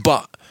 Yeah.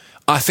 But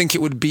I think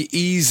it would be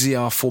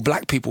easier for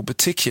black people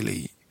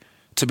particularly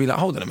to be like,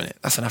 hold on a minute,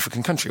 that's an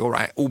African country, all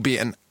right,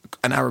 albeit an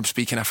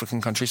Arab-speaking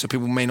African country, so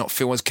people may not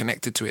feel as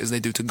connected to it as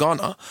they do to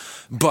Ghana,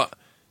 but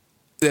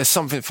there's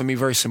something for me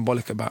very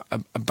symbolic about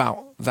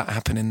that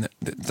happening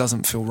that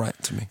doesn't feel right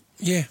to me.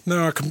 Yeah,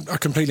 no, I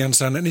completely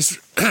understand. And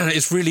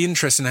it's really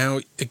interesting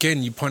how,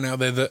 again, you point out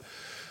there that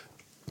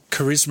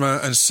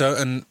charisma and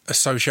certain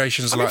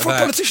associations like that... For a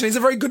politician, he's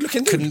a very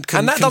good-looking dude.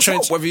 And that does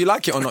help, whether you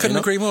like it or not. I couldn't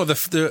agree more.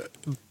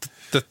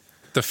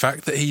 The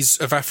fact that he's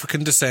of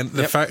African descent,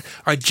 the fact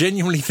I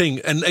genuinely think,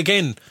 and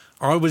again,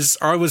 I was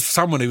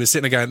someone who was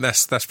sitting there going,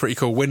 that's pretty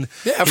cool. When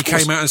he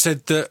came out and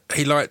said that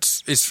he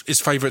liked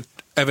his favourite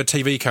ever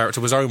TV character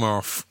was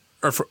Omar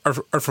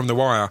from The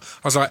Wire, I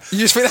was like, you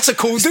just think that's a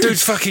cool dude?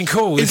 Dude's fucking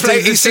cool. He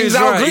sings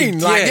Al Green.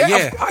 Like,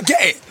 I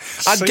get it.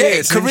 I get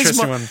it.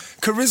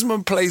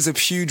 Charisma plays a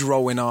huge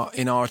role in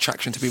our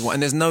attraction to people, and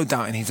there's no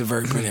doubting he's a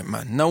very brilliant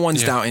man. No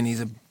one's doubting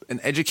he's an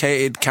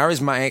educated,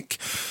 charismatic.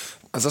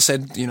 As I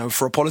said,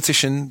 for a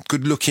politician,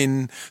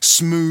 good-looking,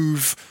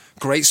 smooth,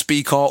 great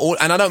speaker,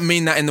 and I don't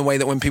mean that in the way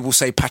that when people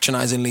say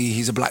patronizingly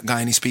he's a black guy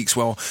and he speaks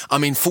well. I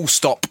mean full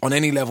stop on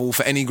any level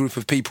for any group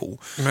of people.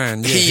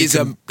 Man, yeah,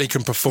 he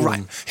can perform.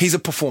 Right, he's a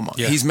performer.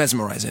 Yeah. He's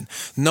mesmerizing.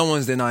 No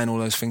one's denying all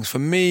those things. For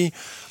me,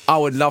 I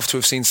would love to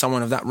have seen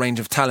someone of that range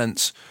of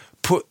talents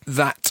put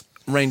that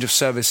range of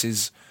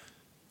services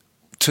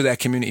to their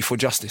community for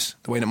justice,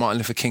 the way that Martin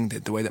Luther King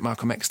did, the way that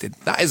Malcolm X did.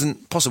 That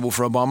isn't possible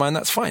for Obama, and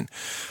that's fine.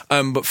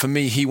 But for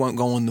me, he won't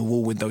go on the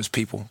wall with those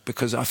people,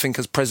 because I think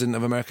as president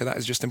of America, that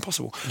is just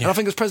impossible. Yeah. And I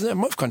think as president of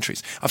most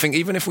countries, I think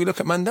even if we look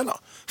at Mandela,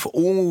 for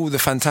all the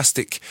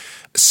fantastic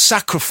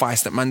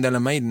sacrifice that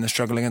Mandela made in the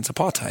struggle against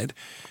apartheid,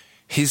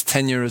 his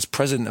tenure as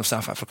president of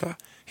South Africa,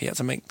 he had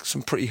to make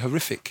some pretty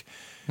horrific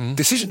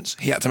decisions.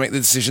 He had to make the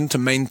decision to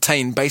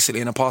maintain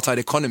basically an apartheid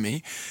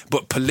economy,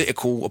 but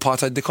political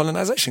apartheid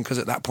decolonization, because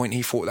at that point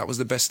he thought that was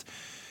the best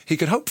he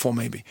could hope for,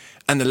 maybe.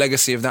 And the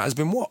legacy of that has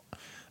been what?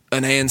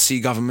 An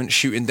ANC government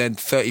shooting dead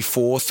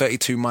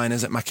 32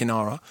 miners at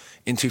Makinara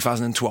in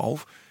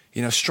 2012,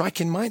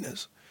 striking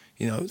miners.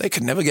 They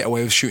could never get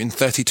away with shooting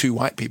 32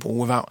 white people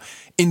without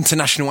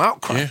international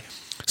outcry. Yeah.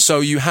 So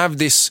you have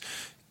this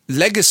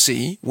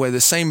legacy where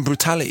the same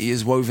brutality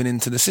is woven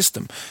into the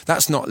system.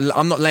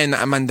 I'm not laying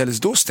that at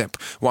Mandela's doorstep.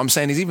 What I'm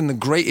saying is even the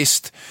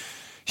greatest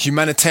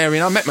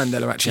humanitarian. I met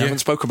Mandela actually. I haven't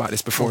spoke about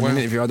this before in an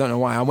interview. I don't know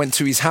why. I went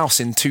to his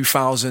house in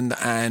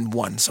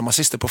 2001. So my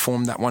sister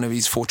performed at one of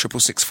his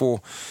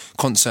 4664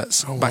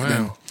 concerts back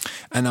then.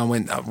 And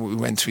we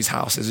went to his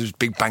house. There was a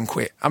big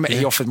banquet.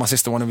 He offered my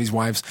sister one of his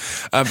wives.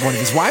 One of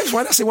his wives?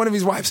 Why did I say one of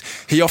his wives?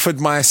 He offered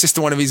my sister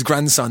one of his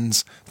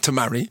grandsons to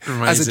marry.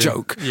 Amazing. As a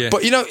joke. Yeah.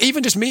 But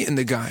even just meeting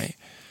the guy,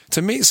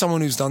 to meet someone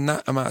who's done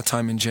that amount of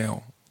time in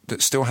jail,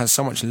 that still has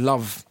so much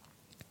love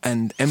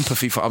and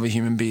empathy for other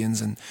human beings,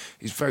 and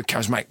he's very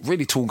charismatic,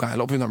 really tall guy. A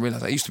lot of people don't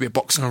realise that. He used to be a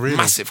boxer,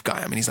 massive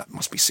guy. He's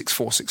must be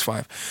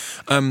 6'4",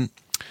 6'5",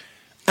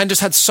 and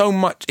just had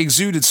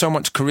exuded so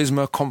much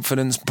charisma,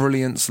 confidence,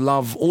 brilliance,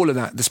 love, all of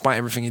that, despite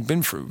everything he'd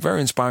been through.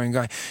 Very inspiring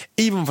guy,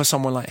 even for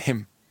someone like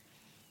him,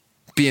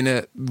 being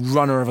a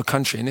runner of a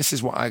country. And this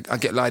is what I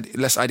get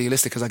less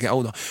idealistic as I get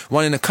older.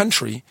 Running a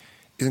country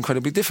is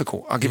incredibly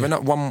difficult. I'll give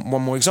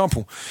one more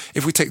example.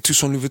 If we take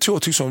Toussaint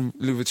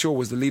Louverture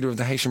was the leader of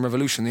the Haitian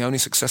Revolution, the only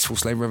successful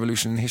slave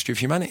revolution in the history of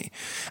humanity.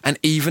 And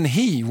even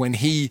he, when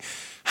he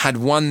had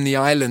won the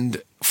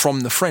island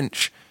from the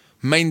French,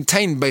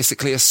 maintained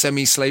basically a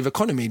semi-slave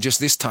economy. Just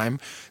this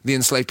time, the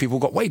enslaved people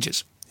got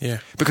wages. Yeah.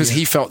 Because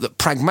he felt that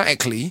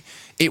pragmatically,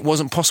 it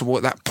wasn't possible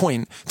at that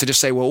point to just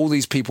say, well, all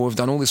these people have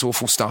done all this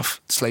awful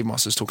stuff, slave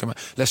masters talking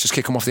about, let's just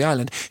kick them off the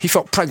island. He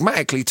felt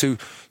pragmatically to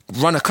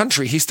run a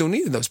country, he still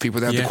needed those people.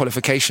 They had the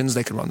qualifications,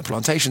 they could run the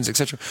plantations,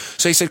 etc.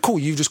 So he said, cool,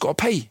 you've just got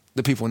to pay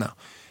the people now.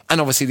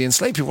 And obviously the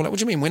enslaved people were like, what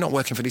do you mean? We're not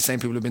working for these same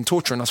people who've been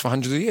torturing us for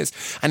hundreds of years.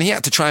 And he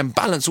had to try and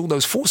balance all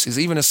those forces,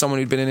 even as someone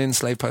who'd been an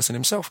enslaved person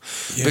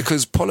himself. Yeah.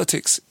 Because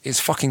politics is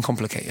fucking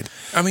complicated.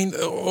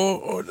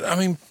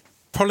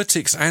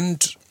 Politics,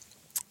 and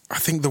I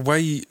think the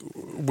way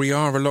we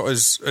are a lot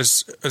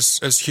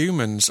as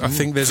humans, I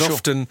think there's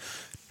often,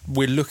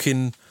 we're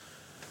looking,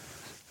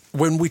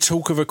 when we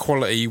talk of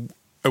equality,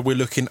 we're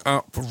looking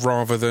up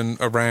rather than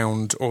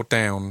around or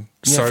down.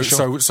 Yeah,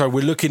 so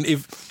we're looking,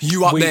 if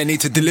you up there need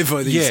to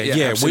deliver these.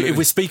 If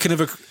we're speaking of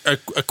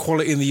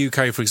equality in the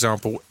UK, for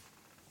example,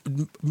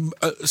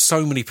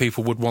 so many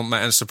people would want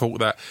that and support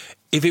that.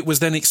 If it was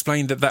then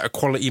explained that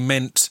equality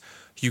meant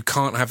you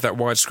can't have that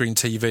widescreen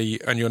TV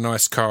and your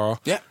nice car.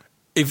 Yeah.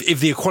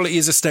 If the equality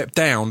is a step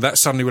down, that's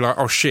suddenly we're like,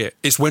 oh shit.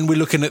 It's when we're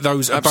looking at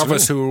those above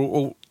us who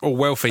are all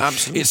wealthy.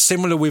 Absolutely. It's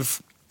similar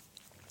with,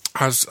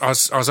 I was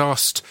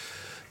asked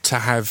to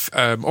have,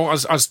 I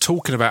was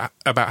talking about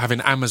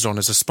having Amazon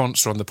as a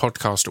sponsor on the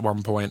podcast at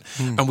one point,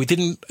 and we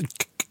didn't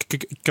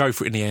go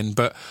for it in the end,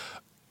 but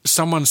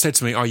someone said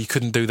to me, oh, you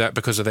couldn't do that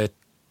because of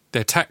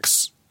their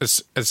tax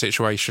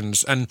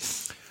situations. And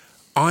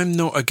I'm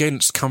not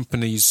against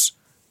companies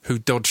who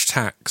dodge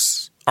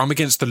tax. I'm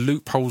against the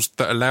loopholes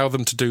that allow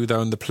them to do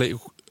though, and the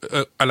political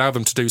and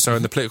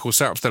the political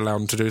setups that allow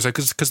them to do so.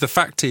 Because the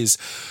fact is,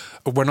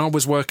 when I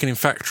was working in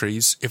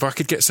factories, if I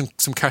could get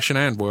some cash in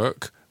hand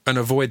work and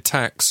avoid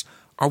tax,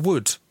 I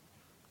would.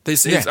 I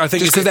think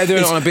just because they're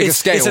doing it on a bigger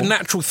scale. It's a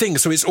natural thing.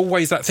 So it's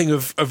always that thing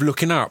of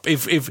looking up.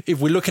 If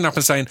we're looking up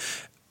and saying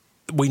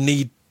we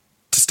need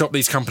to stop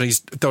these companies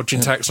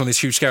dodging tax on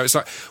this huge scale, it's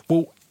like,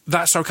 well,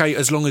 that's okay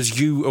as long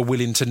as you are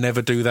willing to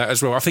never do that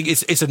as well. I think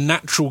it's a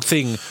natural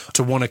thing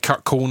to want to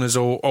cut corners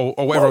or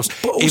whatever else.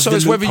 But also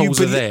it's whether you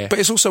believe. But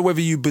it's also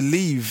whether you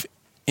believe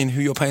in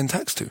who you're paying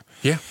tax to.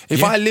 Yeah.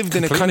 If I lived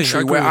in a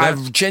country where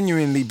I've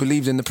genuinely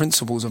believed in the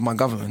principles of my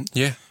government,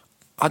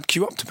 I'd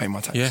queue up to pay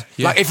my tax. Yeah.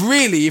 Like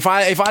if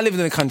I lived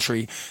in a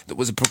country that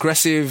was a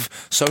progressive,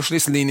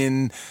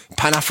 socialist-leaning,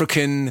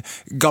 Pan-African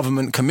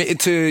government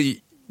committed to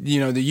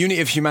the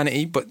unity of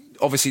humanity, but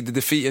obviously the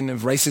defeating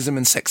of racism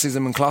and sexism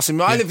and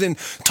classism. I lived in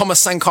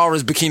Thomas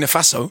Sankara's Burkina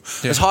Faso.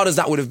 As hard as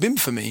that would have been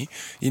for me,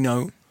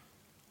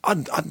 I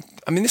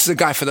mean, this is a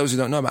guy, for those who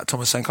don't know about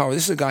Thomas Sankara,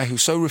 this is a guy who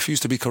so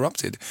refused to be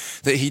corrupted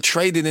that he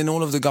traded in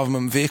all of the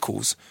government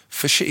vehicles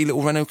for shitty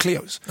little Renault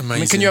Clios. Amazing. I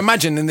mean, can you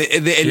imagine in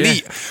the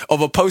elite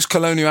of a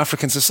post-colonial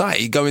African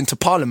society going to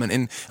parliament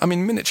in,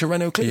 miniature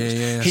Renault Clios?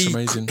 Yeah, that's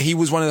amazing. He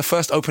was one of the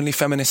first openly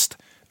feminist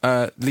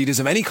leaders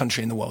of any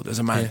country in the world as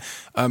a man.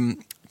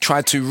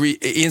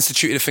 He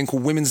instituted a thing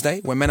called Women's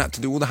Day, where men had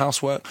to do all the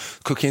housework,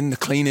 cooking, the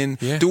cleaning,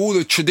 do all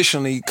the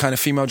traditionally kind of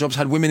female jobs,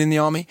 had women in the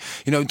army,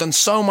 done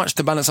so much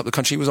to balance up the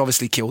country. He was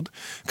obviously killed,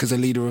 because the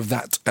leader of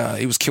that,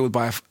 he was killed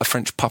by a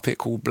French puppet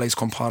called Blaise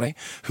Compaoré,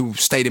 who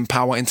stayed in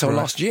power until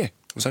last year.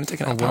 He was only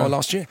taken out of power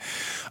last year.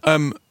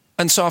 And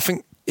so I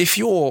think, if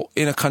you're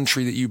in a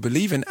country that you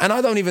believe in, and I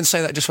don't even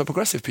say that just for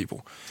progressive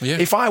people,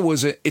 if I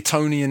was an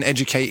Etonian,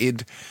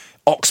 educated,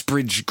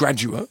 Oxbridge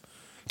graduate,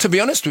 to be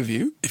honest with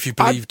you, if you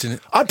believed in it,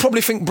 I'd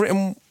probably think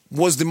Britain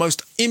was the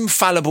most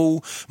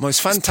infallible,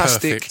 most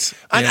fantastic.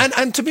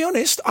 And to be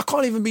honest, I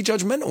can't even be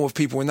judgmental of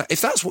people in that.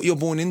 If that's what you're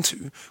born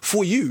into,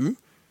 for you,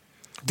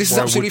 this is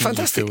absolutely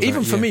fantastic.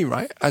 Even for me,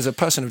 right? As a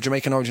person of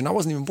Jamaican origin, I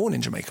wasn't even born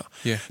in Jamaica.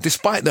 Yeah.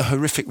 Despite the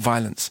horrific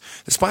violence,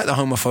 despite the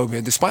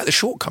homophobia, despite the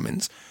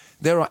shortcomings,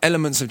 there are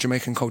elements of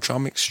Jamaican culture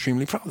I'm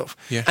extremely proud of.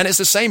 Yeah. And it's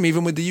the same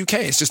even with the UK.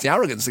 It's just the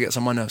arrogance that gets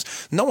on my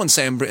nerves. No one's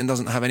saying Britain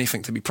doesn't have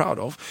anything to be proud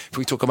of. If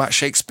we talk about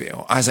Shakespeare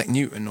or Isaac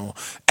Newton or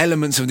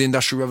elements of the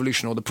Industrial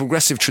Revolution or the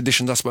progressive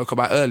traditions I spoke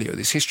about earlier,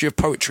 this history of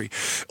poetry,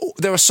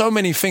 there are so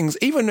many things.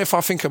 Even if I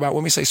think about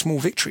when we say small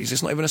victories,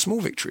 it's not even a small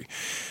victory.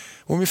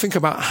 When we think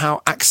about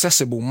how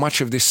accessible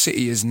much of this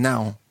city is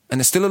now, and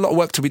there's still a lot of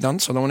work to be done,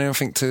 so I don't want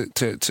anything to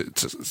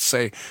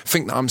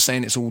think that I'm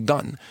saying it's all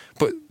done.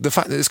 But the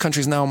fact that this country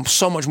is now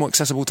so much more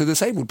accessible to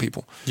disabled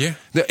people. Yeah.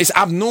 That it's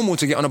abnormal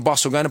to get on a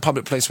bus or go in a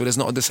public place where there's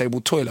not a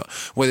disabled toilet,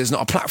 where there's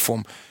not a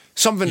platform.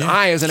 Something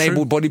I, as an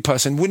able-bodied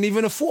person, wouldn't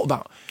even have thought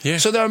about. Yeah.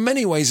 So there are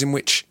many ways in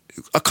which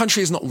a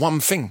country is not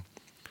one thing.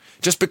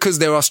 Just because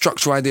there are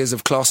structural ideas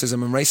of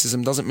classism and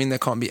racism doesn't mean there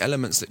can't be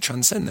elements that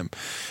transcend them.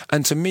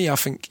 And to me, I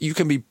think you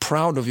can be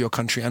proud of your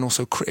country and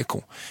also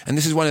critical. And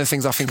this is one of the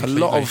things I think a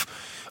lot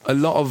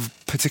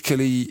of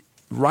particularly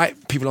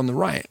people on the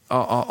right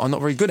are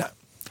not very good at.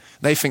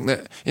 They think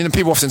that,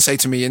 people often say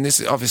to me, and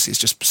this obviously it's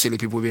just silly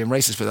people being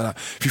racist, but they're like,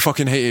 if you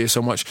fucking hate it here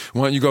so much,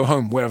 why don't you go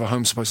home, wherever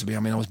home's supposed to be? I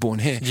mean, I was born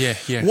here.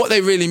 Yeah. What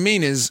they really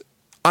mean is,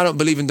 I don't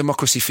believe in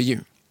democracy for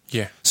you.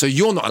 Yeah. So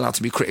you're not allowed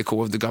to be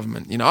critical of the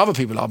government. Other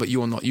people are, but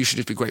you're not. You should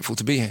just be grateful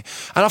to be here.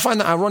 And I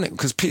find that ironic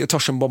because Peter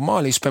Tosh and Bob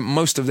Marley spent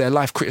most of their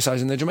life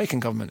criticising the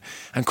Jamaican government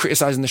and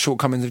criticising the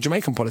shortcomings of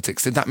Jamaican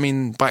politics. Did that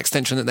mean, by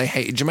extension, that they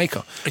hated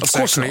Jamaica? Exactly. Of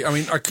course not. I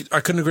mean, I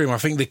couldn't agree more. I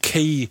think the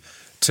key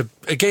to,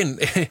 again,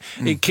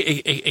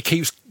 it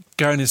keeps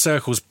going in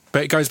circles,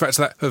 but it goes back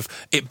to that of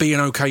it being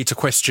okay to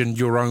question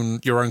your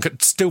own,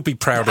 still be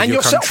proud of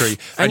your country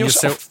and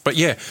yourself. But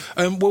yeah,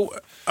 well,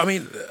 I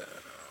mean.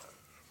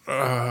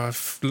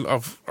 I've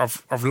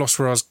lost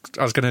where I was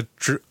going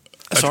to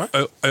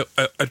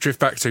drift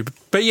back to,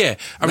 but yeah,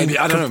 I mean,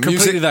 I don't know. Completely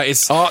music, that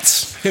is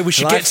arts. Yeah, we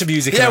should get to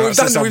music. Yeah, we've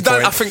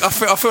done. I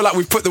feel like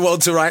we've put the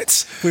world to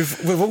rights.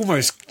 We've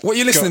almost. What are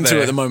you listening to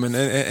at the moment?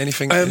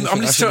 Anything? I'm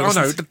listening. Oh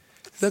no.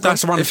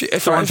 That's the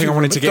one thing I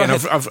wanted to get in.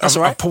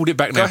 I've pulled it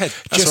back now. Go ahead.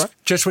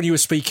 Just when you were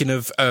speaking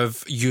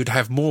of you'd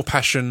have more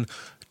passion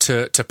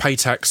to pay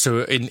tax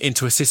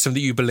into a system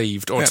that you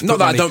believed, or not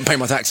that I don't pay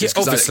my taxes.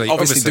 Yeah, obviously,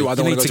 do. I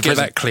don't need want to get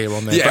that clear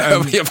on there. Yeah,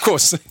 but, of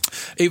course.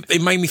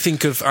 It made me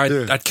think of I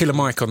had Killer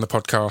Mike on the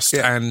podcast,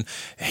 and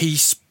he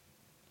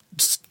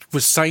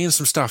was saying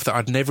some stuff that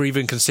I'd never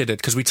even considered,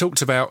 because we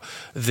talked about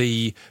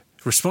the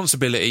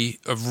responsibility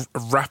of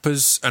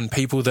rappers and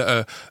people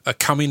that are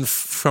coming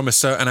from a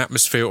certain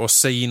atmosphere or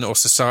scene or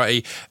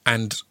society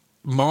and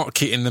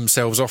marketing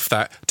themselves off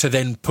that to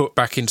then put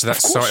back into that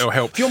society or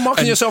help. If you're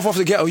marketing yourself off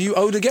the ghetto, you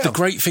owe the ghetto. The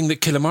great thing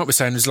that Killer Mike was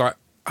saying is like,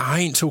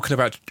 I ain't talking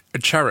about a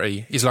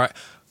charity. He's like,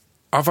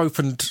 I've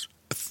opened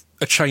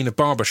a chain of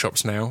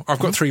barbershops now. I've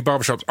got 3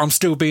 barbershops. I'm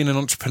still being an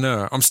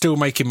entrepreneur. I'm still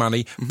making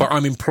money, but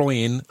I'm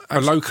employing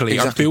locally.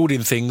 I'm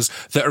building things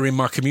that are in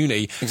my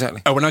community.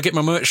 Exactly. And when I get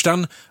my merch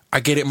done, I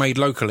get it made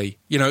locally.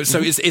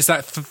 So it's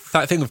that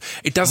thing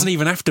of, it doesn't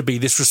even have to be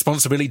this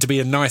responsibility to be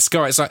a nice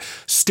guy. It's like,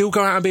 still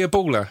go out and be a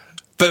baller.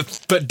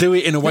 But do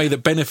it in a way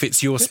that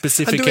benefits your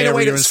specific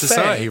area and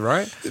society, fair.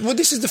 Right? Well,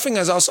 this is the thing.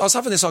 As I was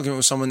having this argument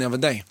with someone the other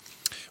day.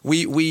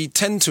 We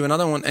tend to, and I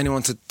don't want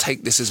anyone to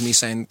take this as me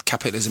saying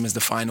capitalism is the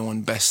final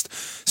and best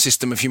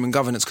system of human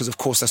governance, because of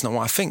course that's not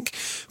what I think.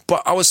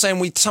 But I was saying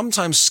we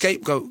sometimes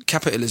scapegoat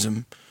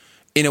capitalism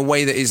in a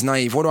way that is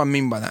naive. What do I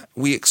mean by that?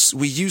 We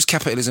use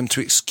capitalism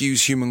to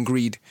excuse human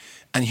greed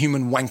and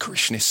human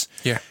wankerishness.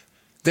 Yeah.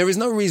 There is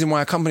no reason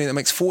why a company that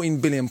makes 14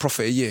 billion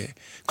profit a year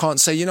can't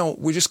say,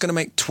 we're just going to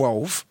make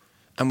 12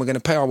 and we're going to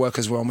pay our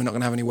workers well and we're not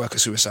going to have any worker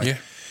suicide. Yeah.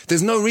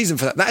 There's no reason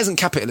for that. That isn't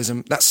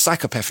capitalism. That's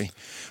psychopathy,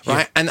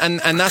 right? Yeah.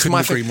 And that's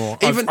my thing. Agree more.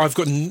 I've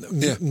got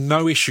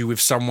no issue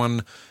with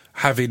someone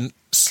having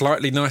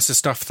slightly nicer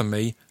stuff than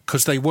me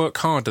because they work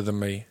harder than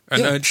me.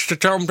 And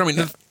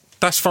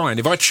That's fine.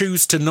 If I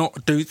choose to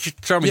not do,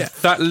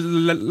 that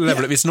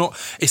level, it's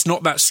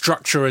not that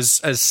structure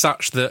as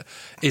such that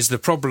is the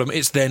problem.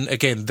 It's then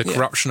again the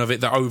corruption of it,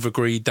 the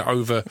overgreed, the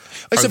over.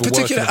 It's a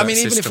particular. I mean,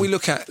 system. even if we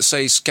look at,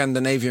 say,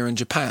 Scandinavia and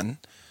Japan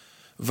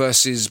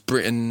versus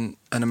Britain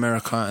and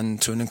America,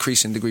 and to an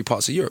increasing degree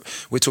parts of Europe,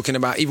 we're talking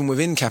about, even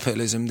within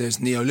capitalism, there's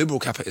neoliberal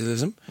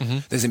capitalism,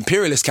 there's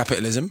imperialist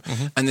capitalism,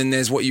 and then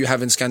there's what you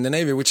have in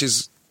Scandinavia, which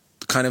is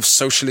kind of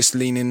socialist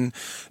leaning,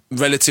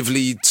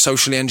 relatively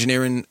socially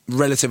engineering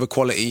relative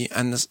equality,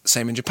 and the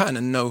same in Japan.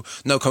 And no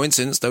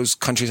coincidence, those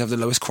countries have the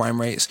lowest crime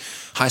rates,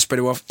 high spread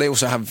of wealth. They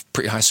also have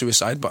pretty high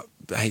suicide, but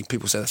hey,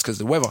 people say that's because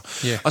of the weather.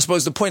 Yeah. I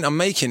suppose the point I'm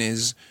making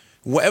is,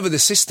 whatever the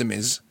system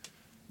is,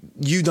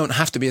 you don't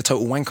have to be a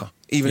total wanker,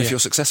 even if you're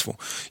successful.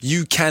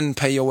 You can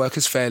pay your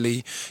workers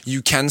fairly.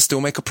 You can still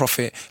make a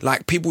profit.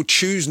 Like, people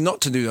choose not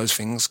to do those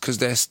things because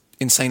they're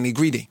insanely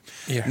greedy.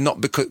 Yeah.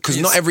 Not because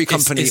not every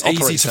company it's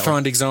operates easy to that way.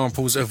 find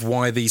examples of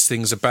why these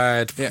things are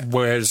bad,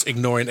 whereas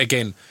ignoring,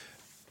 again,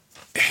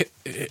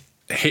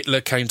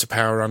 Hitler came to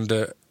power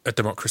under a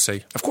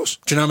democracy. Of course.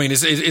 Do you know what I mean?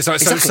 It's like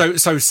Exactly.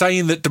 so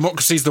saying that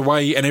democracy is the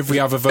way and every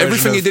other version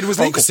Everything of he did was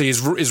legal. democracy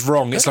is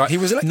wrong. It's like, he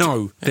was elected.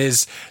 no,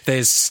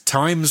 there's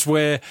times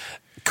where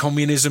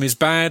communism is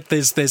bad.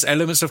 There's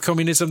elements of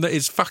communism that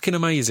is fucking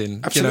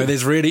amazing. Absolutely. You know,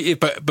 there's really,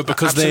 but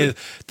because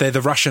they're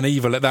the Russian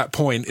evil at that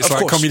point, it's Of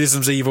like course.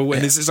 communism's evil,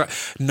 and it's like,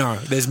 no,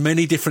 there's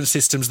many different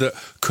systems that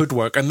could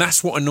work, and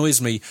that's what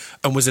annoys me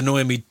and was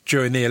annoying me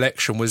during the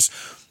election was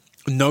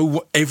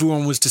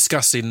everyone was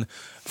discussing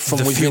from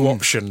the few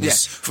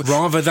options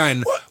rather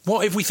than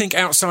what if we think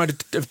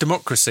outside of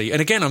democracy.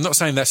 And again, I'm not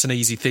saying that's an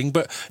easy thing,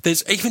 but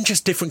there's even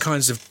just different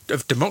kinds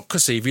of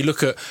democracy. If you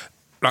look at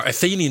like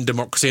Athenian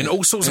democracy and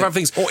all sorts of other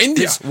things, or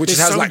India, which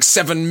has like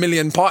 7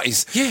 million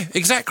parties. Yeah,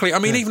 exactly. I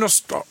mean, even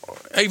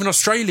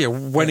Australia,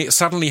 when it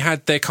suddenly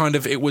had their kind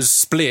of, it was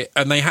split,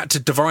 and they had to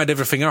divide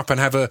everything up and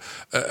have a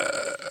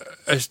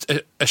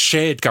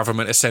shared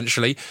government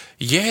essentially.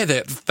 Yeah,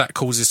 that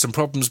causes some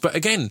problems, but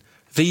again,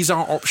 these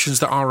are options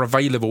that are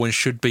available and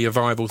should be a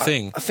viable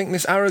thing. I think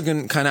this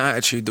arrogant kind of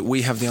attitude that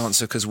we have the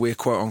answer because we're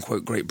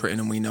quote-unquote Great Britain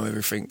and we know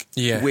everything,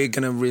 we're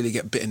going to really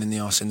get bitten in the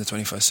arse in the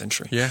 21st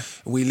century. Yeah.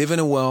 We live in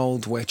a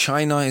world where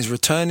China is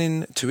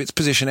returning to its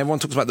position. Everyone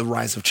talks about the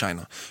rise of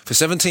China. For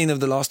 17 of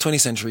the last 20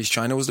 centuries,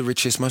 China was the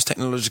richest, most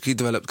technologically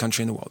developed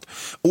country in the world.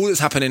 All that's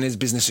happening is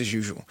business as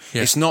usual.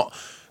 Yeah. It's not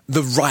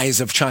the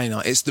rise of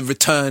China. It's the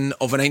return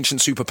of an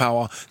ancient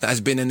superpower that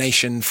has been a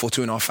nation for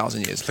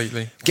 2,500 years.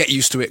 Completely. Get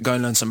used to it, go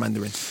and learn some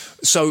Mandarin.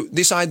 So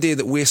this idea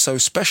that we're so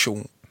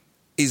special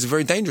is a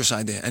very dangerous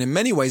idea. And in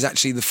many ways,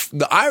 actually,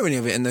 the irony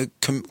of it and the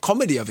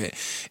comedy of it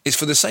is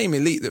for the same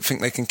elite that think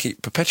they can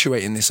keep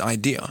perpetuating this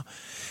idea.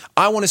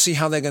 I want to see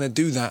how they're going to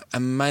do that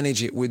and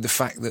manage it with the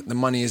fact that the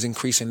money is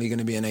increasingly going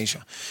to be in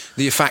Asia.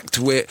 The fact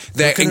where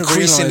they're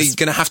increasingly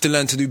going to have to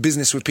learn to do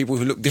business with people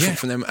who look different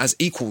from them as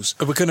equals.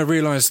 We're going to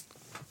realise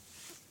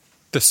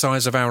the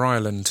size of our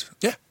island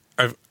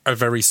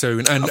very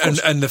soon.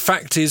 And the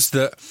fact is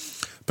that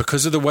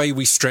because of the way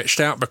we stretched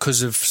out,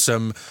 because of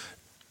some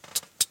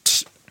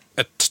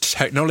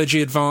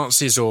technology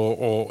advances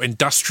or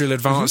industrial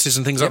advances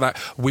and things like that,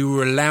 we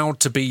were allowed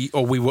to be,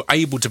 or we were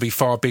able to be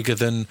far bigger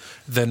than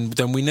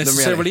we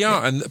necessarily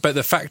are. But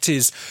the fact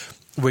is,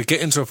 we're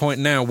getting to a point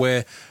now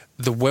where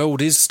the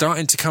world is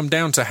starting to come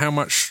down to how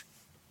much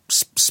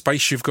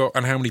space you've got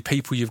and how many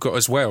people you've got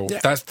as well. Yeah.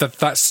 That's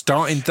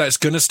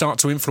going to start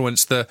to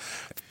influence the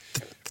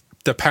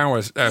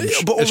power.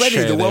 But already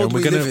the world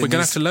we're going to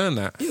have to learn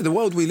that. Yeah, the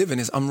world we live in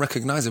is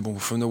unrecognisable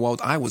from the world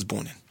I was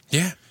born in.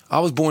 Yeah, I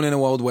was born in a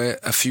world where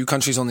a few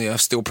countries on the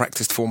earth still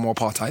practiced formal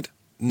apartheid.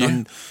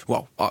 None,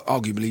 well,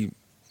 arguably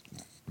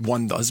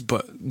one does,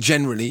 but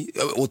generally,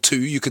 or two,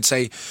 you could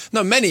say,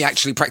 no, many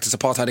actually practice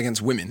apartheid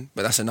against women,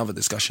 but that's another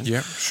discussion.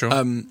 Yeah, sure.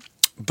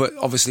 But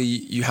obviously,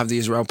 you have the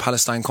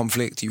Israel-Palestine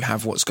conflict. You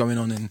have what's going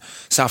on in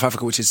South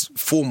Africa, which is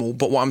formal.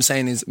 But what I'm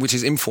saying is, which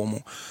is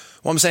informal.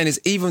 What I'm saying is,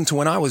 even to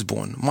when I was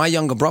born, my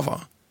younger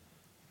brother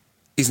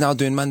is now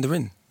doing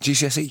Mandarin,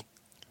 GCSE.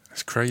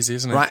 That's crazy,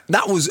 isn't it? Right,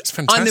 that was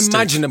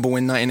unimaginable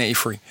in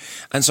 1983.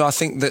 And so I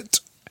think that,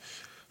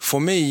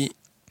 for me,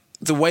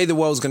 the way the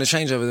world's going to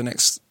change over the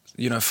next,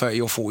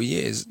 30 or 40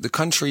 years, the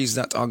countries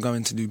that are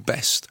going to do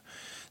best,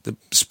 the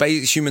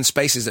human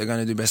spaces that are going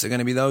to do best, are going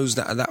to be those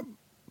that are that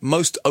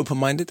most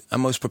open-minded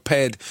and most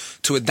prepared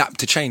to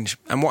adapt to change.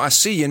 And what I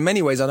see, in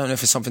many ways, I don't know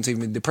if it's something to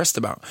even be depressed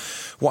about,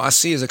 what I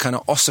see is a kind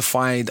of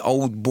ossified,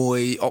 old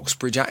boy,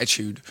 Oxbridge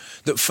attitude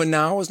that for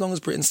now, as long as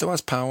Britain still has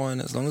power and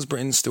as long as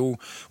Britain's still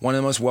one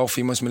of the most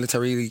wealthy, most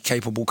militarily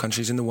capable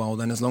countries in the world,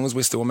 and as long as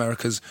we're still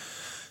America's,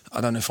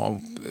 I don't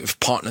know if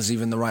partner's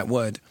even the right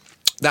word,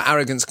 that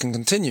arrogance can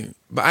continue.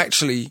 But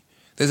actually,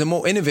 there's a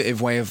more innovative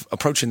way of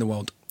approaching the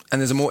world. And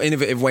there's a more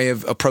innovative way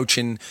of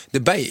approaching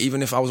debate,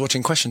 even if I was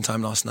watching Question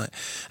Time last night.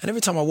 And every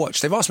time I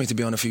watch, they've asked me to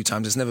be on a few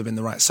times. It's never been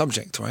the right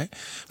subject, right?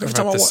 But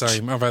I've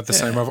had the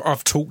same.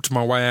 I've talked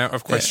my way out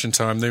of Question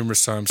Time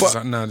numerous times. It's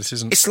like, no, this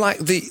isn't. It's like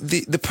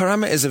the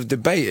parameters of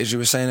debate, as you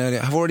were saying earlier,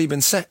 have already been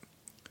set.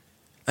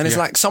 And it's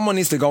like someone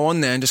needs to go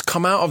on there and just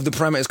come out of the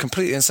parameters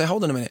completely and say,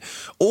 hold on a minute.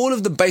 All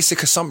of the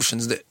basic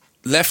assumptions that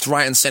left,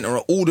 right and centre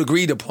are all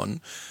agreed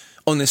upon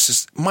on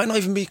this might not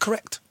even be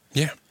correct.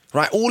 Yeah.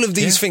 Right? All of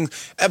these things.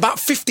 About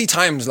 50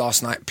 times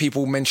last night,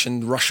 people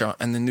mentioned Russia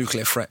and the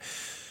nuclear threat.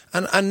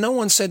 And no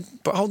one said,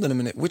 but hold on a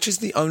minute, which is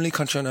the only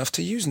country on earth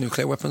to use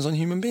nuclear weapons on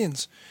human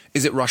beings?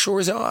 Is it Russia or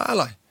is it our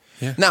ally?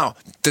 Yeah. Now,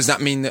 does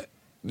that mean that,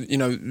 you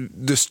know,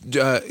 this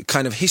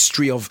kind of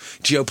history of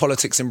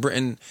geopolitics in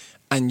Britain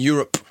and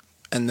Europe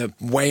and the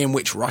way in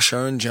which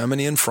Russia and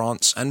Germany and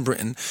France and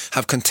Britain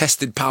have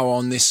contested power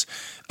on this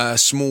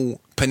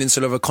small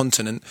peninsula of a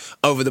continent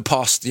over the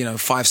past,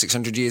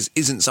 500-600 years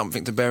isn't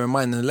something to bear in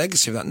mind, and the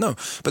legacy of that? No.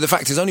 But the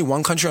fact is only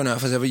one country on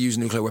earth has ever used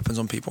nuclear weapons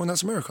on people, and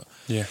that's America.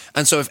 Yeah.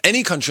 And so if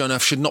any country on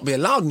earth should not be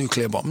allowed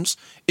nuclear bombs,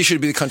 it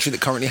should be the country that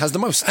currently has the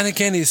most. And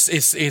again, it's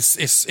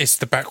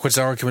the backwards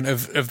argument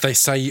of they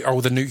say,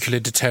 the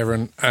nuclear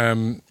deterrent.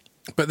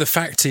 But the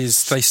fact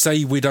is, they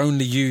say we'd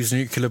only use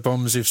nuclear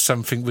bombs if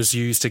something was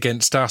used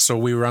against us or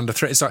we were under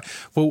threat. It's like,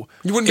 well,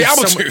 you wouldn't be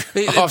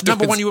able to.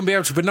 Number one, you wouldn't be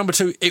able to. But number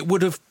two, it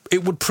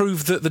would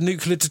prove that the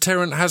nuclear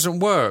deterrent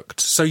hasn't worked.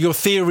 So your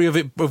theory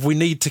of we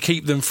need to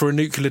keep them for a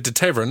nuclear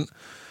deterrent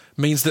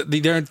means that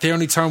the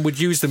only time we'd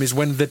use them is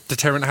when the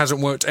deterrent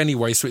hasn't worked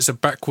anyway. So it's a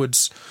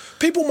backwards.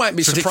 People might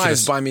be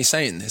surprised by me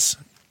saying this,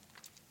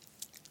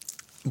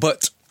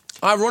 but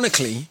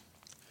ironically,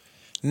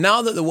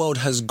 now that the world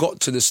has got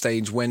to the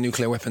stage where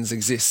nuclear weapons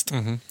exist,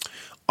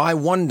 I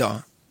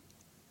wonder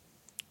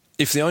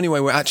if the only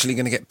way we're actually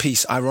going to get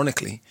peace,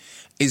 ironically,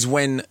 is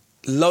when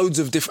loads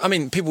of different... I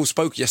mean, people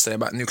spoke yesterday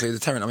about nuclear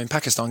deterrent. I mean,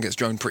 Pakistan gets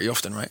droned pretty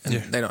often, right? And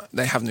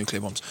they have nuclear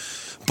bombs.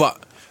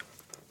 But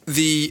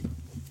because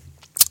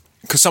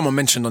someone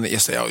mentioned on it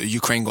yesterday,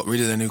 Ukraine got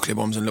rid of their nuclear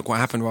bombs and look what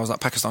happened. Well, I was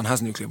like, Pakistan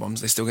has nuclear bombs.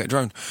 They still get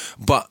droned.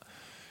 But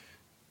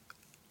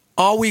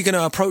are we going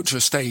to approach a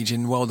stage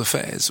in world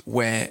affairs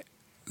where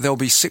there'll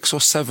be 6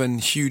 or 7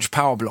 huge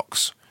power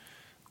blocks,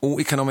 all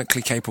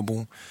economically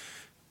capable,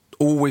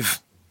 all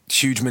with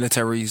huge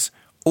militaries,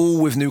 all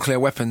with nuclear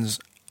weapons?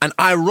 And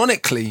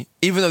ironically,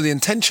 even though the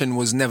intention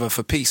was never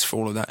for peace for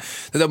all of that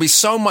there'll be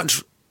so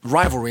much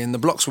rivalry and the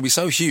blocks will be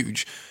so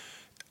huge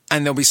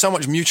and there'll be so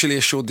much mutually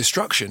assured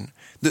destruction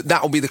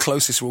that will be the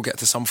closest we'll get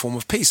to some form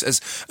of peace.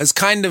 As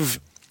kind of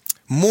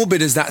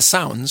morbid as that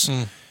sounds,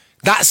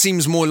 that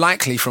seems more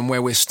likely from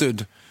where we're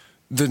stood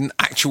than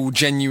actual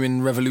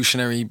genuine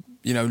revolutionary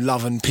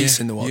love and peace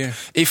in the world. Yeah.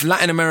 If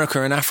Latin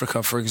America and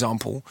Africa, for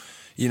example,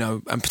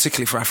 and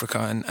particularly for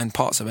Africa and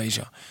parts of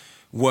Asia,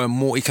 were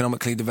more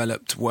economically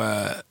developed,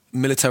 were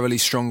militarily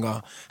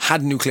stronger,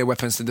 had nuclear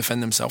weapons to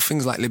defend themselves,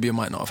 things like Libya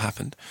might not have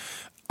happened.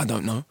 I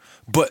don't know.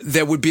 But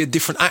there would be a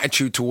different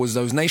attitude towards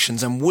those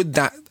nations. And would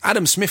that...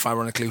 Adam Smith,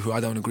 ironically, who I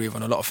don't agree with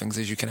on a lot of things,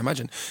 as you can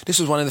imagine, this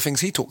was one of the things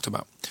he talked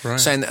about. Right.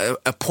 Saying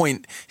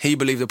that he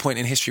believed a point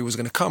in history was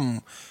going to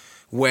come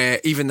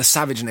where even the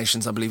savage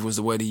nations, I believe was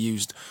the word he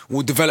used,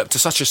 will develop to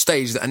such a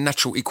stage that a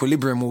natural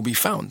equilibrium will be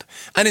found.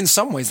 And in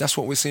some ways, that's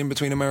what we're seeing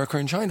between America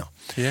and China.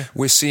 Yeah.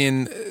 We're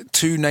seeing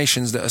two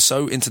nations that are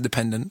so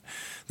interdependent,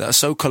 that are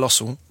so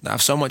colossal, that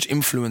have so much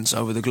influence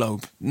over the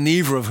globe,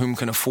 neither of whom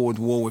can afford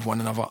war with one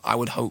another, I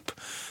would hope.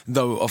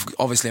 Though,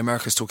 obviously,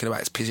 America's talking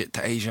about its pivot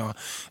to Asia,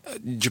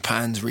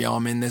 Japan's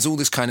rearming. There's all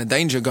this kind of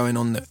danger going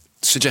on that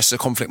suggests a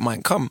conflict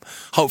might come.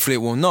 Hopefully it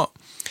will not.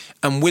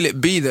 And will it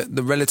be that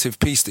the relative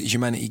peace that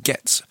humanity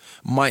gets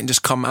might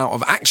just come out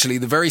of actually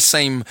the very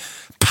same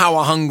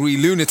power-hungry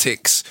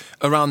lunatics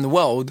around the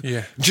world,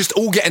 just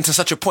all getting to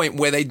such a point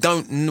where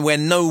where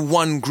no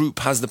one group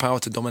has the power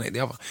to dominate the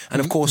other?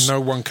 And of course,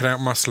 no one can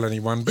outmuscle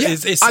anyone. But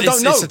I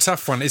don't know. It's a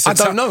tough one. It's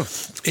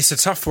a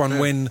tough one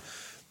when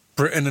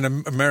Britain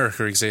and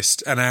America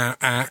exist, and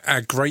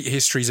our great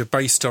histories are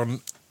based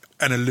on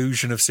an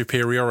illusion of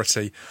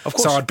superiority. Of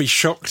course. So I'd be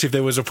shocked if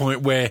there was a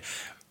point where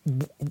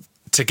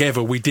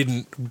together we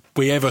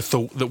ever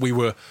thought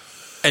that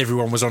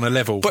everyone was on a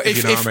level. But if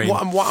you know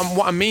what I mean.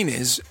 What I mean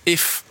is,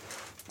 if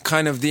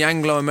kind of the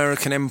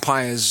Anglo-American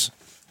Empire's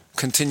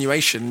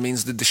continuation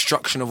means the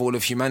destruction of all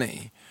of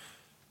humanity,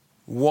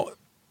 what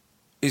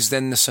is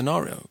then the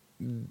scenario?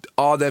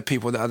 Are there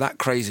people that are that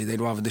crazy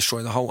they'd rather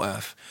destroy the whole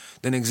earth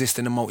than exist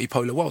in a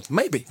multipolar world?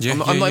 Maybe. I'm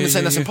not even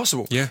saying that's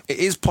impossible. Yeah. It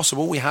is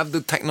possible. We have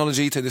the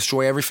technology to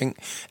destroy everything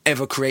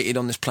ever created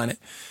on this planet.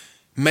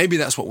 Maybe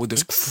that's what we'll do.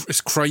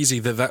 It's crazy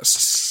that that's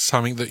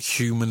something that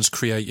humans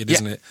created,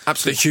 isn't it?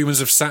 Absolutely. That humans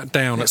have sat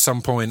down at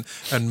some point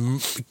and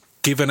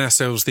given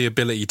ourselves the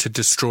ability to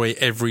destroy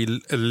every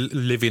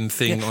living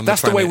thing on the planet.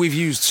 That's the way we've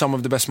used some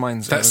of the best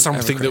minds. That's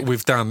something that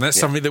we've done. That's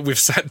something that we've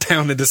sat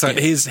down and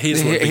decided, here's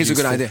a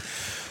good idea.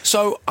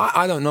 So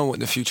I don't know what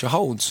the future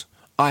holds.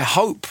 I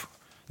hope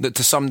that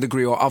to some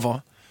degree or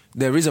other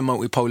there is a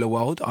multipolar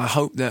world. I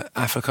hope that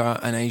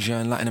Africa and Asia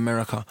and Latin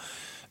America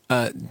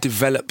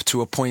develop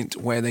to a point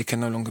where they can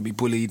no longer be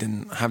bullied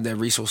and have their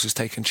resources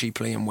taken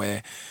cheaply, and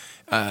where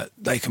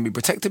they can be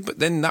protected. But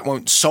then that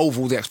won't solve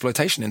all the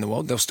exploitation in the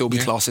world. There'll still be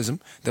classism,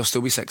 there'll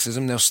still be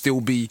sexism, there'll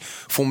still be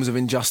forms of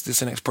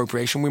injustice and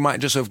expropriation. We might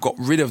just have got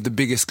rid of the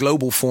biggest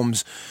global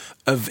forms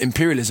of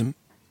imperialism,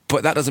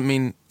 but that doesn't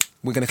mean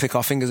we're going to click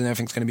our fingers and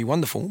everything's going to be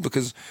wonderful,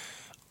 because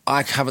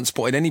I haven't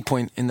spotted any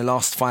point in the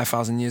last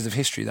 5,000 years of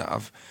history that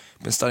I've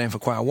been studying for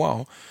quite a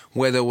while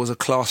where there was a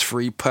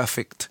class-free,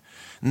 perfect,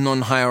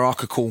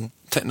 non-hierarchical,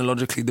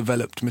 technologically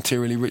developed,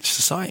 materially rich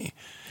society.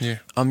 Yeah.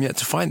 I'm yet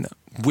to find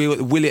that.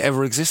 Will it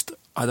ever exist?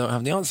 I don't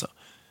have the answer.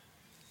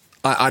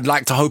 I'd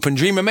like to hope and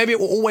dream, and maybe it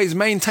will always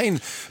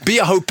be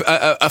a hope,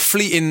 a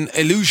fleeting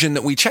illusion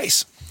that we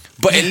chase.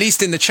 But at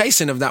least in the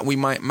chasing of that, we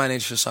might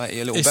manage society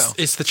a little better.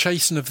 It's the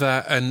chasing of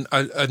that, and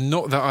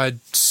not that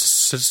I'd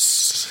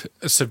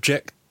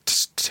subject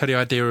to the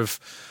idea of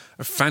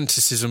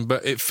fantasism,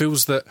 but it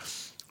feels that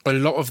a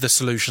lot of the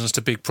solutions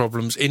to big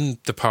problems in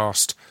the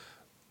past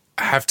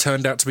have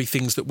turned out to be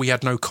things that we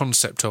had no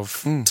concept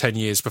of 10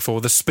 years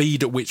before. The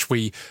speed at which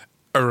we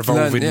are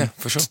evolving,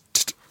 for sure.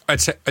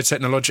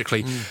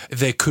 Technologically,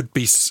 there could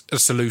be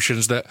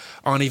solutions that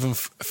aren't even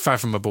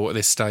fathomable at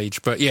this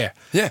stage. But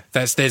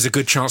there's a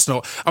good chance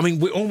not. I mean,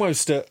 we're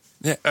almost at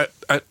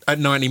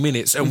 90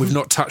 minutes, and we've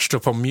not touched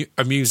upon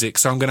music.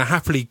 So I'm going to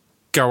happily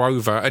go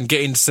over and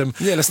get into some.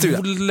 Yeah, let's do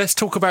that. Let's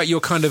talk about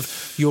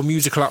your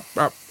musical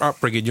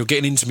upbringing. You're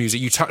getting into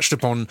music. You touched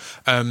upon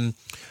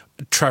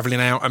travelling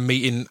out and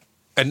meeting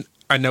and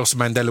Nelson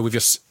Mandela with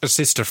your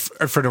sister.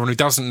 For anyone who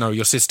doesn't know,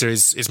 your sister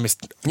is Miss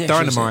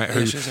Dynamite,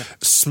 who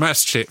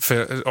smashed it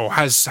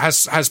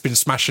has been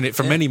smashing it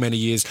for many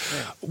years.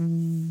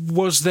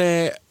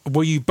 Yeah.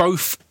 Were you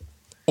both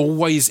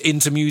always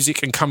into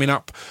music and coming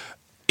up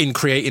in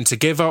creating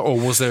together, or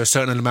was there a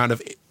certain amount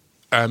of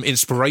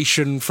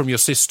inspiration from your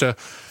sister?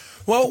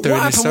 Well, what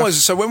happened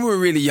was, so when we were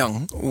really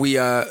young,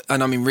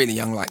 and I mean really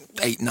young, like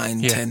 8,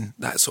 9, 10,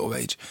 that sort of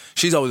age.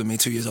 She's older than me,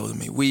 2 years older than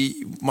me.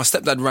 My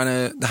stepdad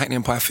ran the Hackney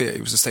Empire Theatre.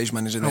 He was the stage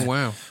manager there. Oh,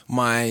 wow.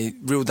 My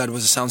real dad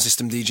was a sound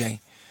system DJ.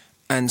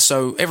 And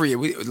so every year,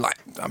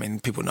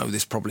 people know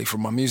this probably from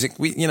my music.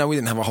 We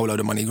didn't have a whole load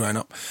of money growing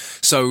up.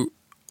 So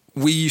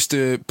we used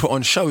to put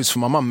on shows for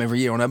my mum every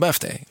year on her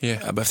birthday.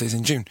 Yeah. Her birthday's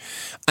in June.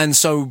 And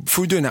so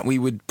through doing that, we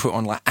would put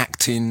on like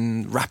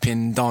acting,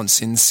 rapping,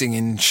 dancing,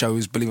 singing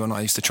shows. Believe it or not,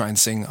 I used to try and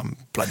sing. I'm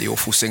a bloody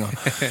awful singer.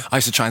 I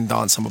used to try and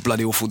dance. I'm a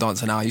bloody awful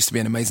dancer now. I used to be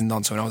an amazing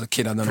dancer when I was a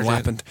kid. I don't know what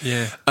happened.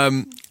 Yeah.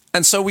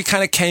 And so we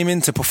kind of came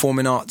into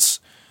performing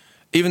arts,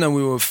 even though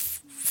we were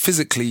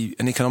physically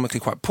and economically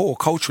quite poor.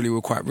 Culturally, we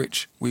were quite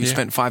rich. We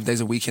spent 5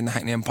 days a week in the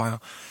Hackney Empire.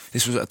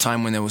 This was at a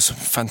time when there was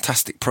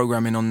fantastic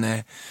programming on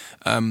there.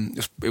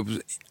 It was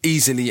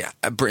easily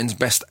Britain's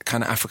best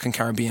kind of African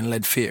Caribbean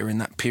led theatre in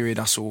that period.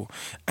 I saw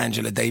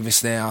Angela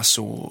Davis there. I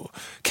saw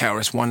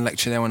KRS-One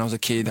lecture there when I was a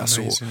kid.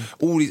 Amazing.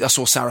 I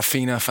saw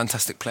Sarafina, a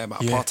fantastic play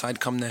about apartheid,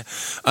 come there.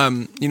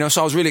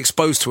 So I was really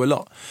exposed to a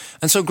lot.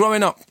 And so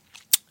growing up,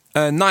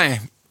 Naya,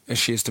 as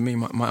she is to me,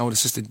 my older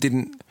sister,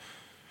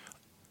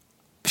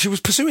 she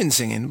was pursuing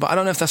singing, but I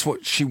don't know if that's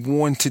what she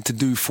wanted to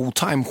do full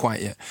time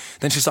quite yet.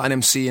 Then she started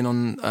MCing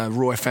on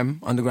Raw FM,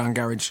 Underground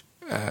Garage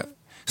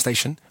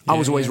station. I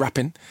was always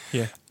rapping.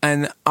 Yeah.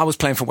 And I was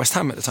playing for West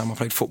Ham at the time. I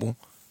played football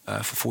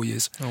for 4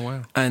 years. Oh,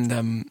 wow.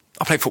 And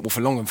I played football for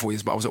longer than 4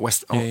 years, but I was at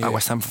West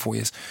Ham for 4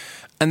 years.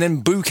 And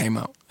then Boo came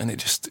out, and it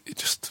just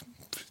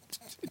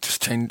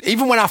changed.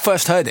 Even when I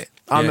first heard it,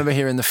 I remember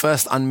hearing the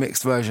first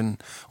unmixed version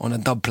on a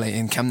dub plate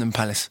in Camden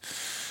Palace.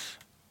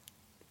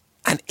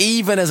 And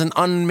even as an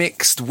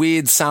unmixed,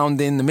 weird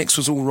sounding, the mix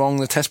was all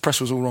wrong, the test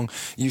press was all wrong,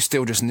 you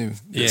still just knew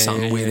that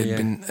something weird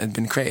had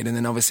been created. And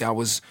then obviously I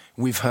was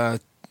with her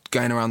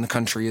going around the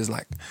country as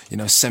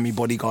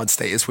semi-bodyguard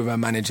status with her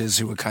managers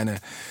who were kind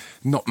of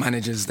not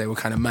managers, they were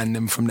kind of man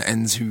them from the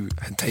ends who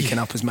had taken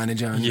up as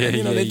manager. And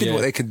they did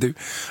what they could do.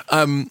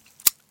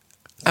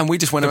 And we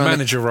just went around. The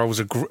manager role's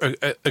a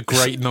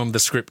great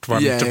nondescript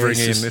one to bring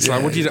in. It's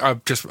like, what do you do?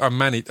 I'm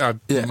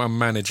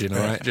managing, all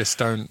right? Just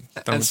don't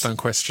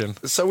question.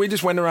 So we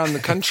just went around the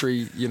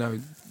country,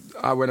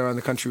 I went around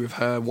the country with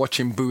her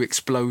watching Boo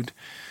explode.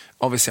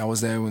 Obviously I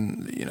was there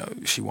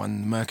when, she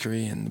won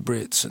Mercury and the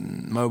Brits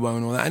and Mobo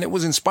and all that. And it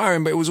was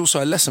inspiring, but it was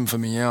also a lesson for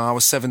me. I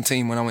was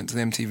 17 when I went to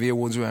the MTV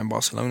Awards. We were in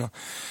Barcelona.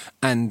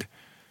 And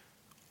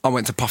I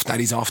went to Puff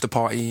Daddy's after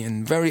party.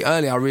 And very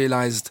early I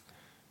realised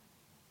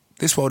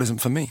this world isn't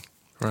for me.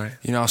 Right.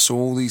 I saw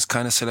all these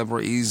kind of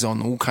celebrities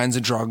on all kinds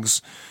of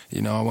drugs.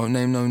 I won't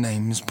name no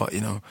names, but,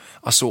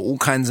 I saw all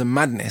kinds of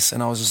madness.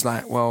 And I was just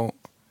like, well,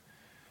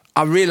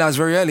 I realised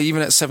very early,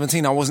 even at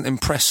 17, I wasn't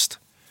impressed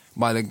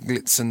by the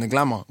glitz and the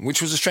glamour,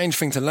 which was a strange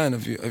thing to learn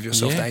of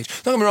yourself at age.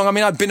 Don't get me wrong, I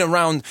mean, I'd been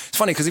around, it's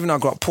funny because even though I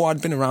grew up poor,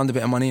 I'd been around a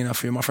bit of money, and a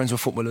few of my friends were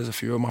footballers, a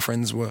few of my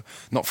friends were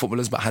not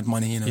footballers but had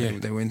money,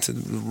 they were into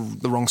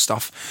the wrong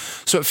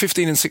stuff. So at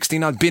 15 and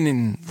 16, I'd been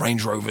in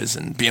Range Rovers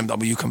and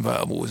BMW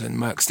convertibles and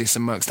Mercs this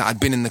and Mercs that. I'd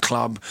been in the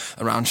club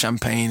around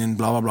champagne and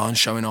blah, blah, blah, and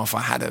showing off.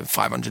 I had a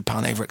 £500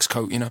 Averex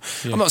coat,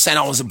 I'm not saying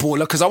I was a baller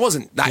because I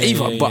wasn't that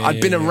either, but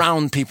I'd been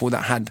around people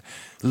that had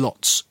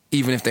lots,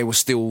 even if they were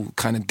still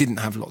kind of didn't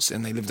have lots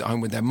and they lived at home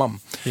with their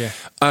mum. Yeah.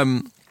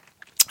 And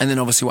then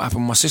obviously what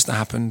happened with my sister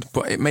happened,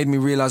 but it made me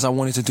realise I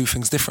wanted to do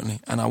things differently,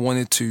 and I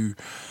wanted to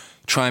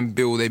try and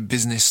build a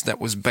business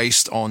that was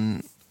based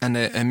on, and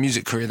a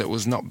music career that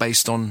was not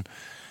based on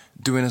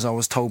doing as I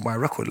was told by a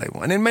record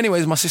label. And in many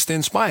ways, my sister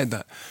inspired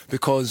that,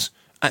 because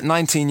at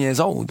 19 years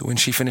old, when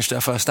she finished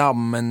her first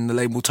album and the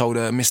label told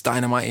her Miss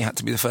Dynamite had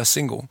to be the first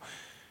single,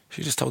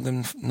 she just told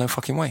them, no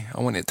fucking way.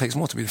 I want It Takes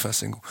More to be the first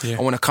single. Yeah.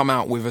 I want to come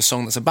out with a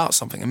song that's about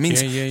something. It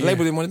means the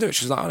label didn't want to do it.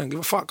 She was like, I don't give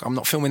a fuck. I'm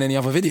not filming any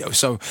other video.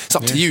 So it's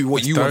up to you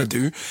what you want to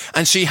do.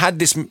 And she had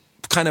this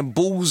kind of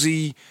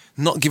ballsy,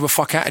 not give a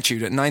fuck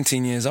attitude at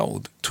 19 years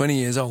old, 20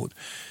 years old.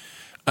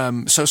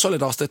 So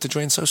Solid asked her to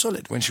join So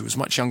Solid when she was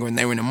much younger, and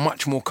they were in a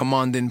much more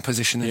commanding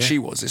position than she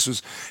was. This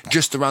was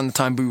just around the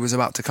time Boo was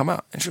about to come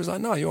out. And she was like,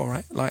 no, you're all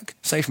right. Like,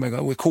 Safe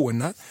Mega, we're cool in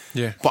that.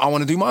 Yeah. But I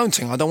want to do my own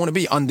thing. I don't want to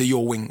be under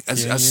your wing. And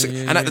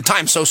at the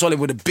time, So Solid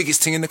were the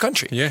biggest thing in the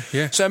country. Yeah,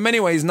 yeah. So in many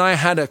ways, Naya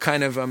had a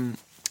kind of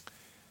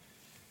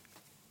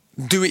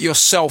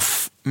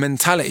do-it-yourself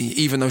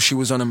mentality, even though she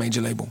was on a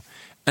major label.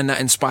 And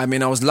that inspired me,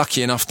 and I was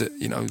lucky enough that,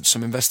 you know,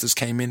 some investors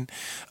came in.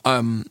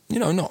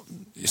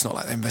 It's not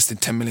like they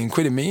invested 10 million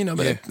quid in me, you know,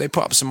 but they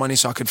put up some money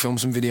so I could film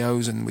some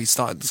videos, and we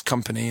started this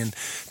company, and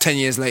 10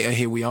 years later,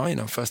 here we are. You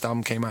know, first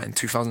album came out in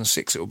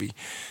 2006. It'll be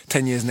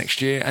 10 years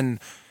next year. And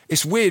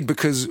it's weird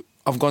because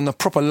I've gone a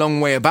proper long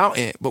way about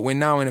it, but we're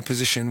now in a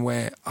position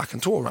where I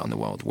can tour around the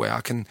world, where I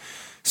can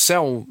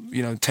sell,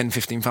 10,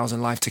 15,000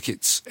 live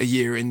tickets a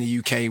year in the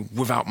UK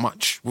without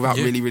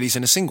really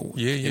releasing a single.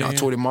 I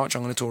toured in March.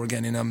 I'm going to tour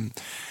again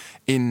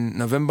in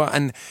November.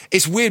 And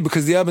it's weird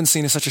because the urban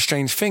scene is such a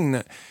strange thing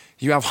that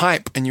you have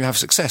hype and you have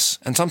success.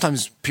 And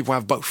sometimes people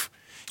have both.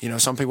 You know,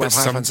 some people have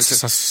hype and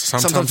success.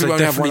 Sometimes people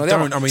only have one or the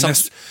other. I mean,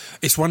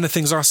 it's one of the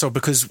things I saw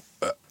because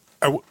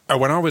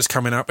when I was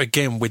coming up,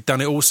 again, we'd done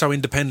it all so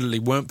independently,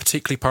 weren't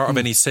particularly part of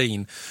any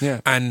scene.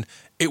 Yeah. And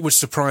it would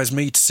surprise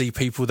me to see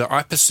people that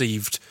I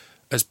perceived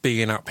as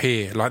being up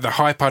here, like the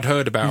hype I'd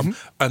heard about,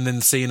 and then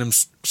seeing them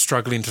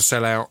struggling to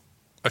sell out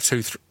a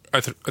 300.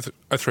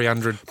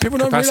 People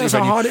don't realise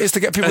how hard it is to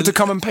get people to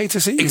come and pay to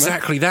see you.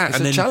 Exactly that. It's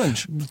and a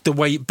challenge. The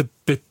way,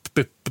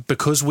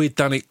 because we'd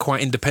done it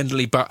quite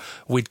independently, but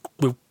we'd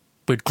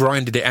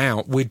grinded it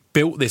out, we'd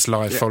built this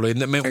live following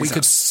that meant we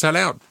could sell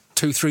out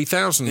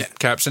 2,000-3,000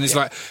 caps. And it's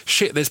like,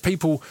 shit, there's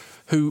people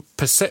who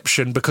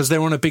perception, because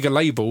they're on a bigger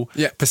label,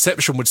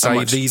 perception would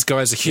say these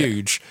guys are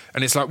huge.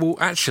 And it's like, well,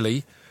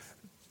 actually,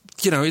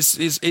 you know, it's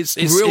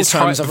real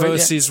hype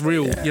versus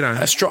real, you know.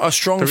 A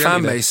strong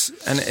fan base.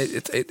 And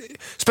it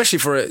especially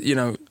for,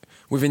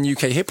 within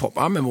UK hip-hop.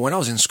 I remember when I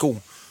was in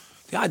school,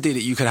 the idea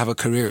that you could have a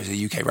career as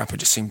a UK rapper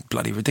just seemed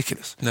bloody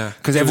ridiculous. No,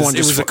 because it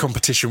was a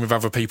competition with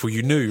other people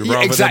you knew,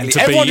 rather exactly. than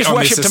to everyone be just on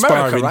worshipped this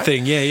America, aspiring right?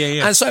 thing.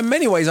 Yeah. And so in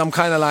many ways, I'm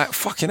kind of like,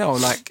 fucking hell,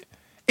 like,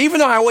 even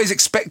though I always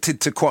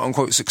expected to quote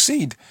unquote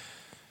succeed,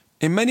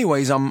 in many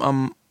ways,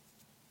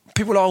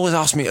 people always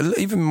ask me,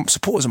 even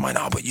supporters of mine,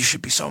 but you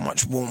should be so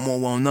much more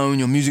well known.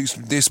 Your music's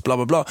this, blah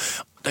blah blah.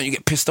 Don't you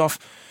get pissed off?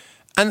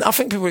 And I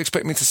think people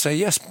expect me to say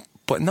yes.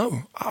 But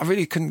no, I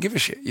really couldn't give a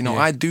shit.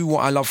 I do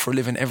what I love for a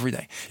living every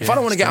day. If I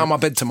don't want to get out of my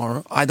bed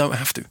tomorrow, I don't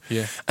have to.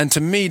 Yeah. And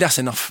to me, that's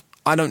enough.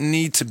 I don't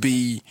need to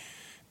be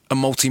a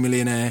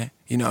multi-millionaire.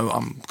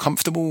 I'm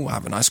comfortable. I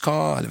have a nice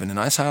car. I live in a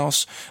nice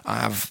house. I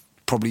have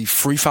probably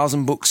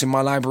 3,000 books in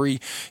my library.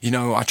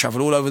 I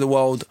travel all over the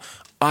world.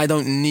 I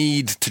don't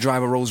need to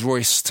drive a Rolls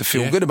Royce to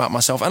feel good about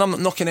myself. And I'm not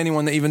knocking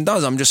anyone that even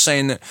does. I'm just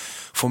saying that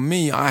for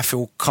me, I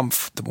feel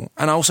comfortable.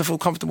 And I also feel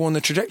comfortable on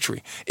the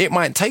trajectory. It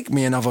might take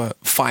me another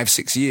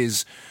 5-6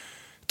 years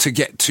to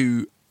get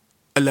to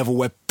a level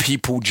where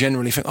people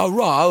generally think,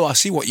 I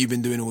see what you've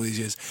been doing all these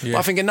years. Yeah. But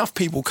I think enough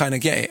people kind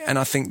of get it. And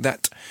I think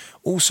that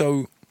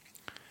also,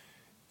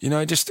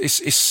 I just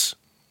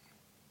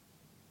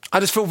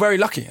feel very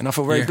lucky and I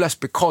feel very blessed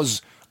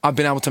because I've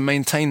been able to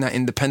maintain that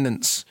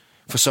independence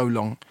for so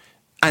long.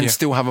 And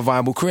still have a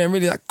viable career. And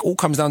really that all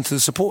comes down to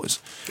the supporters.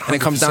 100%. And it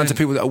comes down to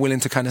people that are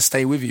willing to kind of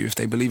stay with you if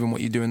they believe in what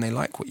you do and they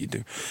like what you do.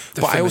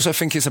 Definitely. But I also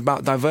think it's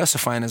about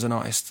diversifying as an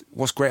artist.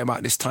 What's great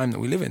about this time that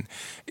we live in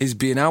is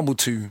being able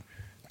to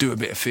do a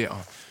bit of theatre,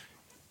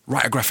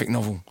 write a graphic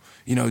novel,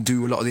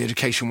 do a lot of the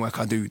education work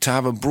I do, to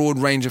have a broad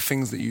range of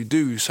things that you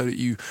do so that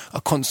you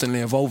are constantly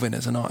evolving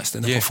as an artist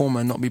and a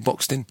performer and not be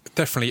boxed in.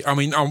 Definitely. I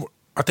mean, I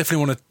definitely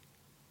want to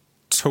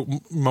talk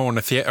more on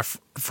the theatre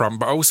front,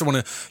 but I also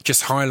want to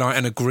just highlight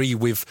and agree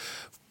with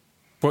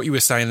what you were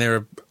saying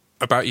there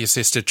about your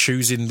sister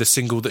choosing the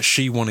single that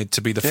she wanted to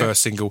be the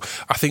first single.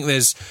 I think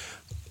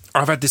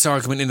I've had this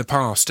argument in the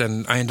past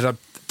and I ended up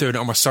doing it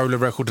on my solo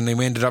record and then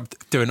we ended up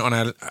doing it on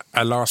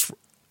our last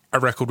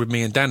record with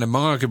me and Dan, and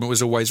my argument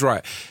was always,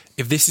 right,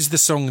 if this is the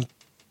song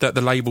that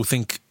the label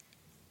think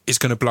is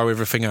going to blow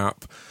everything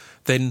up,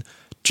 then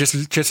just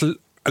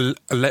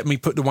let me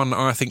put the one that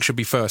I think should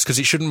be first, because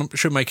it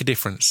should make a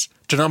difference.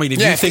 Do you know what I mean?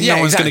 If you think no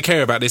one's going to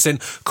care about this, then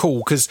cool,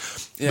 because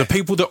the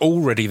people that are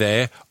already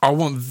there, I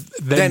want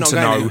them to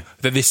know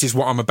that this is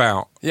what I'm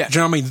about. Yeah. Do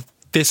you know what I mean?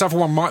 This other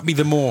one might be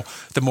the more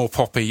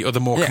poppy or the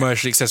more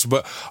commercially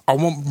accessible, but I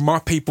want my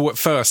people at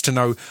first to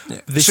know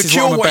this is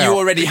what I'm about. Secure what you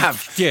already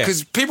have. Yeah.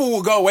 Because people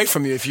will go away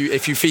from you if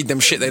you feed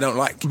them shit they don't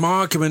like. My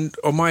argument,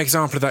 or my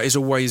example of that, is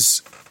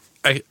always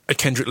a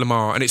Kendrick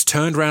Lamar, and it's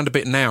turned around a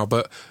bit now,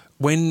 but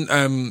when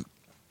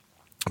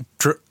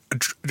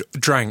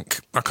drank.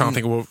 I can't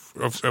think of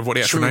what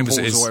the actual name is.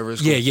 Swimming Pools or whatever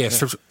it's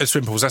called.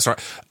 Swimming Pools. That's right.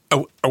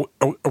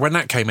 When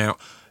that came out,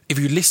 if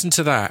you listen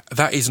to that,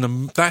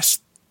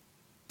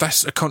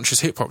 that's a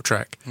conscious hip hop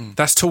track.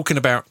 That's talking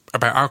about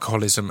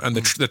alcoholism and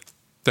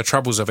the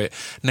troubles of it.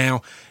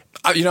 Now,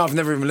 I've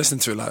never even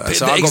listened to it like that.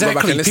 So I'll go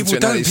back and listen to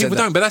it. People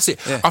don't, but that's it.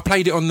 Yeah. I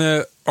played it on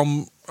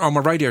my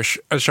radio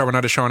show on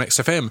Adashan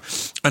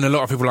XFM, and a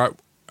lot of people were like,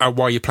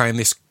 why are you playing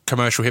this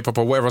commercial hip hop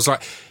or whatever? I was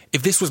like,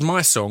 if this was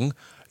my song,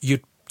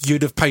 you'd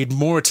have paid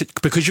more attention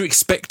because you're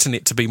expecting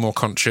it to be more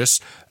conscious.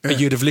 Yeah.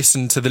 You'd have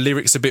listened to the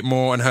lyrics a bit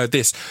more and heard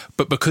this,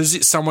 but because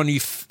it's someone you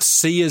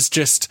see as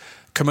just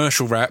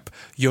commercial rap,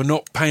 you're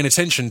not paying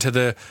attention to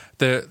the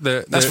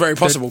that's very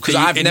possible because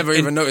I've never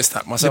even noticed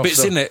that myself. The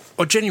bits in there,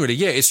 or genuinely,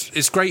 yeah,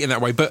 it's great in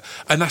that way.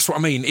 And that's what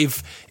I mean.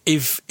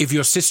 If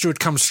your sister had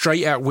come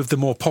straight out with the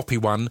more poppy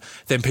one,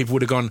 then people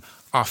would have gone,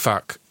 "Oh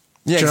fuck."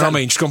 Yeah, do you know what I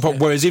mean? She's gone pop.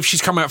 Whereas if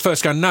she's come out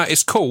first, going, "No,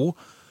 it's cool.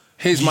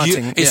 Here's my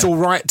thing." It's all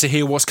right to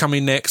hear what's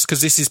coming next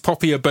because this is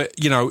poppier, but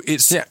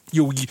it's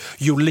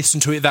you'll listen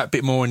to it that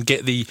bit more and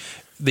get the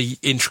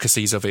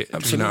intricacies of it.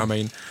 Absolutely. You know what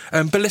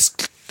I mean? But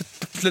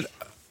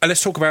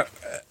let's talk about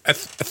a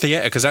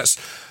theatre because that's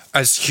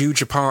as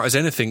huge a part as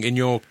anything in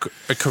your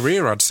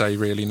career, I'd say,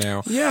 really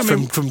now. Yeah, I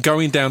mean, from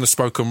going down the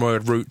spoken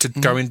word route to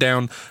going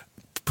down,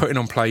 putting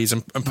on plays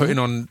and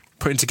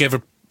putting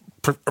together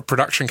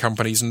production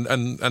companies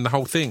and the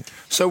whole thing.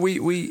 So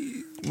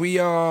we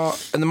are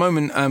at the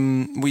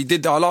moment. We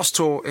did our last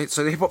tour.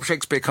 So the Hip Hop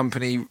Shakespeare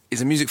Company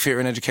is a music theatre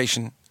and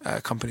education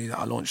company that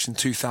I launched in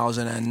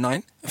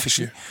 2009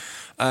 officially. Yeah.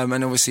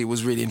 And obviously it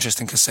was really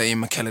interesting because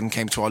Ian McKellen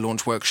came to our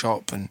launch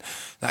workshop and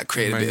that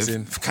created a bit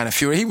of kind of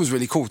fury. He was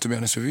really cool, to be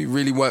honest with you. He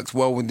really worked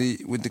well with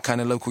the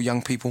kind of local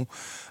young people.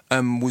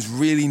 Was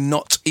really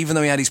not, even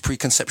though he had his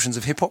preconceptions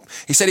of hip hop.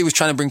 He said he was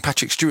trying to bring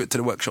Patrick Stewart to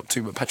the workshop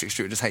too, but Patrick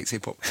Stewart just hates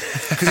hip hop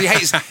because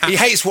he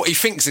hates what he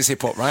thinks is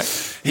hip hop. Right?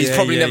 He's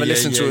probably never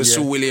listened to a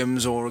Saul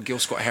Williams or a Gil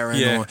Scott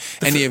Heron or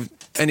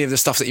any of the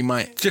stuff that he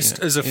might. Just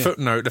as a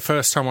footnote, the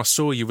first time I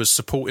saw you was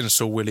supporting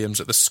Saul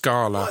Williams at the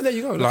Scala. Oh, there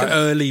you go. Like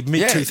early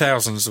mid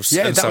 2000s or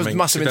something. That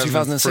must have been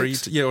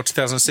 2006. Yeah, or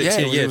 2006.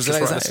 It was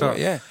right at the start.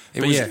 Yeah,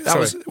 that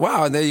was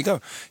wow. There you go.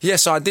 Yeah,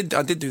 so I did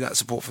do that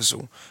support for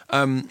Saul,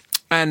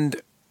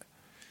 and.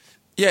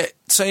 Yeah,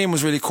 so Ian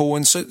was really cool.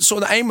 And so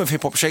the aim of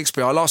Hip Hop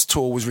Shakespeare, our last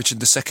tour was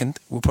Richard II.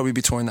 We'll probably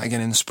be touring that again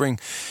in the spring.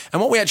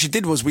 And what we actually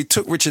did was we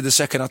took Richard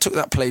II. I took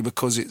that play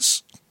because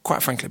it's,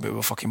 quite frankly, a bit of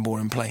a fucking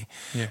boring play.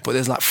 Yeah. But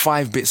there's like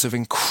 5 bits of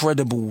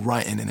incredible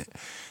writing in it.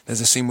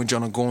 There's a scene with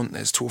John O'Gaunt.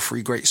 There's 2 or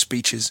 3 great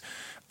speeches.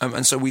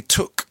 And so we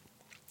took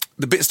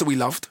the bits that we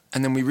loved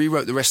and then we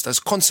rewrote the rest as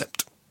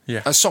concept.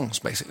 Yeah. As songs,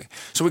 basically.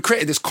 So we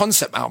created this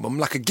concept album,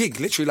 like a gig,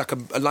 literally like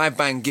a live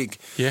band gig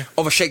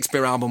of a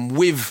Shakespeare album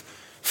with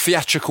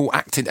theatrical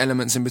acted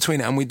elements in between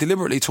it, and we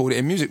deliberately toured it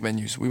in music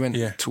venues. We went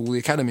to all the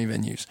Academy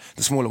venues,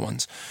 the smaller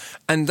ones,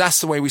 and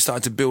that's the way we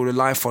started to build a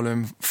live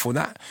following for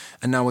that.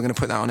 And now we're going to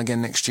put that on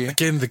again next year.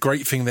 Again, the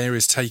great thing there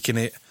is taking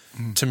it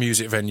to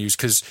music venues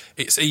because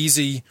it's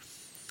easy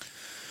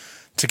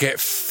to get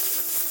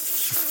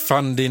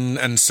funding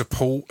and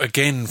support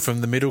again from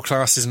the middle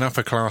classes and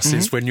upper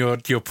classes when you're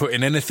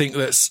putting anything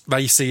that's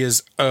they see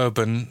as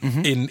urban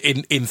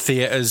in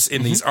theatres,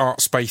 in these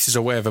art spaces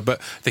or whatever. But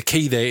the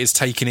key there is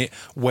taking it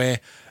where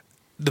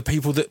the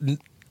people that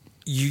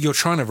you're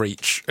trying to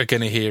reach are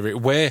going to hear it,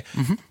 where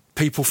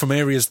people from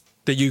areas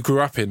that you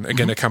grew up in are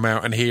going to come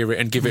out and hear it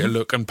and give it a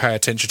look and pay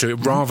attention to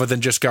it, rather than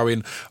just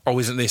going, oh,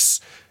 isn't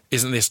this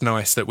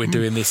nice that we're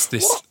doing this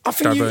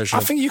diversion?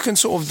 I think you can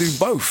sort of do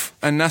both,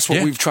 and that's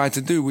what we've tried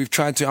to do.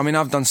 I mean,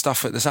 I've done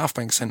stuff at the South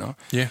Bank Centre,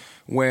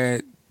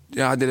 where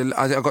I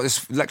got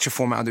this lecture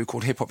format I do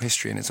called Hip Hop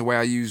History, and it's a way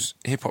I use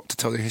hip hop to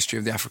tell the history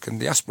of the African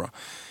diaspora.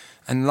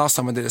 And last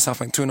time I did it at South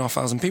Bank,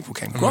 2,500 people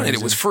came. Granted,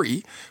 it was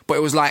free, but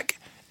it was like,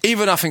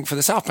 even I think for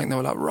the South Bank, they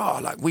were like, rah,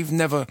 like we've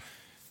never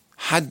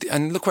had,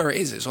 and look where it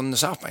is. It's on the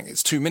South Bank.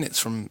 It's 2 minutes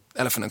from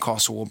Elephant and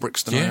Castle or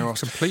Brixton. Yeah,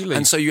 completely.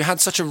 And so you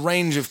had such a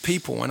range of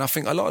people, and I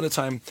think a lot of the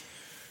time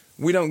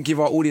we don't give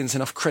our audience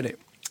enough credit.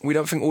 We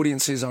don't think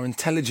audiences are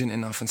intelligent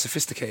enough and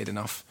sophisticated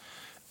enough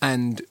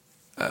and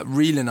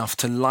real enough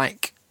to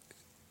like.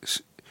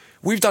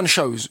 We've done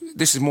shows.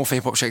 This is more for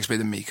Hip Hop Shakespeare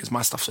than me because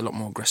my stuff's a lot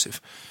more aggressive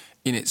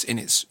in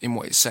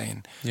what it's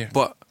saying. Yeah.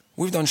 But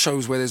we've done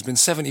shows where there's been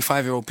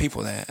 75-year-old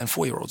people there and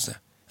 4-year-olds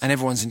there, and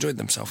everyone's enjoyed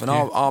themselves. And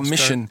our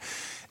mission.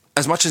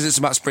 As much as it's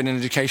about spreading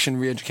education,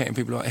 re-educating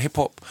people about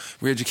hip-hop,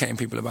 re-educating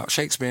people about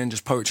Shakespeare and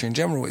just poetry in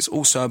general, it's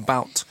also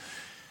about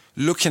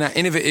looking at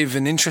innovative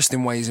and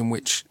interesting ways in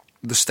which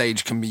the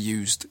stage can be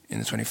used in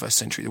the 21st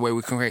century, the way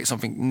we can create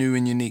something new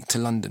and unique to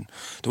London,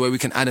 the way we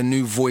can add a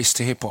new voice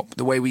to hip-hop,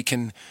 the way we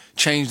can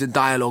change the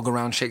dialogue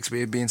around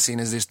Shakespeare being seen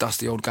as this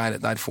dusty old guy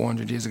that died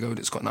 400 years ago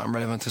that's got nothing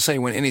relevant to say,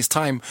 when in his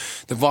time,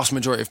 the vast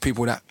majority of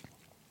people that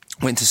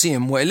went to see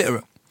him were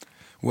illiterate.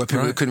 Were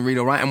people that couldn't read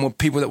or write, and were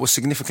people that were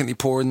significantly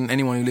poorer than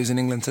anyone who lives in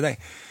England today.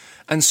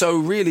 And so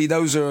really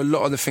those are a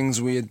lot of the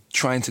things we are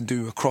trying to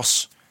do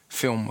across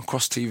film,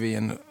 across TV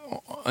and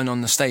and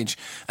on the stage.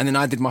 And then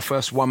I did my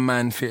first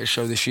one-man theatre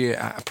show this year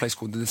at a place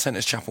called the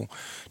Dissenters Chapel,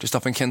 just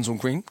up in Kensal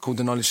Green, called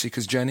The Knowledge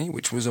Seeker's Journey,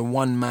 which was a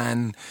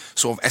one-man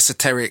sort of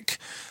esoteric,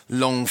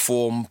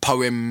 long-form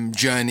poem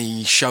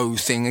journey show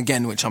thing,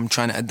 again, which I'm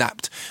trying to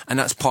adapt. And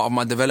that's part of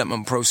my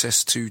development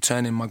process to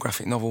turn in my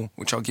graphic novel,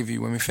 which I'll give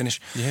you when we finish.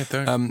 Yeah,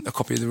 don't. A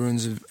copy of The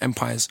Ruins of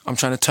Empires. I'm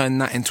trying to turn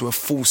that into a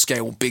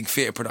full-scale big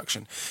theatre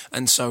production.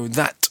 And so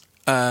that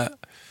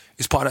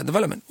is part of that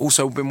development.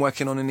 Also been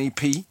working on an EP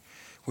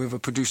with a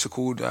producer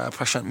called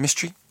Prashant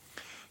Mistry.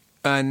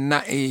 And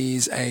that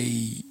is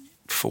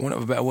for want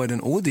of a better word,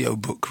 an audio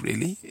book,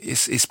 really.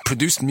 It's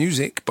produced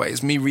music, but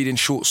it's me reading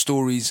short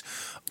stories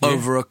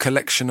over a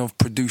collection of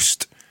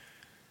produced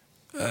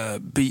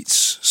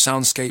beats,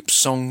 soundscapes,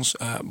 songs.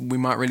 We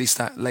might release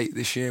that late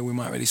this year. We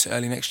might release it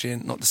early next year.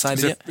 Not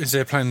decided yet. Is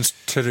there plans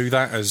to do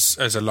that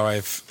as a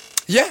live?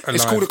 Yeah,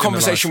 it's called A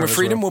Conversation with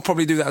Freedom. Well. We'll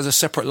probably do that as a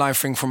separate live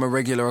thing from a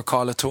regular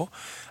Akala tour.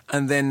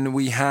 And then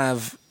we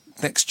have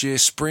next year,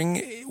 spring,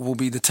 it will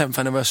be the 10th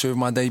anniversary of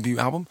my debut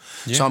album.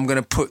 Yeah. So I'm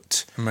going to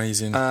put...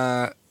 Amazing.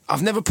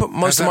 I've never put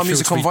most of my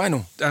music on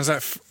vinyl. How's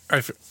that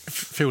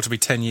feel to be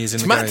 10 years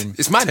in the game?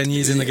 It's mad. 10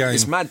 years in the game.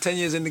 It's mad. 10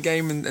 years in the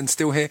game and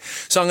still here.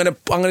 So I'm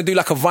gonna do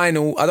like a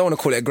vinyl. I don't want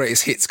to call it a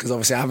greatest hits because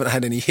obviously I haven't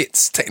had any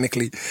hits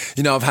technically.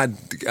 You know, I've had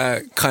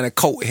kind of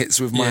cult hits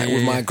with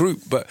my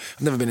group, but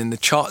I've never been in the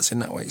charts in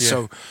that way. Yeah.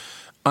 So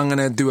I'm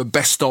gonna do a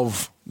best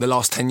of the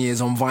last 10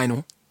 years on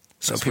vinyl.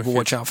 So that's people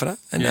watch out for that.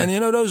 And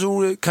you know, those are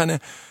all kind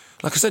of,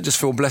 like I said, just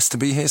feel blessed to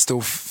be here. Still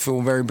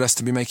feel very blessed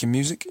to be making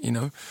music. You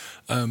know.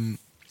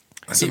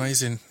 That's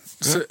amazing.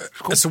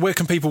 So where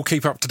can people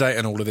keep up to date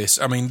on all of this?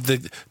 I mean,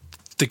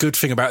 the good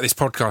thing about this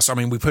podcast, I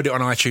mean, we put it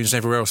on iTunes and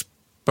everywhere else,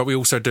 but we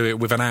also do it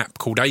with an app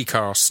called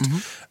Acast.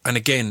 Mm-hmm. And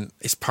again,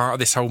 it's part of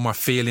this whole, my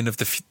feeling of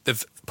the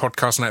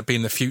podcast and that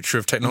being the future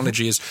of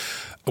technology is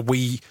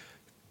we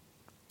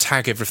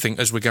tag everything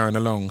as we're going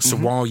along. So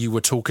while you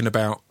were talking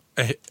about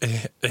a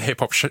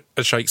hip-hop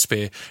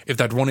Shakespeare, if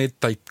they'd wanted,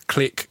 they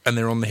click and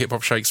they're on the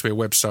hip-hop Shakespeare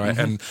website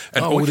and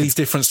all these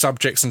different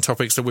subjects and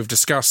topics that we've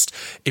discussed.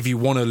 If you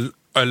want to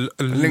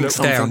look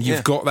down,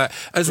 you've got that.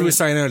 As we were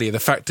saying earlier, the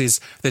fact is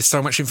there's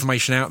so much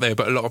information out there,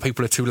 but a lot of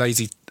people are too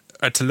lazy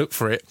to look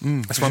for it.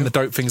 That's one of the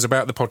dope things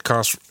about the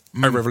podcast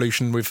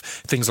revolution with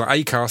things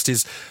like Acast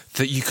is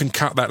that you can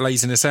cut that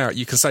laziness out.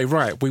 You can say,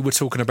 right, we were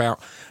talking about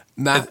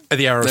at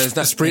the Arrow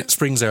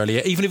Springs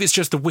earlier, even if it's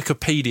just a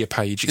Wikipedia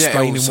page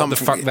explaining what the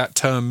fuck that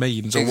term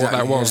means or what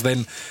that was,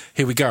 then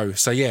here we go.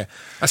 So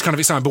that's kind of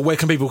exciting. But where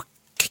can people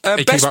keep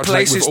best up to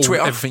place date is with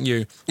Twitter. Everything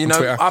you know,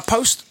 Twitter? I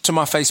post to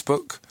my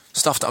Facebook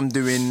stuff that I'm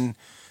doing,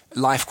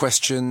 life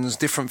questions,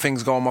 different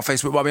things go on my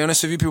Facebook. But I'll be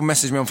honest with you, people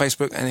message me on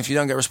Facebook, and if you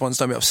don't get a response,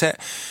 don't be upset.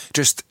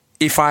 Just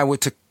if I were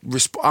to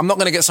respond, I'm not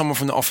going to get someone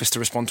from the office to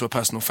respond to a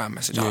personal fan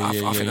message. I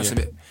think that's a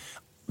bit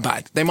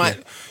bad. They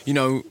might, you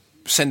know,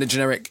 send a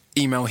generic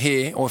email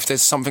here, or if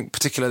there's something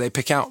particular they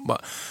pick out,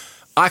 but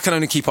I can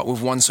only keep up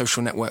with one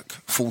social network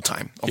full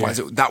time. Otherwise,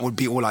 that would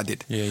be all I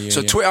did.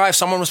 So Twitter, if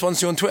someone responds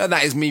to you on Twitter,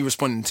 that is me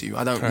responding to you.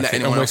 I don't let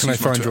anyone else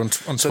use my Twitter.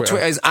 On so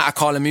Twitter is at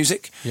Akala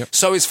Music.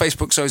 So is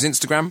Facebook, so is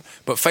Instagram.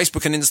 But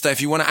Facebook and Insta, if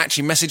you want to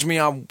actually message me,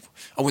 I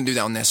wouldn't do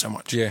that on there so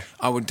much.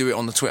 I would do it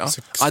on the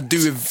Twitter. I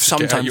do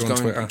sometimes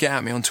get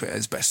at me on Twitter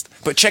is best.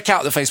 But check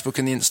out the Facebook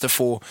and the Insta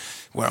for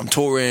where I'm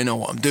touring or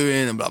what I'm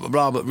doing and blah, blah,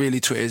 blah. But really,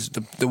 Twitter is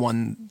the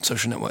one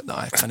social network that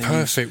I kind of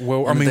use. Perfect.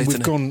 Well, I mean,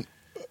 we've gone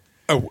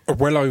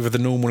well over the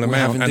normal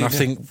amount, and I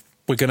think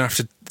we're going to have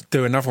to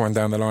do another one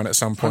down the line at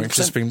some point. 100%.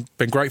 It's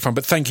been great fun,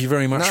 but thank you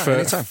very much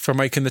for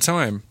making the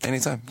time.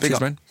 Anytime. Cheers,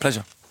 man.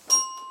 Pleasure.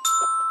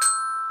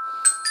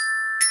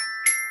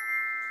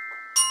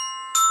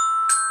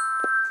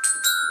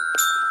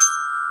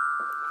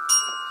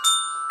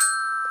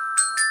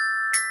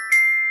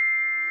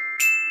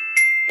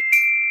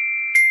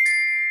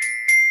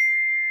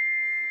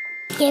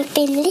 You've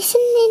been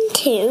listening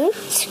to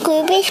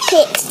Scroobius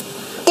Pip's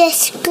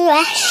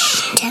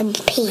Discretion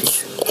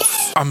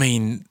Pieces. I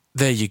mean,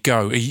 there you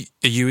go. Are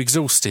you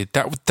exhausted?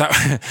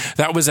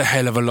 That was a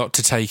hell of a lot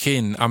to take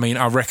in. I mean,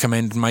 I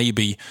recommend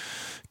maybe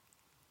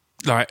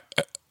like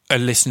a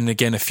listen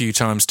again a few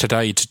times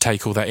today to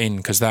take all that in,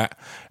 because that,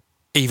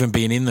 even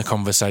being in the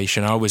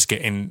conversation, I was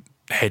getting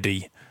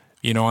heady.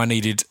 You know, I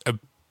needed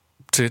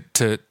to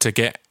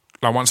get,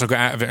 like, once I got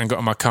out of it and got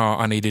in my car,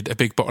 I needed a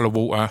big bottle of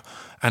water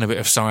and a bit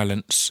of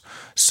silence.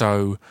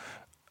 So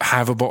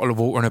have a bottle of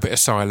water and a bit of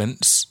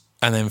silence,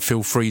 and then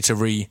feel free to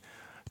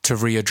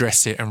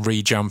readdress it and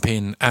re-jump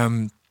in.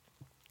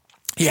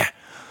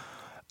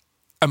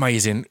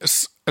 Amazing.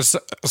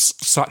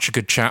 Such a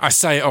good chat. I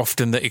say it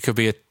often that it could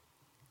be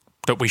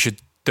that we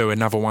should do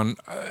another one.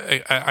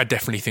 I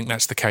definitely think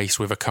that's the case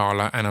with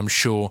Akala, and I'm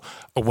sure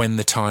when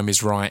the time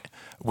is right,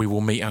 we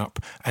will meet up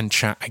and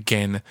chat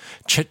again.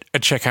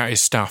 Check out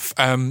his stuff.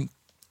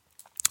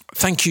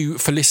 Thank you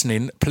for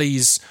listening.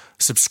 Please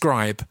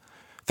subscribe.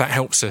 That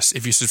helps us.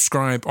 If you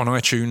subscribe on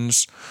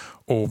iTunes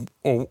or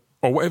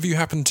whatever you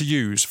happen to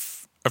use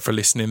for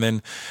listening,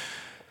 then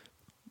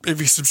if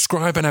you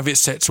subscribe and have it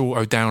set to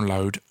auto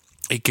download,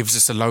 it gives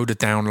us a load of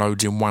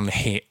downloads in one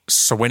hit.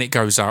 So when it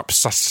goes up,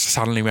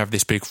 suddenly we have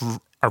this big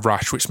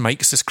rush, which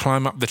makes us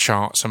climb up the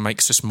charts and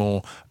makes us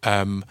more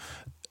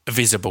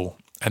visible,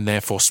 and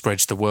therefore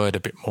spreads the word a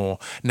bit more.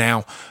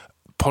 Now,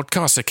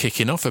 podcasts are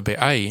kicking off a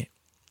bit, eh?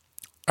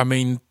 I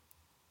mean,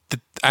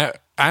 our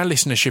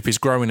listenership is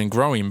growing and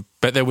growing,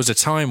 but there was a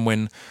time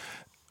when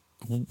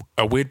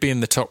we'd be in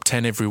the top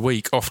 10 every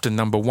week, often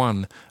number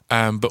one,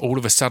 but all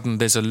of a sudden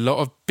there's a lot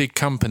of big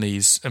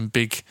companies and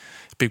big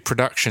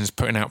productions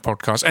putting out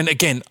podcasts. And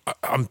again,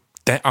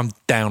 I'm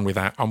down with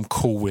that. I'm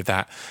cool with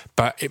that.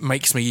 But it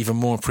makes me even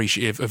more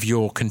appreciative of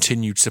your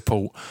continued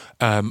support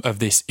of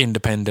this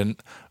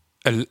independent,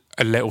 a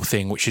little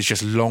thing, which is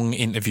just long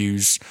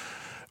interviews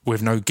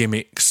with no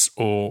gimmicks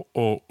or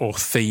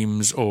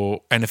themes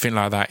or anything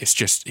like that.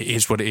 It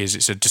is what it is.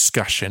 It's a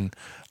discussion,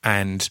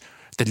 and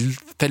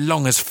they're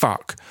long as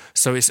fuck.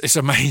 So it's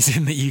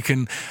amazing that you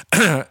can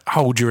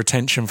hold your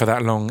attention for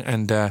that long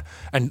and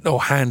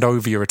or hand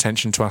over your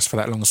attention to us for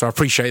that long. So I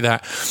appreciate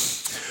that.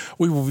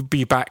 We will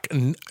be back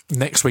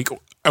next week.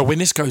 When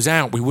this goes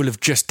out, we will have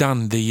just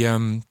done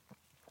the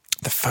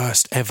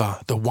first ever,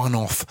 the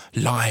one-off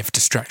live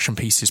Distraction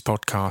Pieces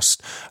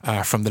podcast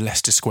from the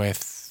Leicester Square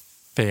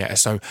Theatre.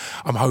 So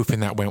I'm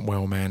hoping that went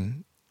well,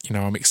 man. You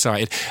know, I'm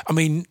excited. I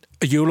mean,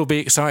 you'll all be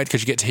excited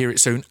because you get to hear it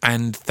soon,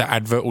 and the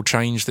advert will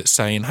change that's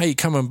saying, hey,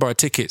 come and buy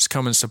tickets,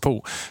 come and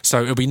support.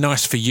 So it'll be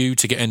nice for you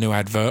to get a new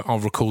advert. I'll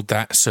record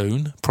that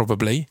soon,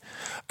 probably.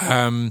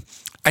 And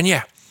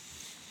yeah,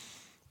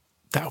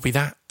 that'll be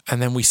that.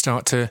 And then we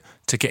start to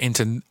get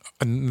into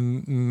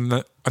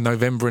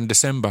November and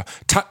December.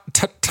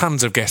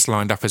 Tons of guests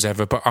lined up as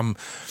ever, but I'm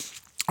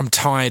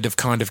tired of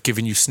kind of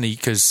giving you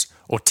sneakers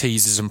or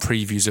teasers and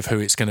previews of who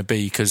it's going to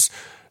be, because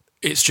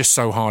it's just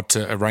so hard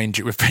to arrange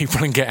it with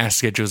people and get our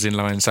schedules in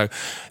line. So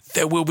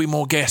there will be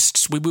more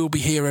guests. We will be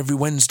here every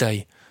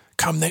Wednesday.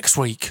 Come next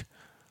week.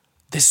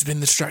 This has been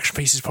the Distraction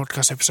Pieces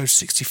podcast, episode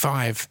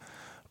 65.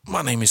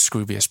 My name is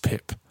Scroobius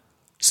Pip.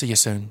 See you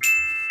soon.